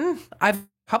Brandon, I've a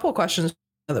couple of questions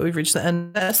that we've reached the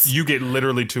end of this. You get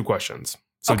literally 2 questions.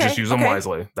 So just use them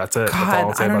wisely. That's it. God, that's all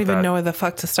I'll say I don't about even that. know where the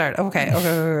fuck to start. Okay.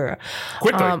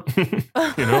 Quickly. I don't think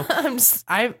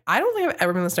I've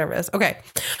ever been this nervous. Okay.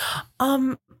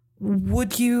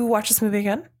 Would you watch this movie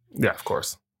again? Yeah, of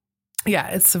course. Yeah,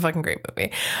 it's a fucking great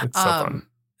movie. It's so fun.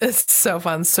 It's so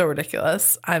fun, so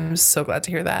ridiculous. I'm so glad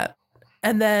to hear that.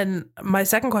 And then my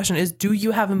second question is, do you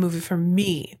have a movie for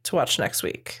me to watch next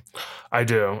week? I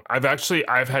do. I've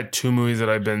had 2 movies that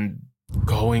I've been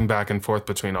going back and forth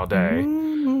between all day.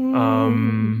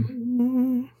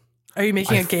 Are you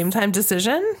making a game time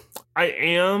decision? I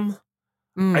am.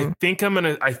 I think I'm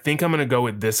gonna go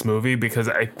with this movie because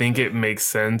I think it makes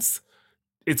sense.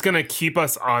 It's gonna keep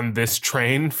us on this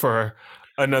train for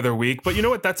another week, but you know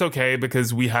what? That's okay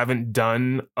because we haven't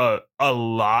done a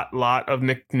lot of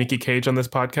Nicky Cage on this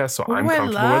podcast, so I'm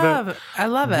comfortable with it. I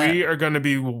love it. We are going to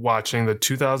be watching the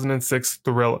 2006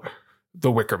 thriller,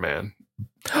 The Wicker Man.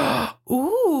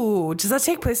 Ooh, does that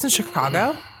take place in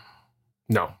Chicago?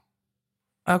 No.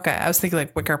 Okay, I was thinking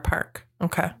like Wicker Park.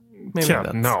 Okay,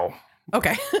 no.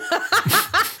 Okay.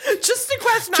 Just a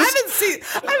question. I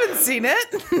haven't seen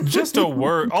it. Just a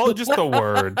word. Just a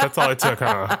word. That's all it took,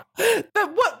 huh?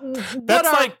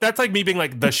 That's like me being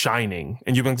like The Shining,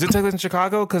 and you going, does it take place in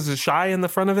Chicago because there's Shy in the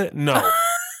front of it? No. No,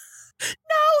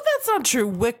 that's not true.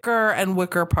 Wicker and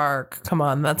Wicker Park. Come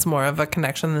on, that's more of a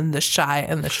connection than The Shy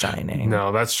and The Shining.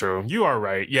 No, that's true. You are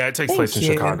right. Yeah, it takes place in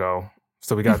Chicago.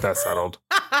 So we got that settled.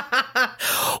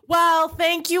 Well,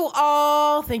 thank you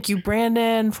all. Thank you,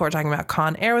 Brandon, for talking about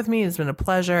Con Air with me. It's been a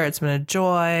pleasure. It's been a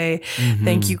joy. Mm-hmm.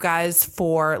 Thank you guys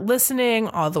for listening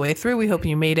all the way through. We hope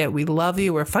you made it. We love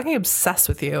you. We're fucking obsessed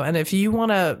with you. And if you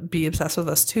want to be obsessed with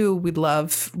us too, we'd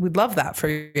love that for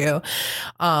you.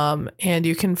 And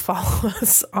you can follow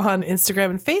us on Instagram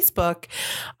and Facebook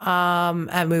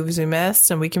at Movies We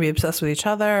Missed, and we can be obsessed with each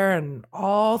other and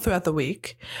all throughout the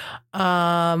week.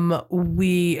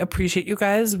 We appreciate you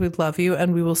guys. We love you,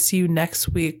 and we will see you next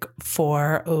week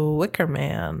for Wicker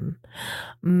Man.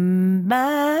 Bye.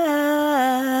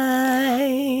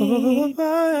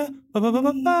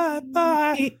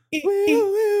 Bye.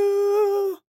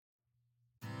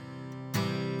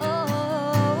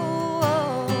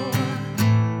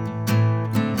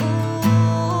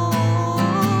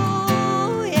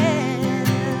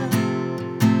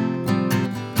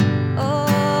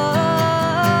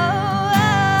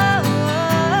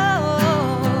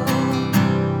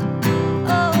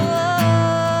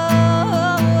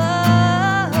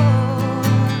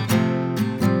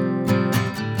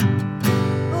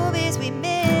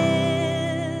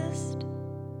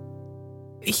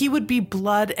 He would be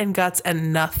blood and guts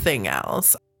and nothing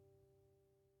else.